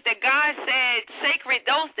things that God said sacred,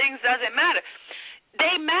 those things doesn't matter.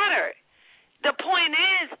 They matter. The point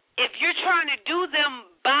is, if you're trying to do them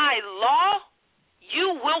by law,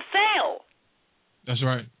 you will fail. That's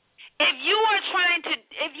right. If you are trying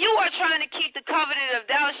to keep the covenant of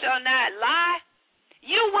thou shalt not lie,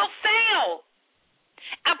 you will fail.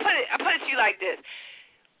 I put it to you like this: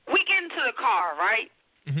 we get into the car, right?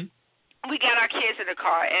 Mm-hmm. We got our kids in the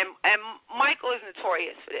car, and Michael is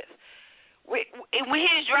notorious for this. When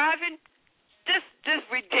he's driving, just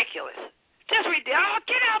ridiculous. Just ridiculous. Oh,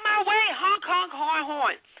 get out of my way. Honk, honk, horn,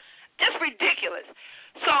 horn. Just ridiculous.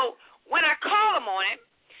 So when I call him on it,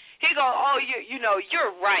 he goes, oh,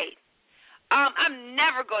 you're right. I'm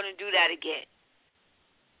never going to do that again.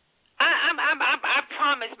 I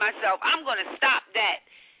promised myself I'm going to stop that.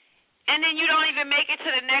 And then you don't even make it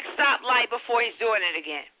to the next stoplight before he's doing it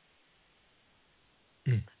again.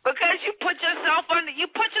 Because you put yourself on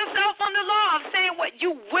the law of saying what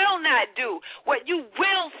you will not do, what you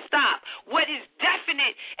will stop, what is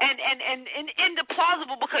definite and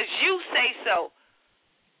implausible because you say so.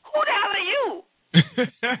 Who the hell are you?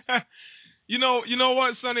 You know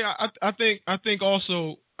what, Sonny? I think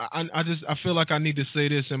also I feel like I need to say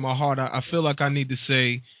this in my heart. I feel like I need to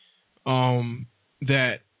say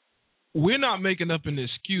that we're not making up an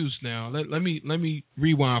excuse now. Let me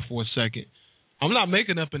rewind for a second. I'm not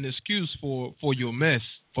making up an excuse for your mess,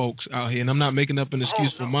 folks, out here, and I'm not making up an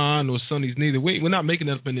excuse for mine or Sonny's neither. We're not making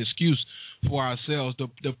up an excuse for ourselves.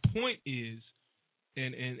 The point is,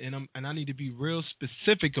 and I need to be real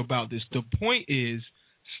specific about this. The point is,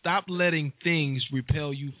 stop letting things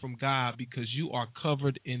repel you from God because you are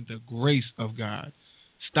covered in the grace of God.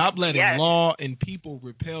 Stop letting law and people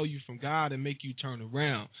repel you from God and make you turn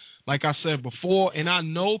around. Like I said before, and I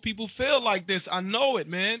know people feel like this. I know it,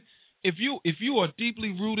 man. If you are deeply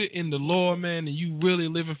rooted in the Lord, man, and you really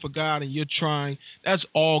living for God and you're trying, that's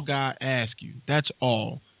all God asks you. That's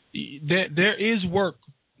all. There is work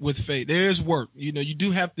with faith. There is work. You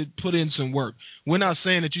do have to put in some work. We're not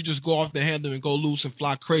saying that you just go off the handle and go loose and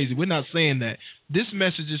fly crazy. We're not saying that. This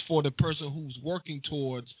message is for the person who's working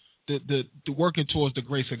towards working towards the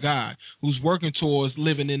grace of God, who's working towards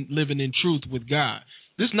living in truth with God.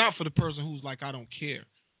 This is not for the person who's like, I don't care.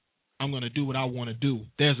 I'm going to do what I want to do.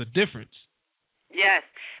 There's a difference. Yes.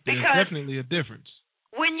 There's definitely a difference.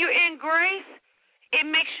 When you're in grace, it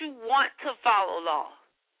makes you want to follow law.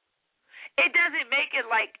 It doesn't make it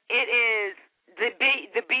like it is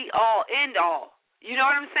the be all end all. You know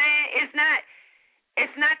what I'm saying?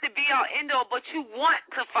 It's not the be all end all, but you want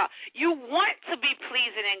to follow. You want to be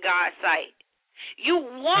pleasing in God's sight. You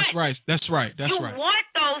want. That's right. You want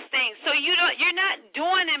those things, so you're not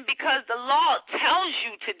doing them because the law tells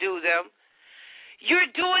you to do them. You're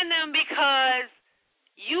doing them because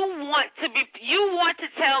you want to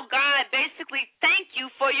tell God basically thank you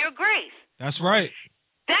for your grace. That's right.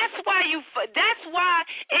 That's why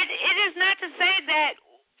it is not to say that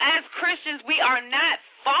as Christians we are not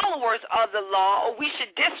followers of the law or we should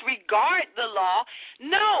disregard the law.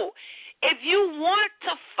 No, if you want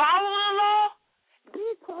to follow the law, be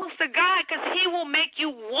close to God because He will make you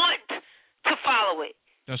want to follow it.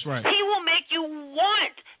 That's right. He will make you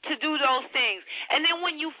want to do those things. And then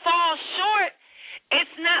when you fall short,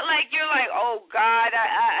 it's not like you're like, oh, God,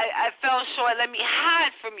 I fell short. Let me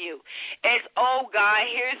hide from you. It's, oh, God,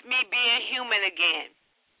 here's me being human again.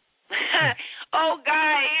 Oh,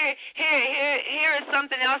 God, here is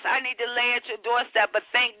something else I need to lay at your doorstep. But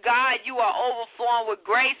thank God you are overflowing with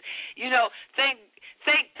grace. Thank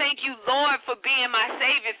Thank you, Lord, for being my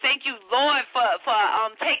Savior. Thank you, Lord, for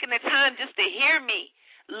taking the time just to hear me.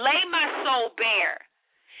 Lay my soul bare.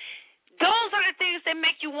 Those are the things that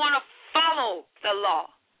make you want to follow the law.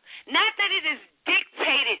 Not that it is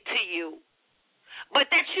dictated to you, but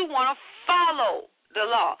that you want to follow the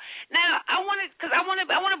law. Now, I want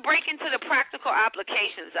to break into the practical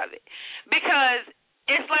applications of it, because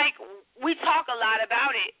it's like we talk a lot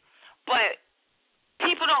about it, but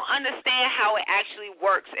people don't understand how it actually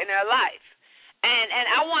works in their life. And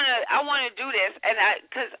I want to do this, and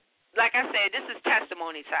because like I said, this is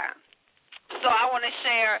testimony time. So I want to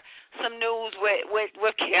share some news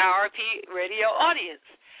with KRP radio audience.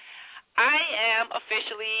 I am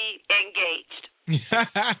officially engaged.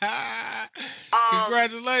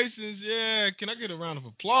 Congratulations, yeah. Can I get a round of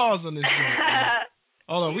applause on this one?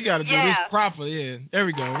 Hold on, we got to do this proper, yeah. There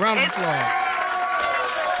we go, round of applause.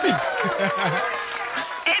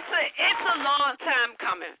 It's a long time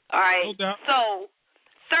coming, all right? No doubt. So,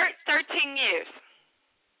 13 years.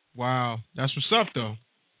 Wow, that's what's up, though.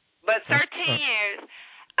 But 13 years,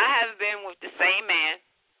 I have been with the same man.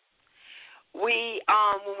 We,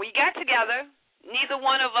 when we got together, neither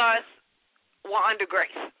one of us were under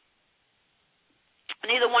grace.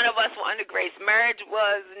 Neither one of us were under grace. Marriage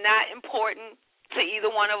was not important to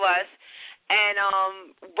either one of us, and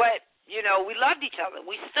but you know, we loved each other.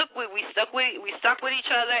 We stuck with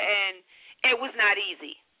each other, and it was not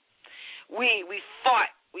easy. We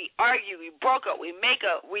fought. We argue, we broke up, we make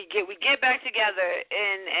up, we get back together,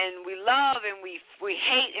 and we love, and we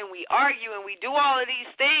hate, and we argue, and we do all of these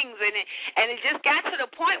things, and it just got to the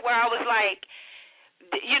point where I was like,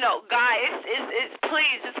 you know, God, it's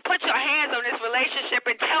please just put your hands on this relationship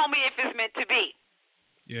and tell me if it's meant to be.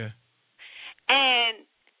 Yeah. And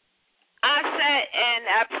I sat and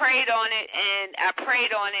I prayed on it, and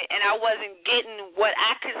I wasn't getting what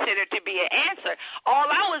I considered to be an answer. All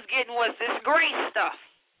I was getting was this grace stuff.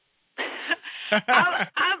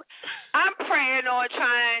 I'm praying on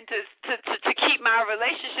trying to keep my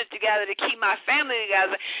relationship together, to keep my family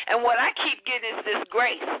together, and what I keep getting is this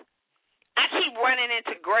grace. I keep running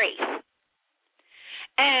into grace,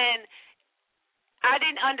 and I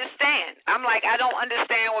didn't understand. I'm like, I don't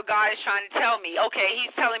understand what God is trying to tell me. Okay,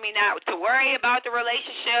 He's telling me not to worry about the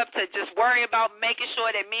relationship, to just worry about making sure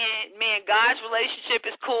that me and God's relationship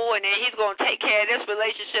is cool, and then He's going to take care of this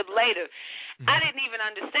relationship later. I didn't even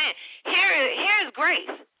understand. Here's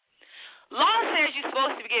grace. Law says you're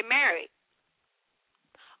supposed to get married.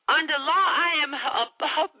 Under law, I am a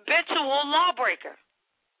habitual lawbreaker.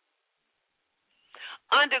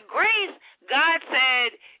 Under grace, God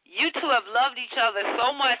said, you two have loved each other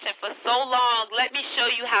so much and for so long, let me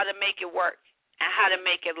show you how to make it work and how to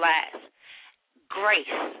make it last.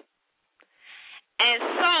 Grace. And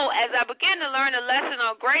so, as I began to learn a lesson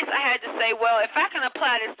on grace, I had to say, well, if I can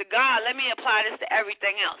apply this to God, let me apply this to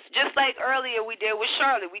everything else. Just like earlier we did with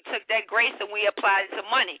Charlotte. We took that grace and we applied it to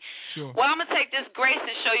money. Sure. Well, I'm going to take this grace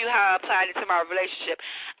and show you how I applied it to my relationship.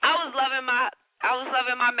 I was loving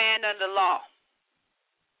my man under law.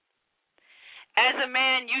 As a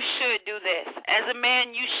man, you should do this. As a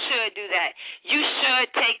man, you should do that. You should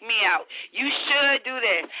take me out. You should do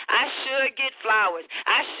this. I should get flowers.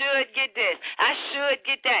 I should get this. I should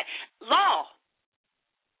get that. Law.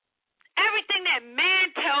 Everything that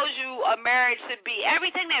man tells you a marriage should be,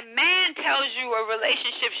 everything that man tells you a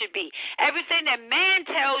relationship should be, everything that man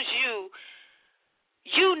tells you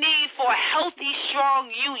you need for a healthy, strong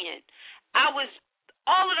union. All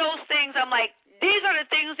of those things, I'm like, these are the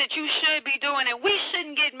things that you should be doing, and we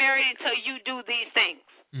shouldn't get married until you do these things.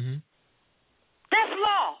 Mm-hmm. That's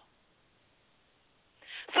law.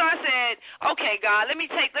 So I said, okay, God, let me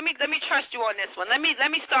trust you on this one. Let me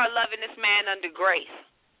start loving this man under grace.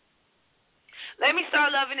 Let me start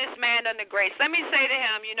loving this man under grace. Let me say to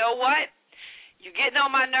him, you know what? You're getting on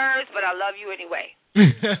my nerves, but I love you anyway.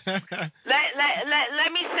 Let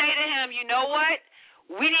me say to him, you know what?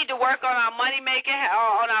 We need to work on our money making,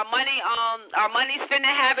 on our money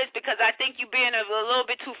spending habits, because I think you being a little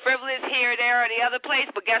bit too frivolous here, there, or the other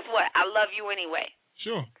place. But guess what? I love you anyway.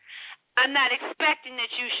 Sure. I'm not expecting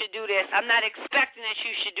that you should do this. I'm not expecting that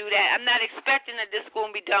you should do that. I'm not expecting that this is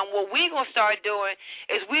going to be done. What we're going to start doing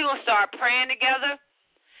is we're going to start praying together,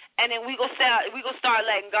 and then we're going to start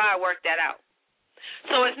letting God work that out.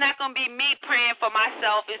 So it's not going to be me praying for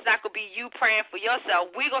myself. It's not going to be you praying for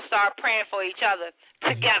yourself. We're going to start praying for each other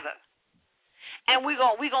together. And we're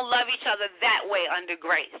going to love each other that way under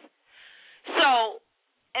grace. So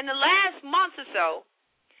in the last month or so,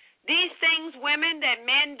 these things, women, that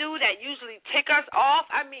men do that usually tick us off,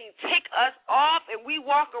 and we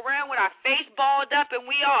walk around with our face balled up and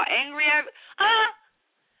we all angry.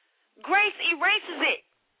 Grace erases it.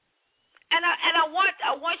 And I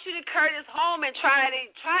want you to carry this home and try it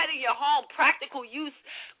in your home, practical use.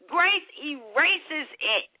 Grace erases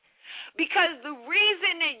it. Because the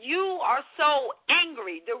reason that you are so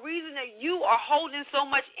angry, the reason that you are holding so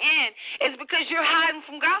much in is because you're hiding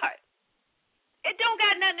from God. It don't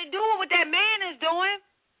got nothing to do with what that man is doing.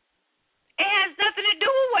 It has nothing to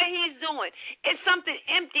do with what he's doing. It's something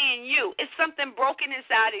empty in you. It's something broken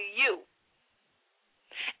inside of you.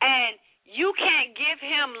 And you can't give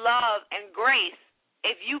him love and grace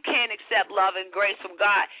if you can't accept love and grace from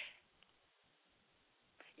God.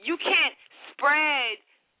 You can't spread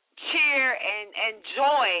cheer and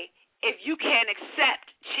joy if you can't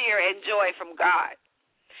accept cheer and joy from God.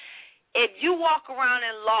 If you walk around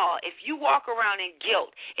in law, if you walk around in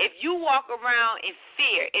guilt, if you walk around in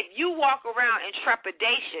fear, if you walk around in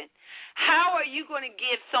trepidation, how are you going to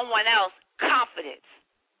give someone else confidence?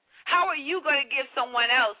 How are you going to give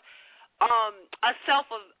someone else a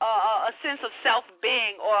sense of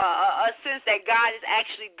self-being or a sense that God is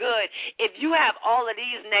actually good if you have all of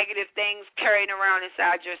these negative things carrying around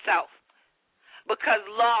inside yourself? Because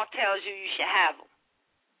law tells you should have them.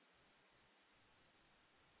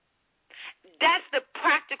 That's the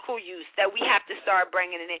practical use that we have to start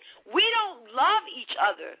bringing it in. We don't love each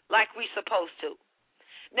other like we're supposed to.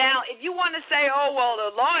 Now, if you want to say, oh, well,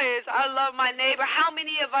 the law is I love my neighbor, how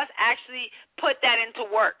many of us actually put that into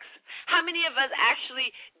works? How many of us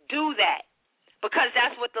actually do that? Because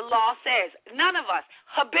that's what the law says. None of us.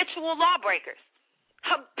 Habitual lawbreakers.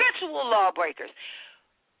 Habitual lawbreakers.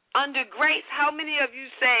 Under grace, how many of you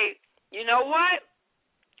say, you know what?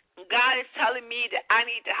 God is telling me that I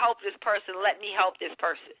need to help this person. Let me help this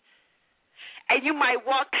person. And you might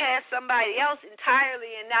walk past somebody else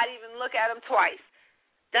entirely and not even look at them twice.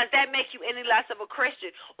 Does that make you any less of a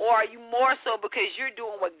Christian? Or are you more so because you're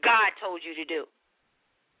doing what God told you to do?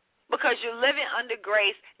 Because you're living under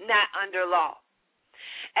grace, not under law.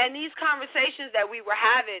 And these conversations that we were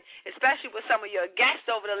having, especially with some of your guests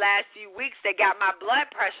over the last few weeks that got my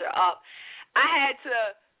blood pressure up, I had to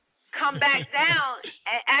come back down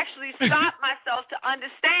and actually stop myself to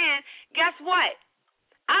understand, guess what?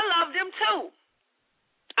 I love them too.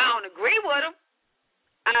 I don't agree with them.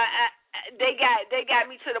 They got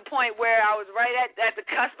me to the point where I was right at the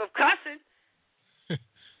cusp of cussing.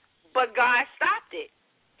 But God stopped it.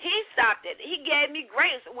 He stopped it. He gave me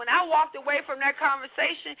grace. When I walked away from that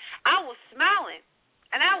conversation, I was smiling.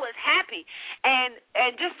 And I was happy.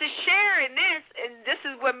 And just to share in this, and this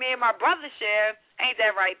is what me and my brother share, ain't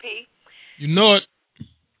that right, P? You know it.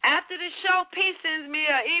 After the show, P sends me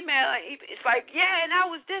an email. It's like, yeah, and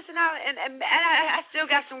I was this, and I still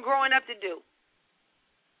got some growing up to do.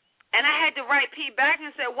 And I had to write P back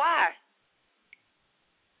and say, why?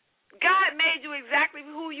 God made you exactly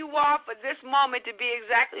who you are for this moment to be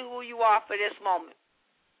exactly who you are for this moment.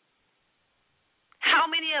 How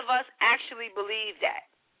many of us actually believe that?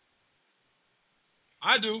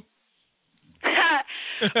 I do.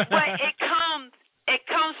 But it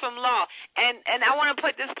comes from law. And I want to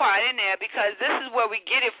put this part in there because this is where we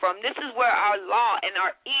get it from. This is where our law and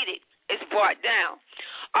our edict is brought down.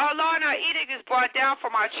 Our law and our edict is brought down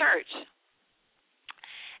from our church.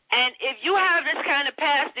 And if you have this kind of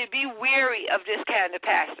pastor, be wary of this kind of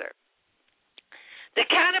pastor. The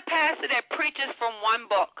kind of pastor that preaches from one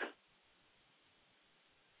book.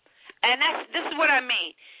 And this is what I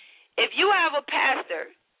mean. If you have a pastor,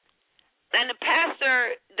 and the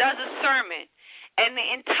pastor does a sermon, and the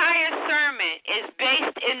entire sermon is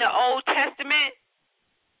based in the Old Testament,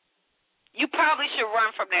 you probably should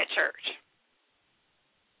run from that church.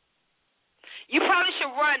 You probably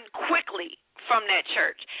should run quickly from that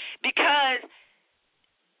church because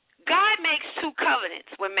God makes two covenants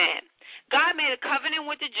with man. God made a covenant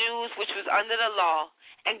with the Jews, which was under the law,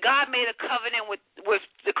 and God made a covenant with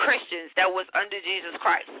the Christians that was under Jesus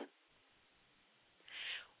Christ.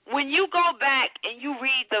 When you go back and you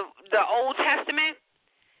read the Old Testament,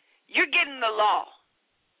 you're getting the law.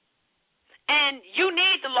 And you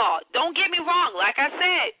need the law. Don't get me wrong. Like I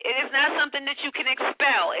said, it is not something that you can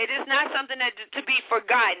expel. It is not something that to be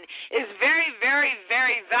forgotten. It's very, very,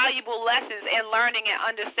 very valuable lessons in learning and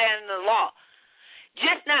understanding the law,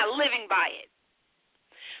 just not living by it.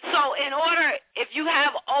 So if you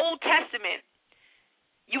have Old Testament,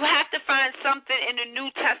 you have to find something in the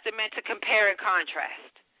New Testament to compare and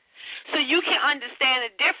contrast. So you can understand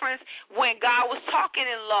the difference when God was talking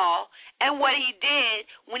in law and what he did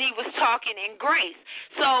when he was talking in grace.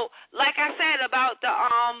 So, like I said about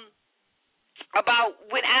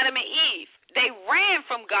when Adam and Eve, they ran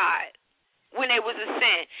from God when it was a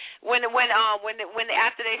sin. When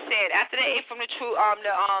after they ate from the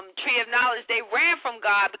tree of knowledge, they ran from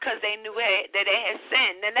God because they knew that they had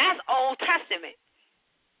sinned. And that's Old Testament.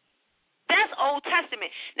 That's Old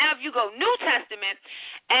Testament. Now, if you go New Testament,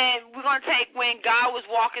 and we're going to take when God was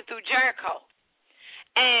walking through Jericho.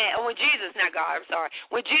 And when Jesus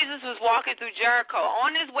was walking through Jericho,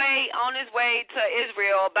 on his way to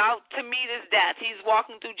Israel, about to meet his death, he's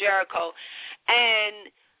walking through Jericho,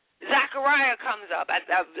 and Zechariah comes up.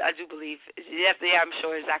 I do believe. Yeah, I'm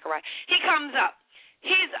sure it's Zechariah. He comes up.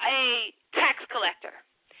 He's a tax collector.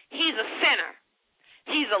 He's a sinner.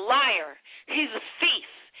 He's a liar. He's a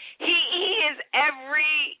thief. He is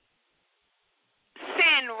every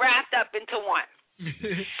sin wrapped up into one.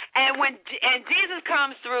 and Jesus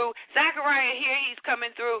comes through, Zechariah here, he's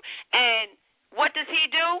coming through, and what does he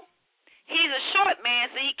do? He's a short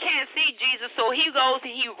man, so he can't see Jesus, so he goes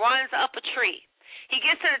and he runs up a tree. He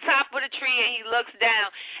gets to the top of the tree and he looks down,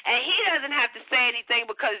 and he doesn't have to say anything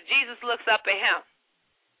because Jesus looks up at him.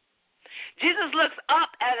 Jesus looks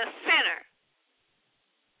up at a sinner,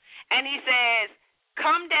 and he says,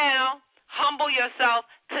 come down, humble yourself,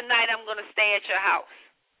 tonight I'm going to stay at your house.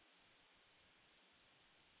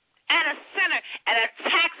 At a sinner, at a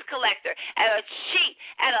tax collector, at a cheat,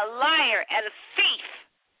 at a liar, at a thief.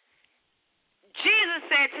 Jesus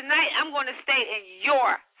said, tonight I'm going to stay in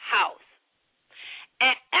your house.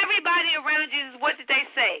 And everybody around Jesus, what did they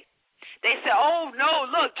say? They said, oh, no,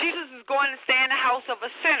 look, Jesus is going to stay in the house of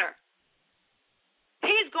a sinner.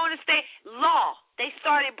 He's going to stay law. They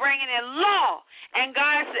started bringing in law. And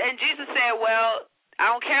Jesus said, well,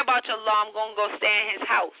 I don't care about your law. I'm going to go stay in his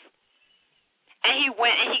house. And he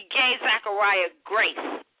went and he gave Zechariah grace.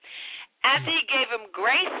 After he gave him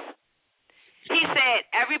grace, he said,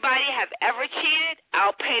 everybody have ever cheated,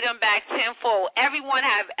 I'll pay them back tenfold. Everyone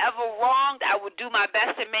have ever wronged, I will do my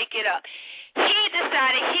best to make it up. He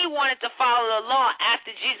decided he wanted to follow the law after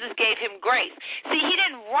Jesus gave him grace. See, he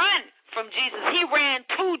didn't run from Jesus. He ran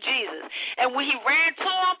to Jesus. And when he ran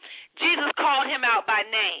to him, Jesus called him out by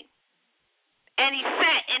name. And he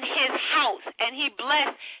sat in his house, and he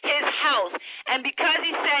blessed his house. And because he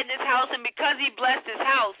sat in his house and because he blessed his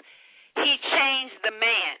house, he changed the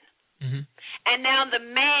man. Mm-hmm. And now the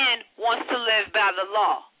man wants to live by the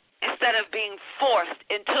law instead of being forced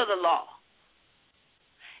into the law.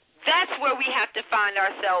 That's where we have to find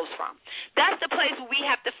ourselves from. That's the place where we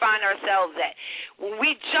have to find ourselves at. When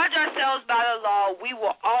we judge ourselves by the law, we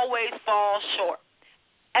will always fall short.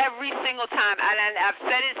 Every single time. And I've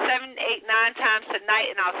said it 7, 8, 9 times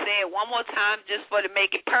tonight, and I'll say it one more time just to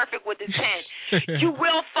make it perfect with the 10. You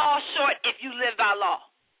will fall short if you live by law.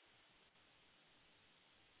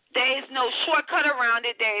 There is no shortcut around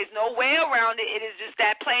it. There is no way around it. It is just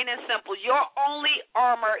that plain and simple. Your only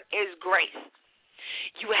armor is grace.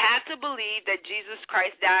 You have to believe that Jesus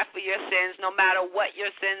Christ died for your sins, no matter what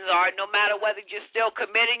your sins are, no matter whether you're still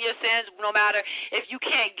committing your sins, no matter if you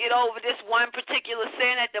can't get over this one particular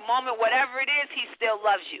sin at the moment, whatever it is, he still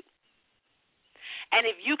loves you. And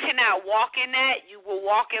if you cannot walk in that, you will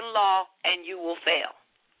walk in law and you will fail.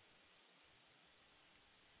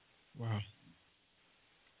 Wow.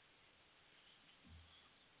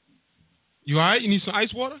 You all right? You need some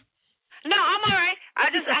ice water? No, I'm all right. I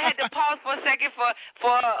had to pause for a second for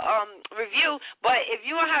review. But if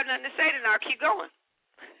you don't have nothing to say, then I'll keep going.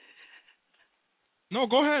 No,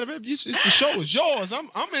 go ahead, baby. The show is yours. I'm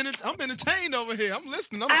entertained over here. I'm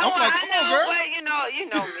listening. I'm like, come on, girl. Well, you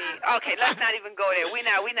know me. Okay, let's not even go there. We're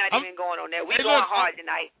not even going on there. We're going hard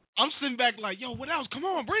tonight. I'm sitting back like, yo, what else? Come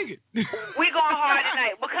on, bring it. We're going hard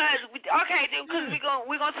tonight because we're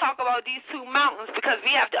gonna talk about these two mountains because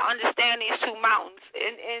we have to understand these two mountains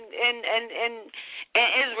in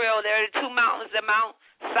Israel. There are the two mountains, the Mount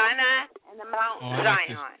Sinai and the Mount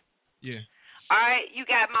Zion. Yeah. All right, you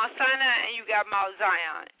got Mount Sinai and you got Mount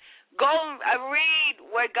Zion. Go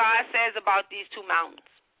read what God says about these two mountains.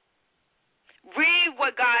 Read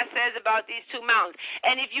what God says about these two mountains.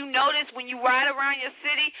 And if you notice, when you ride around your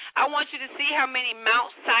city, I want you to see how many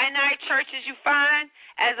Mount Sinai churches you find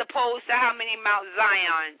as opposed to how many Mount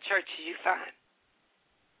Zion churches you find.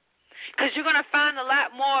 Because you're going to find a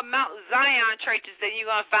lot more Mount Zion churches than you're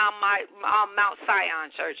going to find Mount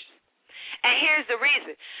Zion churches. And here's the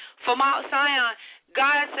reason. For Mount Zion,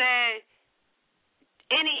 God said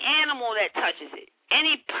any animal that touches it,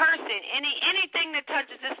 any person, anything that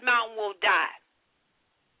touches this mountain will die.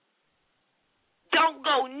 Don't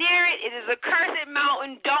go near it. It is a cursed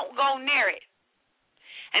mountain. Don't go near it.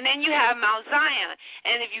 And then you have Mount Zion.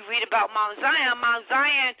 And if you read about Mount Zion,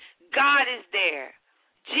 God is there.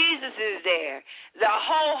 Jesus is there. The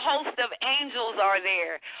whole host of angels are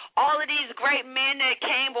there. All of these great men that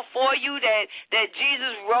came before you that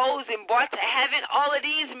Jesus rose and brought to heaven, all of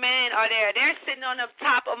these men are there. They're sitting on the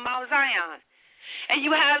top of Mount Zion. And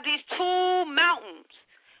you have these two mountains,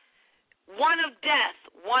 one of death,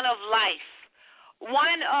 one of life,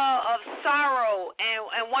 one of sorrow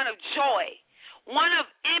and one of joy, one of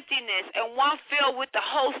emptiness and one filled with the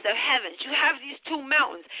host of heavens. You have these two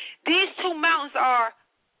mountains. These two mountains are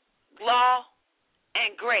law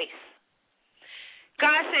and grace.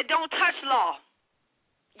 God said, don't touch law.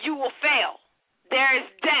 You will fail. There is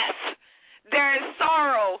death. There is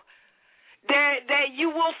sorrow. That you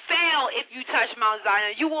will fail if you touch Mount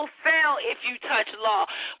Zion. You will fail if you touch law.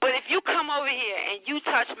 But if you come over here and you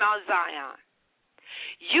touch Mount Zion,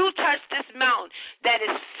 you touch this mountain that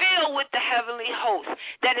is filled with the heavenly host,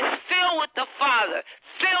 that is filled with the Father,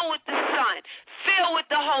 filled with the Son, filled with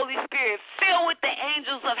the Holy Spirit, filled with the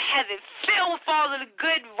angels of heaven, filled with all of the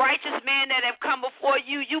good, righteous men that have come before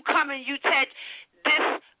you. You come and you touch this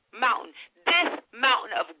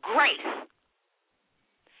mountain of grace.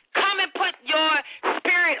 Come and put your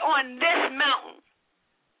spirit on this mountain.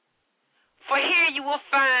 For here you will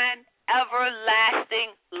find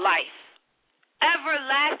everlasting life.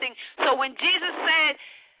 Everlasting. So when Jesus said,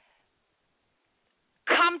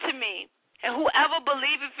 come to me, and whoever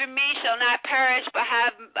believeth in me shall not perish but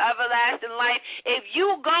have everlasting life. If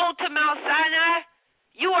you go to Mount Sinai,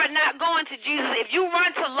 you are not going to Jesus. If you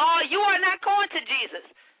run to law, you are not going to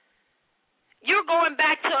Jesus. You're going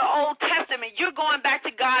back to the Old Testament. You're going back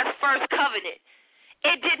to God's first covenant.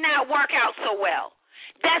 It did not work out so well.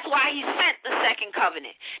 That's why he sent the second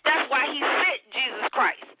covenant. That's why he sent Jesus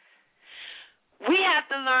Christ. We have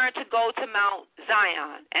to learn to go to Mount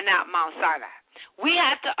Zion and not Mount Sinai. We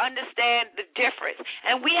have to understand the difference,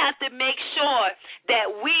 and we have to make sure that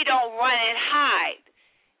we don't run and hide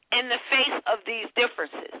in the face of these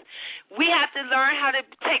differences. We have to learn how to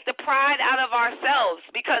take the pride out of ourselves,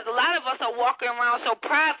 because a lot of us are walking around so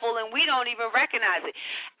prideful and we don't even recognize it.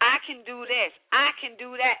 I can do this. I can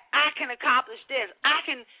do that. I can accomplish this. I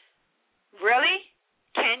can. Really?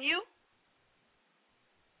 Can you?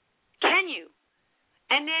 Can you?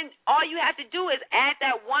 And then all you have to do is add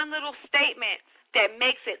that one little statement that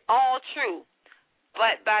makes it all true.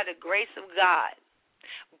 But by the grace of God.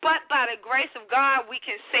 But by the grace of God, we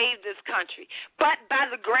can save this country. But by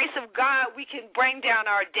the grace of God, we can bring down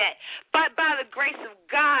our debt. But by the grace of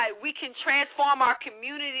God, we can transform our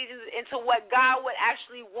communities into what God would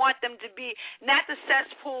actually want them to be, not the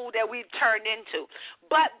cesspool that we've turned into.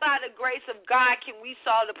 But by the grace of God, can we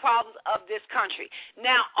solve the problems of this country.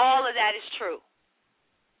 Now, all of that is true.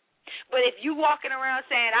 But if you walking around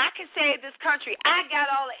saying, I can save this country, I got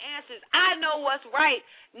all the answers, I know what's right,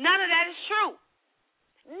 none of that is true.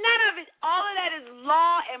 None of it, all of that is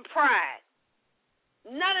law and pride.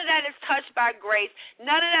 None of that is touched by grace.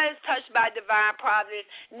 None of that is touched by divine providence.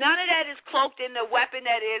 None of that is cloaked in the weapon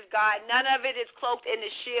that is God. None of it is cloaked in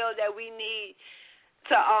the shield that we need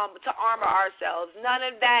to armor ourselves. None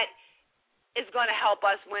of that is going to help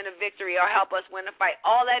us win a victory or help us win a fight.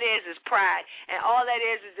 All that is pride. And all that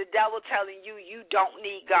is the devil telling you, you don't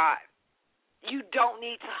need God. You don't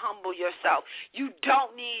need to humble yourself. You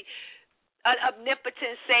don't need an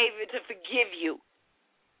omnipotent Savior to forgive you.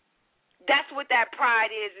 That's what that pride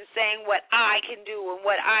is saying what I can do and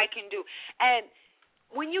what I can do. And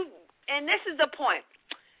this is the point,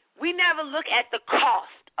 we never look at the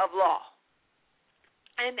cost of law.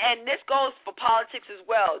 And this goes for politics as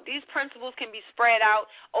well. These principles can be spread out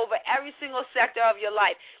over every single sector of your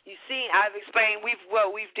life. You see, I've explained we've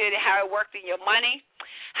did how it worked in your money,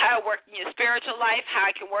 how it worked in your spiritual life, how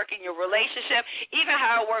it can work in your relationship, even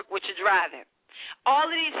how it worked with your driving. All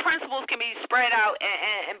of these principles can be spread out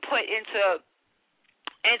and put into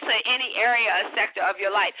any area or sector of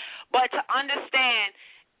your life. But to understand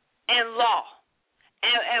in law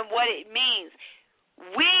and what it means,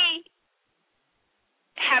 we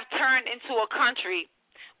have turned into a country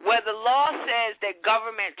where the law says that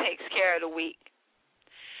government takes care of the weak,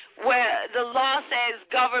 where the law says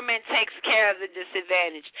government takes care of the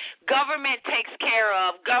disadvantaged, government takes care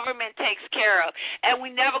of, and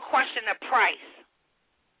we never question the price.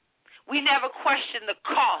 We never question the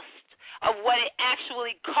cost of what it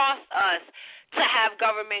actually costs us to have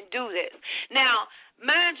government do this. Now,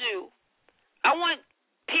 mind you, I want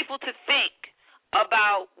people to think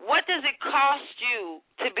about what does it cost you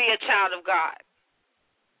to be a child of God.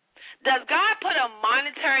 Does God put a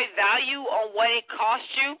monetary value on what it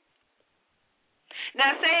costs you?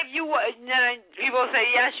 Now, say if people say,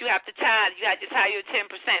 yes, you have to tithe. You have to tithe your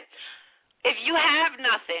 10%. If you have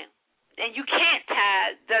nothing and you can't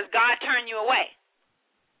tithe, does God turn you away?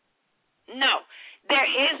 No. There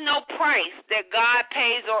is no price that God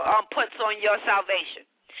pays or puts on your salvation.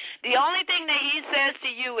 The only thing that he says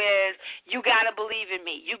to you is, you got to believe in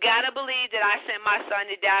me. You got to believe that I sent my son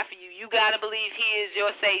to die for you. You got to believe he is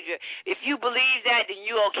your Savior. If you believe that, then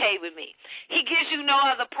you're okay with me. He gives you no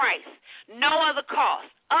other price, no other cost.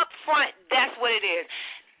 Up front, that's what it is.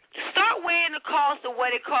 Start weighing the cost of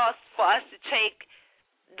what it costs for us to take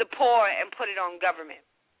the poor and put it on government.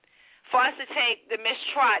 For us to take the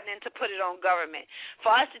mistrodden and to put it on government.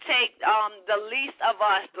 For us to take the least of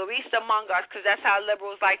us, the least among us, because that's how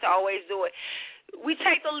liberals like to always do it. We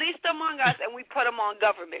take the least among us and we put them on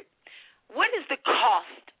government. What is the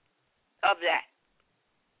cost of that?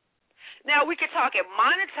 Now, we could talk in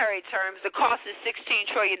monetary terms. The cost is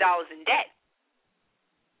 $16 trillion in debt.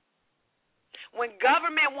 When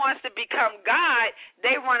government wants to become God,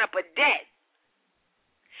 they run up a debt.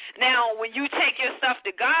 Now, when you take your stuff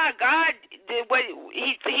to God, God did what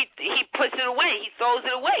he puts it away. He throws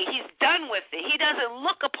it away. He's done with it. He doesn't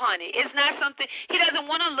look upon it. It's not something. He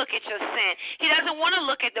doesn't want to look at your sin. He doesn't want to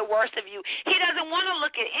look at the worst of you. He doesn't want to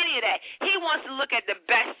look at any of that. He wants to look at the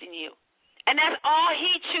best in you. And that's all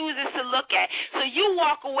he chooses to look at. So you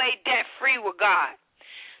walk away debt-free with God.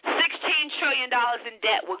 $16 trillion in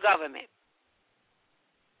debt with government.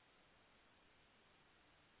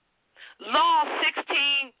 Law,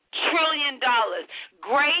 $16 trillion.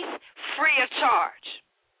 Grace, free of charge.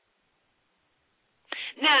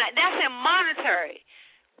 Now, that's in monetary.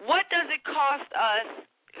 What does it cost us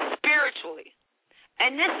spiritually?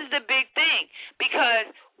 And this is the big thing,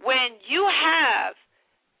 because when you have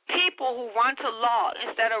people who run to law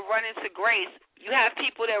instead of running to grace, you have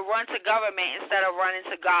people that run to government instead of running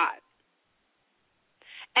to God.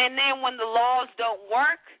 And then when the laws don't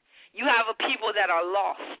work, you have a people that are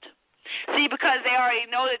lost. See, because they already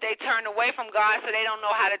know that they turned away from God, so they don't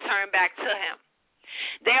know how to turn back to him.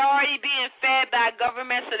 They're already being fed by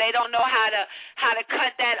government, so they don't know how to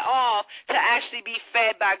cut that off to actually be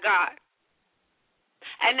fed by God.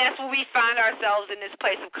 And that's where we find ourselves in this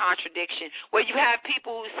place of contradiction, where you have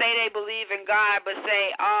people who say they believe in God, but say,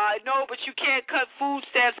 no, but you can't cut food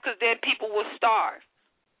stamps because then people will starve.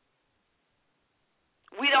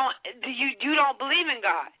 You don't believe in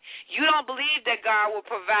God. You don't believe that God will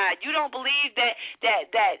provide. You don't believe that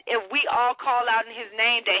if we all call out in his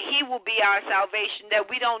name that he will be our salvation,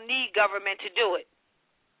 that we don't need government to do it.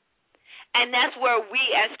 And that's where we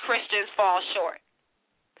as Christians fall short,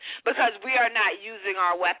 because we are not using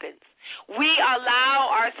our weapons. We allow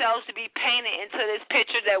ourselves to be painted into this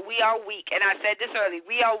picture that we are weak. And I said this earlier,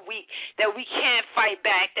 we are weak, that we can't fight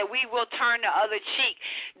back, that we will turn the other cheek,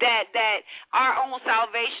 that our own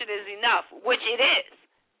salvation is enough, which it is,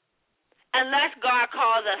 unless God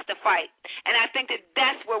calls us to fight. And I think that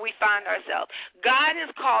that's where we find ourselves. God is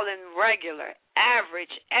calling regular,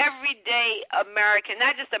 average, everyday American,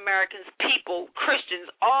 not just Americans, people, Christians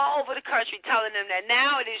all over the country, telling them that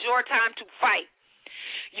now it is your time to fight.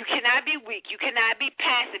 You cannot be weak. You cannot be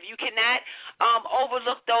passive. You cannot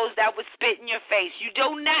overlook those that would spit in your face. You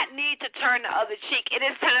do not need to turn the other cheek. It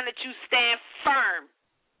is time that you stand firm,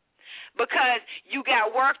 because you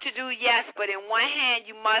got work to do, yes, but in one hand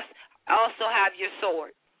you must also have your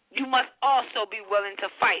sword. You must also be willing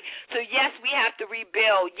to fight. So, yes, we have to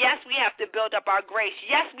rebuild. Yes, we have to build up our grace.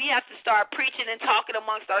 Yes, we have to start preaching and talking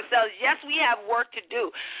amongst ourselves. Yes, we have work to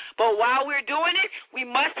do. But while we're doing it, we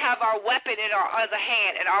must have our weapon in our other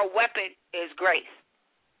hand, and our weapon is grace.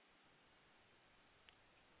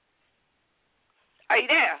 Are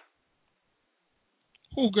you there?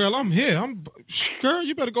 Oh, girl, I'm here. Girl,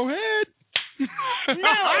 you better go ahead.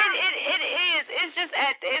 No, it is. It's just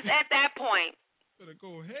at that point. Better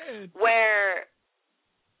go ahead. Where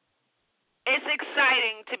it's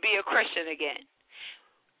exciting to be a Christian again.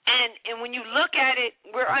 And when you look at it,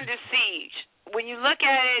 we're under siege. When you look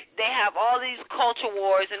at it, they have all these culture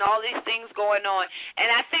wars and all these things going on.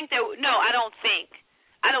 And I think that, no, I do not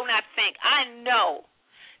think. I know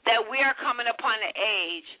that we are coming upon an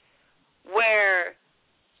age where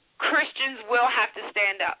Christians will have to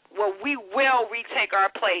stand up, where we will retake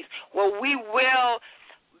our place, where we will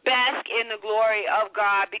bask in the glory of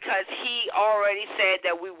God, because he already said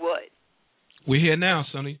that we would. We're here now,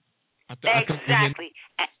 Sonny. Exactly.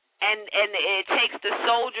 And it takes the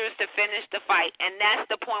soldiers to finish the fight, and that's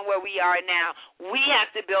the point where we are now. We have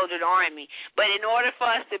to build an army. But in order for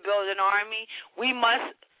us to build an army, we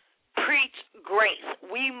must preach grace.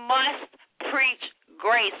 We must preach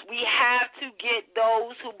grace. We have to get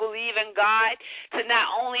those who believe in God to not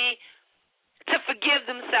only to forgive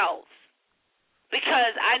themselves.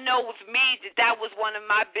 Because I know with me that was one of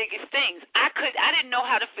my biggest things. I didn't know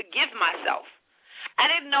how to forgive myself.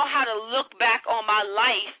 I didn't know how to look back on my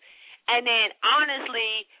life and then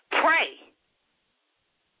honestly pray.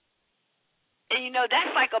 And,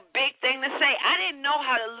 that's like a big thing to say. I didn't know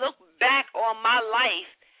how to look back on my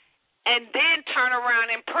life and then turn around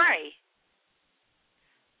and pray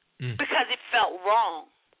because it felt wrong.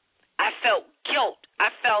 I felt guilt. I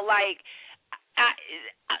felt like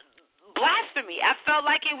blasphemy. I felt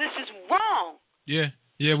like it was just wrong. Yeah.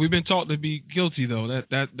 Yeah, we've been taught to be guilty, though.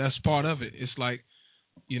 That's part of it. It's like,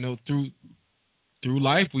 through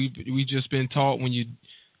life, we just been taught when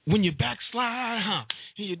you backslide,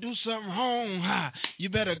 and you do something wrong, you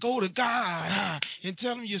better go to God, and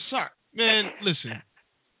tell him you suck. Man, listen,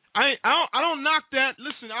 I don't knock that.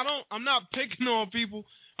 Listen, I'm not picking on people.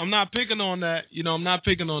 I'm not picking on that. I'm not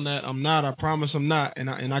picking on that. I'm not. I promise I'm not. And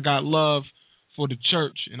I got love for the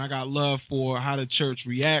church, and I got love for how the church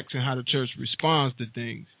reacts and how the church responds to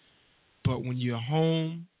things. But when you're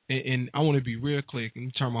home, and I want to be real clear. Let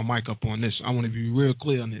me turn my mic up on this. I want to be real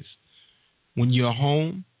clear on this. When you're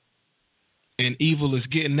home and evil is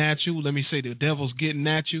getting at you, let me say the devil's getting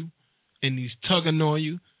at you, and he's tugging on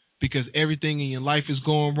you because everything in your life is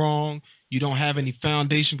going wrong. You don't have any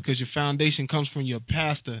foundation because your foundation comes from your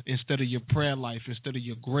pastor instead of your prayer life, instead of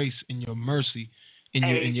your grace and your mercy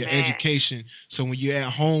and your education. So when you're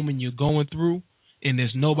at home and you're going through and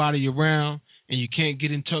there's nobody around and you can't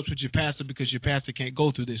get in touch with your pastor because your pastor can't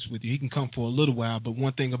go through this with you. He can come for a little while, but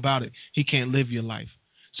one thing about it, he can't live your life.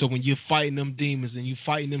 So when you're fighting them demons and you're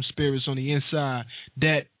fighting them spirits on the inside,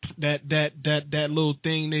 that little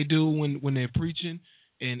thing they do when they're preaching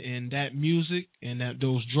and that music and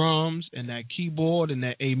those drums and that keyboard and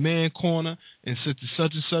that amen corner and such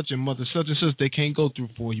and such and mother such and such, they can't go through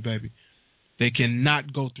for you, baby. They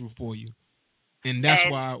cannot go through for you. And that's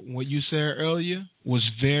why what you said earlier was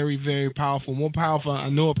very, very powerful. More powerful. I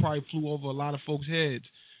know it probably flew over a lot of folks' heads,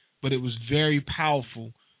 but it was very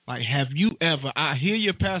powerful. Like, have you ever, I hear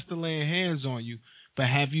your pastor laying hands on you, but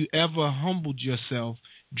have you ever humbled yourself,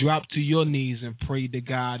 dropped to your knees and prayed to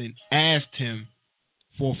God and asked him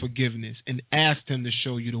for forgiveness and asked him to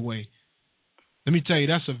show you the way? Let me tell you,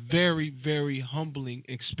 that's a very, very humbling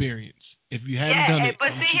experience. If you haven't done it,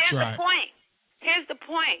 but you see, should try. Here's the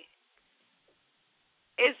point.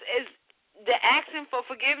 Is the asking for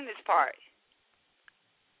forgiveness part.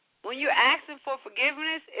 When you're asking for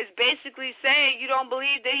forgiveness, it's basically saying you don't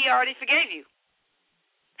believe that he already forgave you.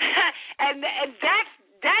 and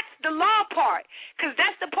that's the law part, because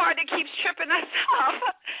that's the part that keeps tripping us up.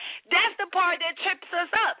 That's the part that trips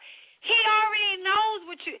us up. He already knows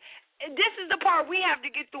what you. This is the part we have to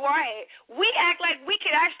get through our head. We act like we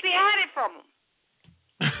could actually hide it from him.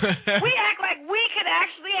 We act like we could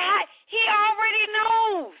actually hide. He already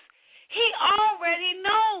knows. He already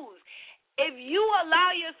knows. If you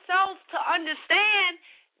allow yourself to understand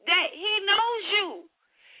that he knows you,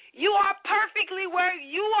 you are perfectly where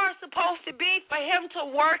you are supposed to be for him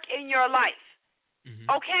to work in your life.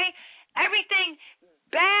 Okay? Everything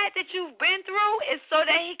bad that you've been through is so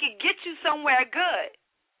that he can get you somewhere good.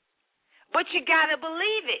 But you got to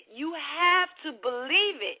believe it. You have to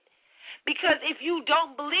believe it. Because if you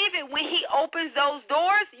don't believe it, when he opens those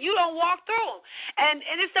doors, you don't walk through them.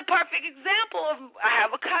 And it's a perfect example of, I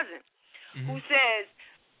have a cousin who says,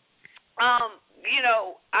 I'm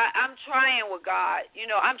trying with God.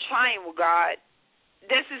 I'm trying with God.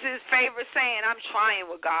 This is his favorite saying, I'm trying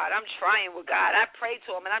with God. I'm trying with God. I pray to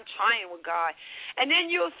him, and I'm trying with God. And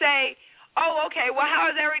then you'll say, oh, okay, well, how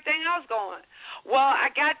is everything else going? Well,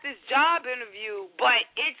 I got this job interview, but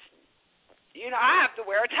it's, I have to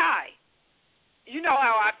wear a tie. You know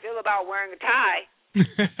how I feel about wearing a tie.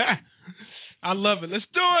 I love it. Let's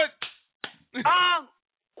do it.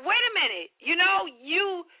 Wait a minute.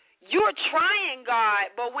 You're trying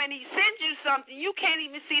God, but when he sends you something, you can't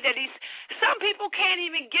even see that some people can't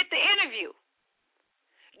even get the interview.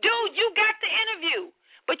 Dude, you got the interview,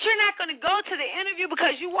 but you're not going to go to the interview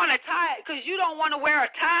because you want a tie, because you don't want to wear a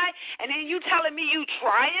tie, and then you telling me you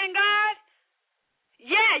trying God?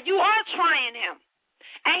 Yeah, you are trying him.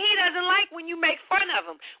 And he doesn't like when you make fun of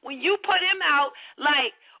him. When you put him out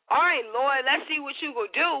like, all right, Lord, let's see what you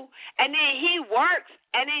going to do. And then he works,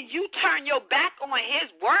 and then you turn your back on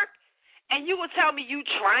his work, and you will tell me you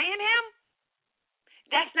trying him?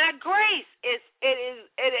 That's not grace. It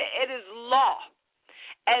is law.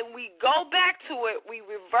 And we go back to it. We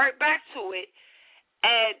revert back to it.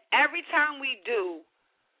 And every time we do,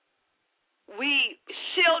 we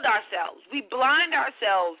shield ourselves. We blind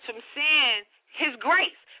ourselves from seeing his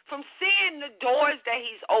grace, from seeing the doors that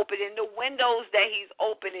he's opening, the windows that he's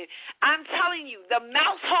opening. I'm telling you, the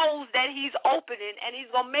mouse holes that he's opening, and he's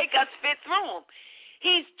going to make us fit through them.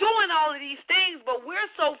 He's doing all of these things, but we're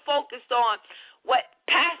so focused on what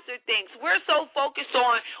pastor thinks. We're so focused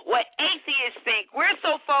on what atheists think. We're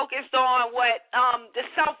so focused on what the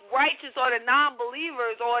self-righteous or the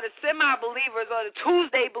non-believers or the semi-believers or the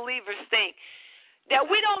Tuesday believers think, that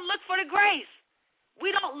we don't look for the grace.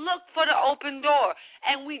 We don't look for the open door,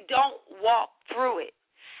 and we don't walk through it.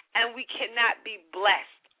 And we cannot be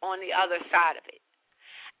blessed on the other side of it.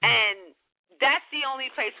 And that's the only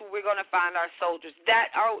place where we're going to find our soldiers.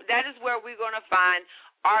 That is where we're going to find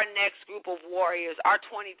our next group of warriors,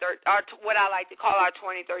 what I like to call our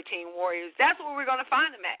 2013 warriors. That's where we're going to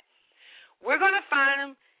find them at. We're going to find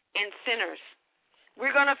them in centers.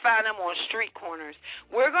 We're going to find them on street corners.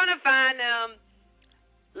 We're going to find them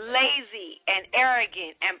lazy and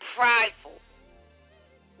arrogant and prideful.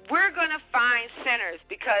 We're going to find sinners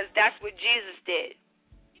because that's what Jesus did.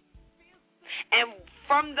 And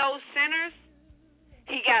from those sinners,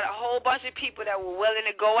 he got a whole bunch of people that were willing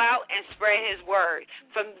to go out and spread his word.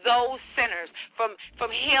 From those sinners,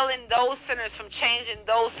 from healing those sinners, from changing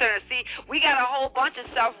those sinners. See, we got a whole bunch of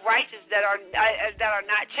self-righteous that are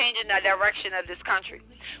not changing the direction of this country.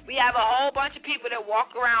 We have a whole bunch of people that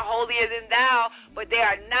walk around holier than thou, but they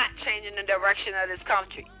are not changing the direction of this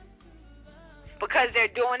country. Because they're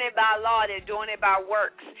doing it by law, they're doing it by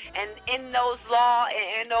works. And in those law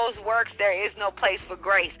and in those works, there is no place for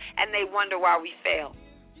grace. And they wonder why we fail.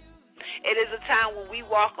 It is a time when we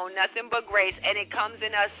walk on nothing but grace, and it comes in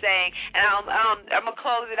us saying, and I'm going to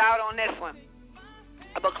close it out on this one.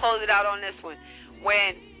 When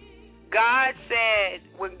God said,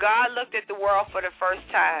 when God looked at the world for the first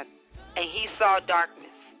time, and he saw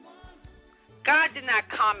darkness, God did not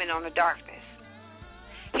comment on the darkness.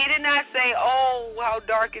 He did not say, oh, how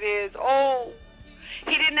dark it is. Oh,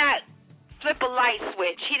 he did not flip a light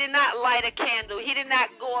switch. He did not light a candle. He did not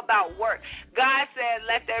go about work. God said,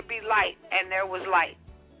 let there be light, and there was light.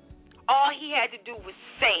 All he had to do was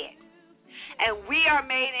say it. And we are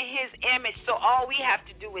made in his image, so all we have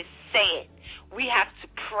to do is say it. We have to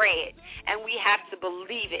pray it, and we have to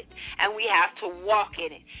believe it, and we have to walk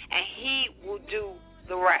in it, and he will do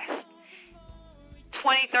the rest.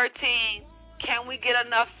 2013, can we get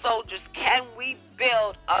enough soldiers? Can we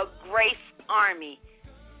build a grace army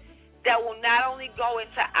that will not only go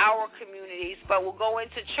into our communities, but will go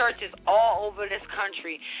into churches all over this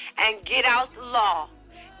country and get out the law,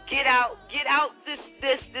 get out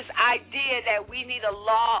this idea that we need a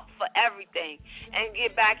law for everything, and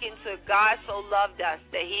get back into God so loved us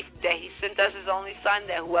that he sent us his only son,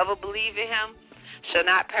 that whoever believes in him shall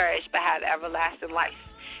not perish but have everlasting life.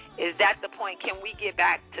 Is that the point? Can we get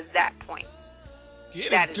back to that point? Get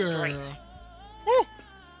that it, is girl. great. Woo.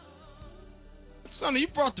 Sonny, you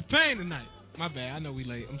brought the pain tonight. My bad. I know we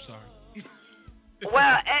late. I'm sorry.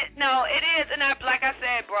 Well, no, it is. And like I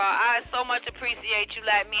said, bro, I so much appreciate you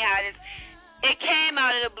letting me have this. It came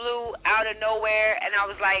out of the blue, out of nowhere, and I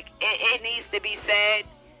was like, it needs to be said.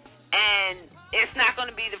 And it's not going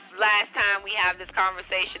to be the last time we have this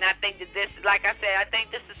conversation. I think that this, like I said, I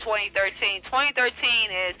think this is 2013.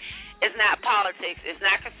 2013 is not politics. It's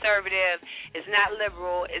not conservative. It's not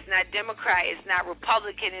liberal. It's not Democrat. It's not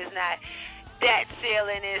Republican. It's not debt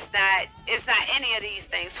ceiling. It's not any of these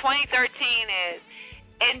things. 2013 is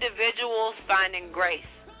individuals finding grace,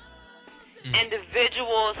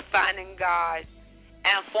 individuals finding God,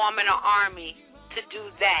 and forming an army to do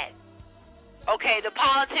that. Okay, the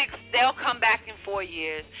politics, they'll come back in 4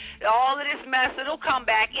 years. All of this mess, it'll come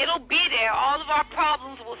back. It'll be there. All of our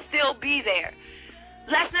problems will still be there.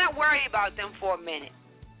 Let's not worry about them for a minute.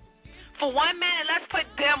 For 1 minute, let's put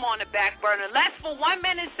them on the back burner. Let's for 1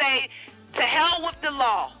 minute say, to hell with the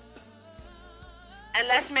law. And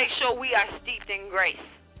let's make sure we are steeped in grace.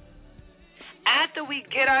 After we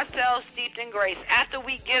get ourselves steeped in grace, after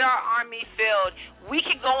we get our army filled, we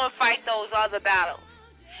can go and fight those other battles.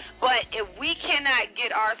 But if we cannot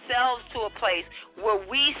get ourselves to a place where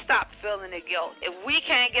we stop feeling the guilt, if we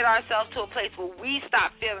can't get ourselves to a place where we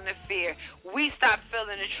stop feeling the fear, we stop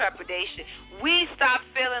feeling the trepidation, we stop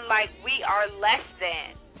feeling like we are less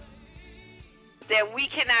than, then we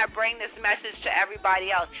cannot bring this message to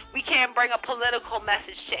everybody else. We can't bring a political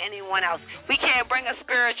message to anyone else. We can't bring a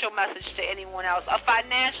spiritual message to anyone else, a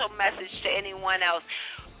financial message to anyone else.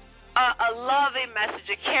 A loving message,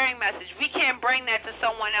 a caring message. We can't bring that to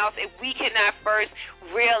someone else if we cannot first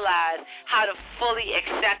realize how to fully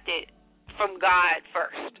accept it from God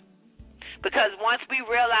first. Because once we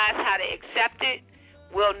realize how to accept it,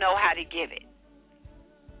 we'll know how to give it.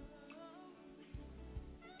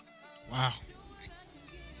 Wow.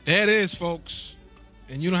 There it is, folks.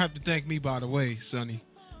 And you don't have to thank me, by the way, Sonny.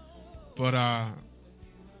 But I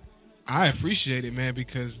appreciate it, man,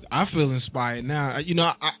 because I feel inspired now. You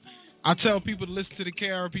know, I tell people to listen to the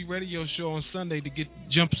KRP radio show on Sunday to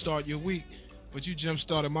jumpstart your week, but you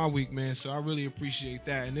jumpstarted my week, man, so I really appreciate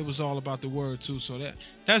that. And it was all about the word, too, so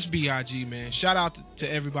that's B.I.G., man. Shout out to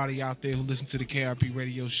everybody out there who listens to the KRP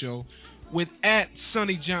radio show with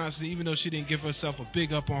 @Sunny Johnson, even though she didn't give herself a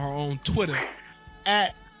big up on her own Twitter,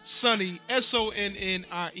 @Sunny,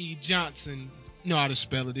 SONNIE Johnson. You know how to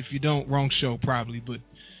spell it. If you don't, wrong show probably, but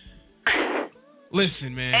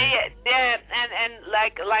listen, man. Yeah, and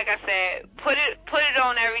like I said, put it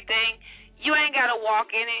on everything. You ain't gotta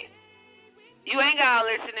walk in it. You ain't gotta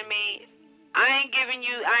listen to me. I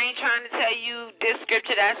ain't trying to tell you this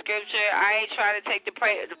scripture, that scripture. I ain't trying to take the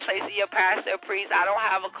place of your pastor or priest. I don't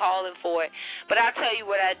have a calling for it. But I'll tell you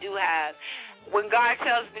what I do have. When God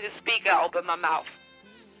tells me to speak, I open my mouth.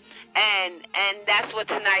 And that's what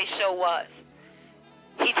tonight's show was.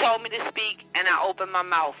 He told me to speak, and I opened my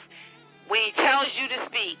mouth. When he tells you to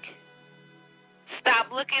speak,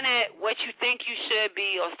 stop looking at what you think you should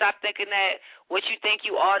be, or stop thinking that what you think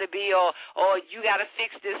you ought to be, or you got to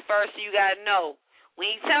fix this first, or you got to know. When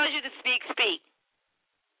he tells you to speak, speak.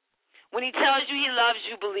 When he tells you he loves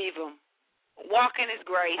you, believe him. Walk in his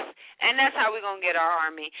grace, and that's how we're going to get our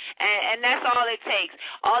army. And that's all it takes.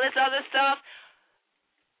 All this other stuff,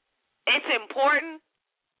 it's important,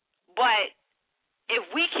 but if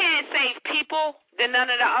we can't save people, then none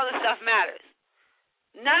of the other stuff matters.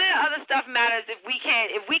 None of the other stuff matters if we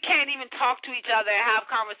can't even talk to each other and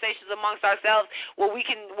have conversations amongst ourselves where we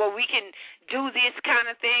can do these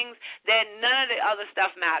kind of things, then none of the other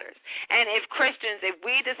stuff matters. And if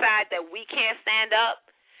we decide that we can't stand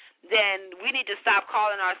up, then we need to stop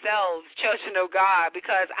calling ourselves children of God,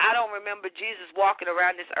 because I don't remember Jesus walking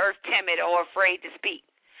around this earth timid or afraid to speak.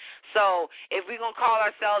 So if we're going to call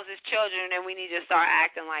ourselves as children, then we need to start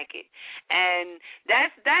acting like it. And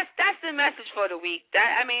that's the message for the week.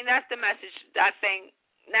 That's the message, I think,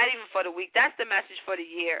 not even for the week. That's the message for the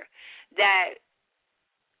year, that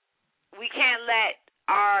we can't let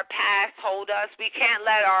our past hold us. We can't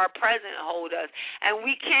let our present hold us. And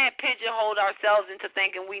we can't pigeonhole ourselves into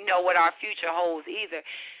thinking we know what our future holds either.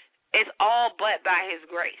 It's all but by his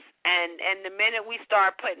grace. And the minute we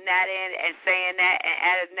start putting that in and saying that and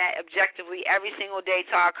adding that objectively every single day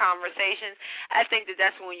to our conversations, I think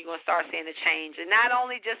that's when you're going to start seeing a change. And not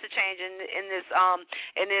only just a change in this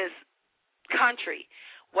country.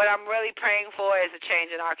 What I'm really praying for is a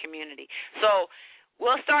change in our community. So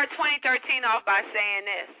we'll start 2013 off by saying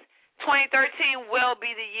this. 2013 will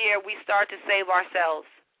be the year we start to save ourselves.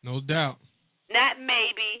 No doubt. Not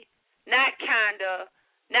maybe, not kinda,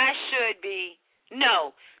 not should be.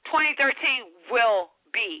 No, 2013 will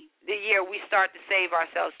be the year we start to save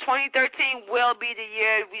ourselves. 2013 will be the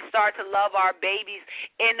year we start to love our babies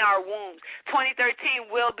in our wombs.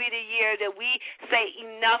 2013 will be the year that we say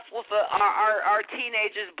enough with our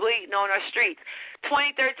teenagers bleeding on our streets.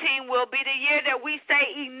 2013 will be the year that we say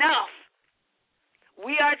enough.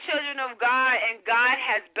 We are children of God, and God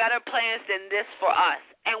has better plans than this for us.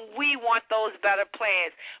 And we want those better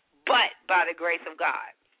plans, but by the grace of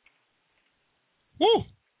God. Woo!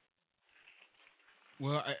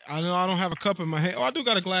 Well, I know I don't have a cup in my hand. Oh, I do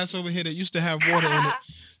got a glass over here that used to have water in it.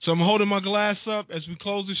 So I'm holding my glass up as we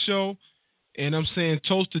close the show, and I'm saying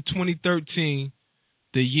toast to 2013,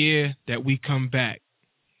 the year that we come back.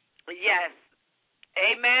 Yes.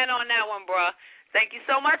 Amen on that one, bro. Thank you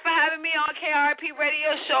so much for having me on KRP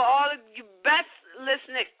Radio Show. All of you best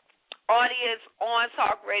listening audience on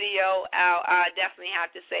Talk Radio. I definitely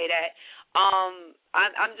have to say that. I'm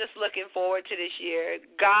just looking forward to this year.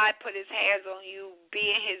 God put his hands on you. Be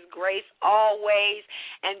in his grace always.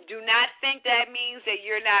 And do not think that means that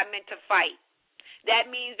you're not meant to fight. That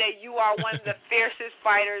means that you are one of the fiercest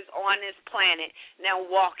fighters on this planet. Now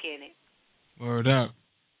walk in it. Word up.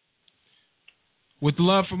 With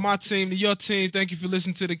love from my team to your team, thank you for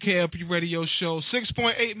listening to the KLP Radio Show.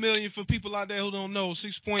 6.8 million for people out there who don't know.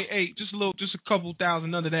 6.8, just a couple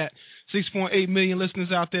thousand under that. 6.8 million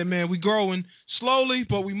listeners out there, man. We growing slowly,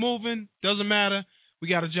 but we moving. Doesn't matter. We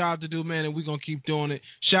got a job to do, man, and we're going to keep doing it.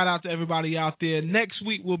 Shout out to everybody out there. Next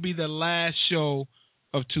week will be the last show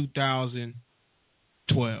of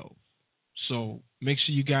 2012. So make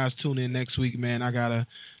sure you guys tune in next week, man. I'm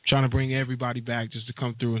trying to bring everybody back just to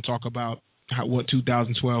come through and talk about what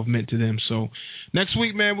 2012 meant to them. So next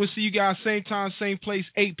week, man, we'll see you guys same time, same place,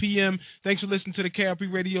 8 p.m. Thanks for listening to the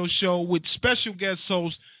KRP Radio Show with special guest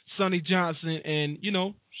host Sunny Johnson. And,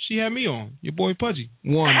 she had me on, your boy Pudgy.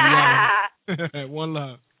 One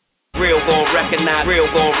love. Real gon' recognize,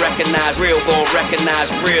 real gon' recognize, real gon'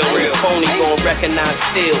 recognize, real phony gon' recognize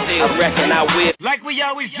still. I reckon I will. Like we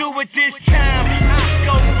always do with this time, I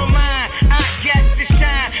go for mine, I get to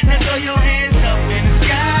shine. Now throw your hands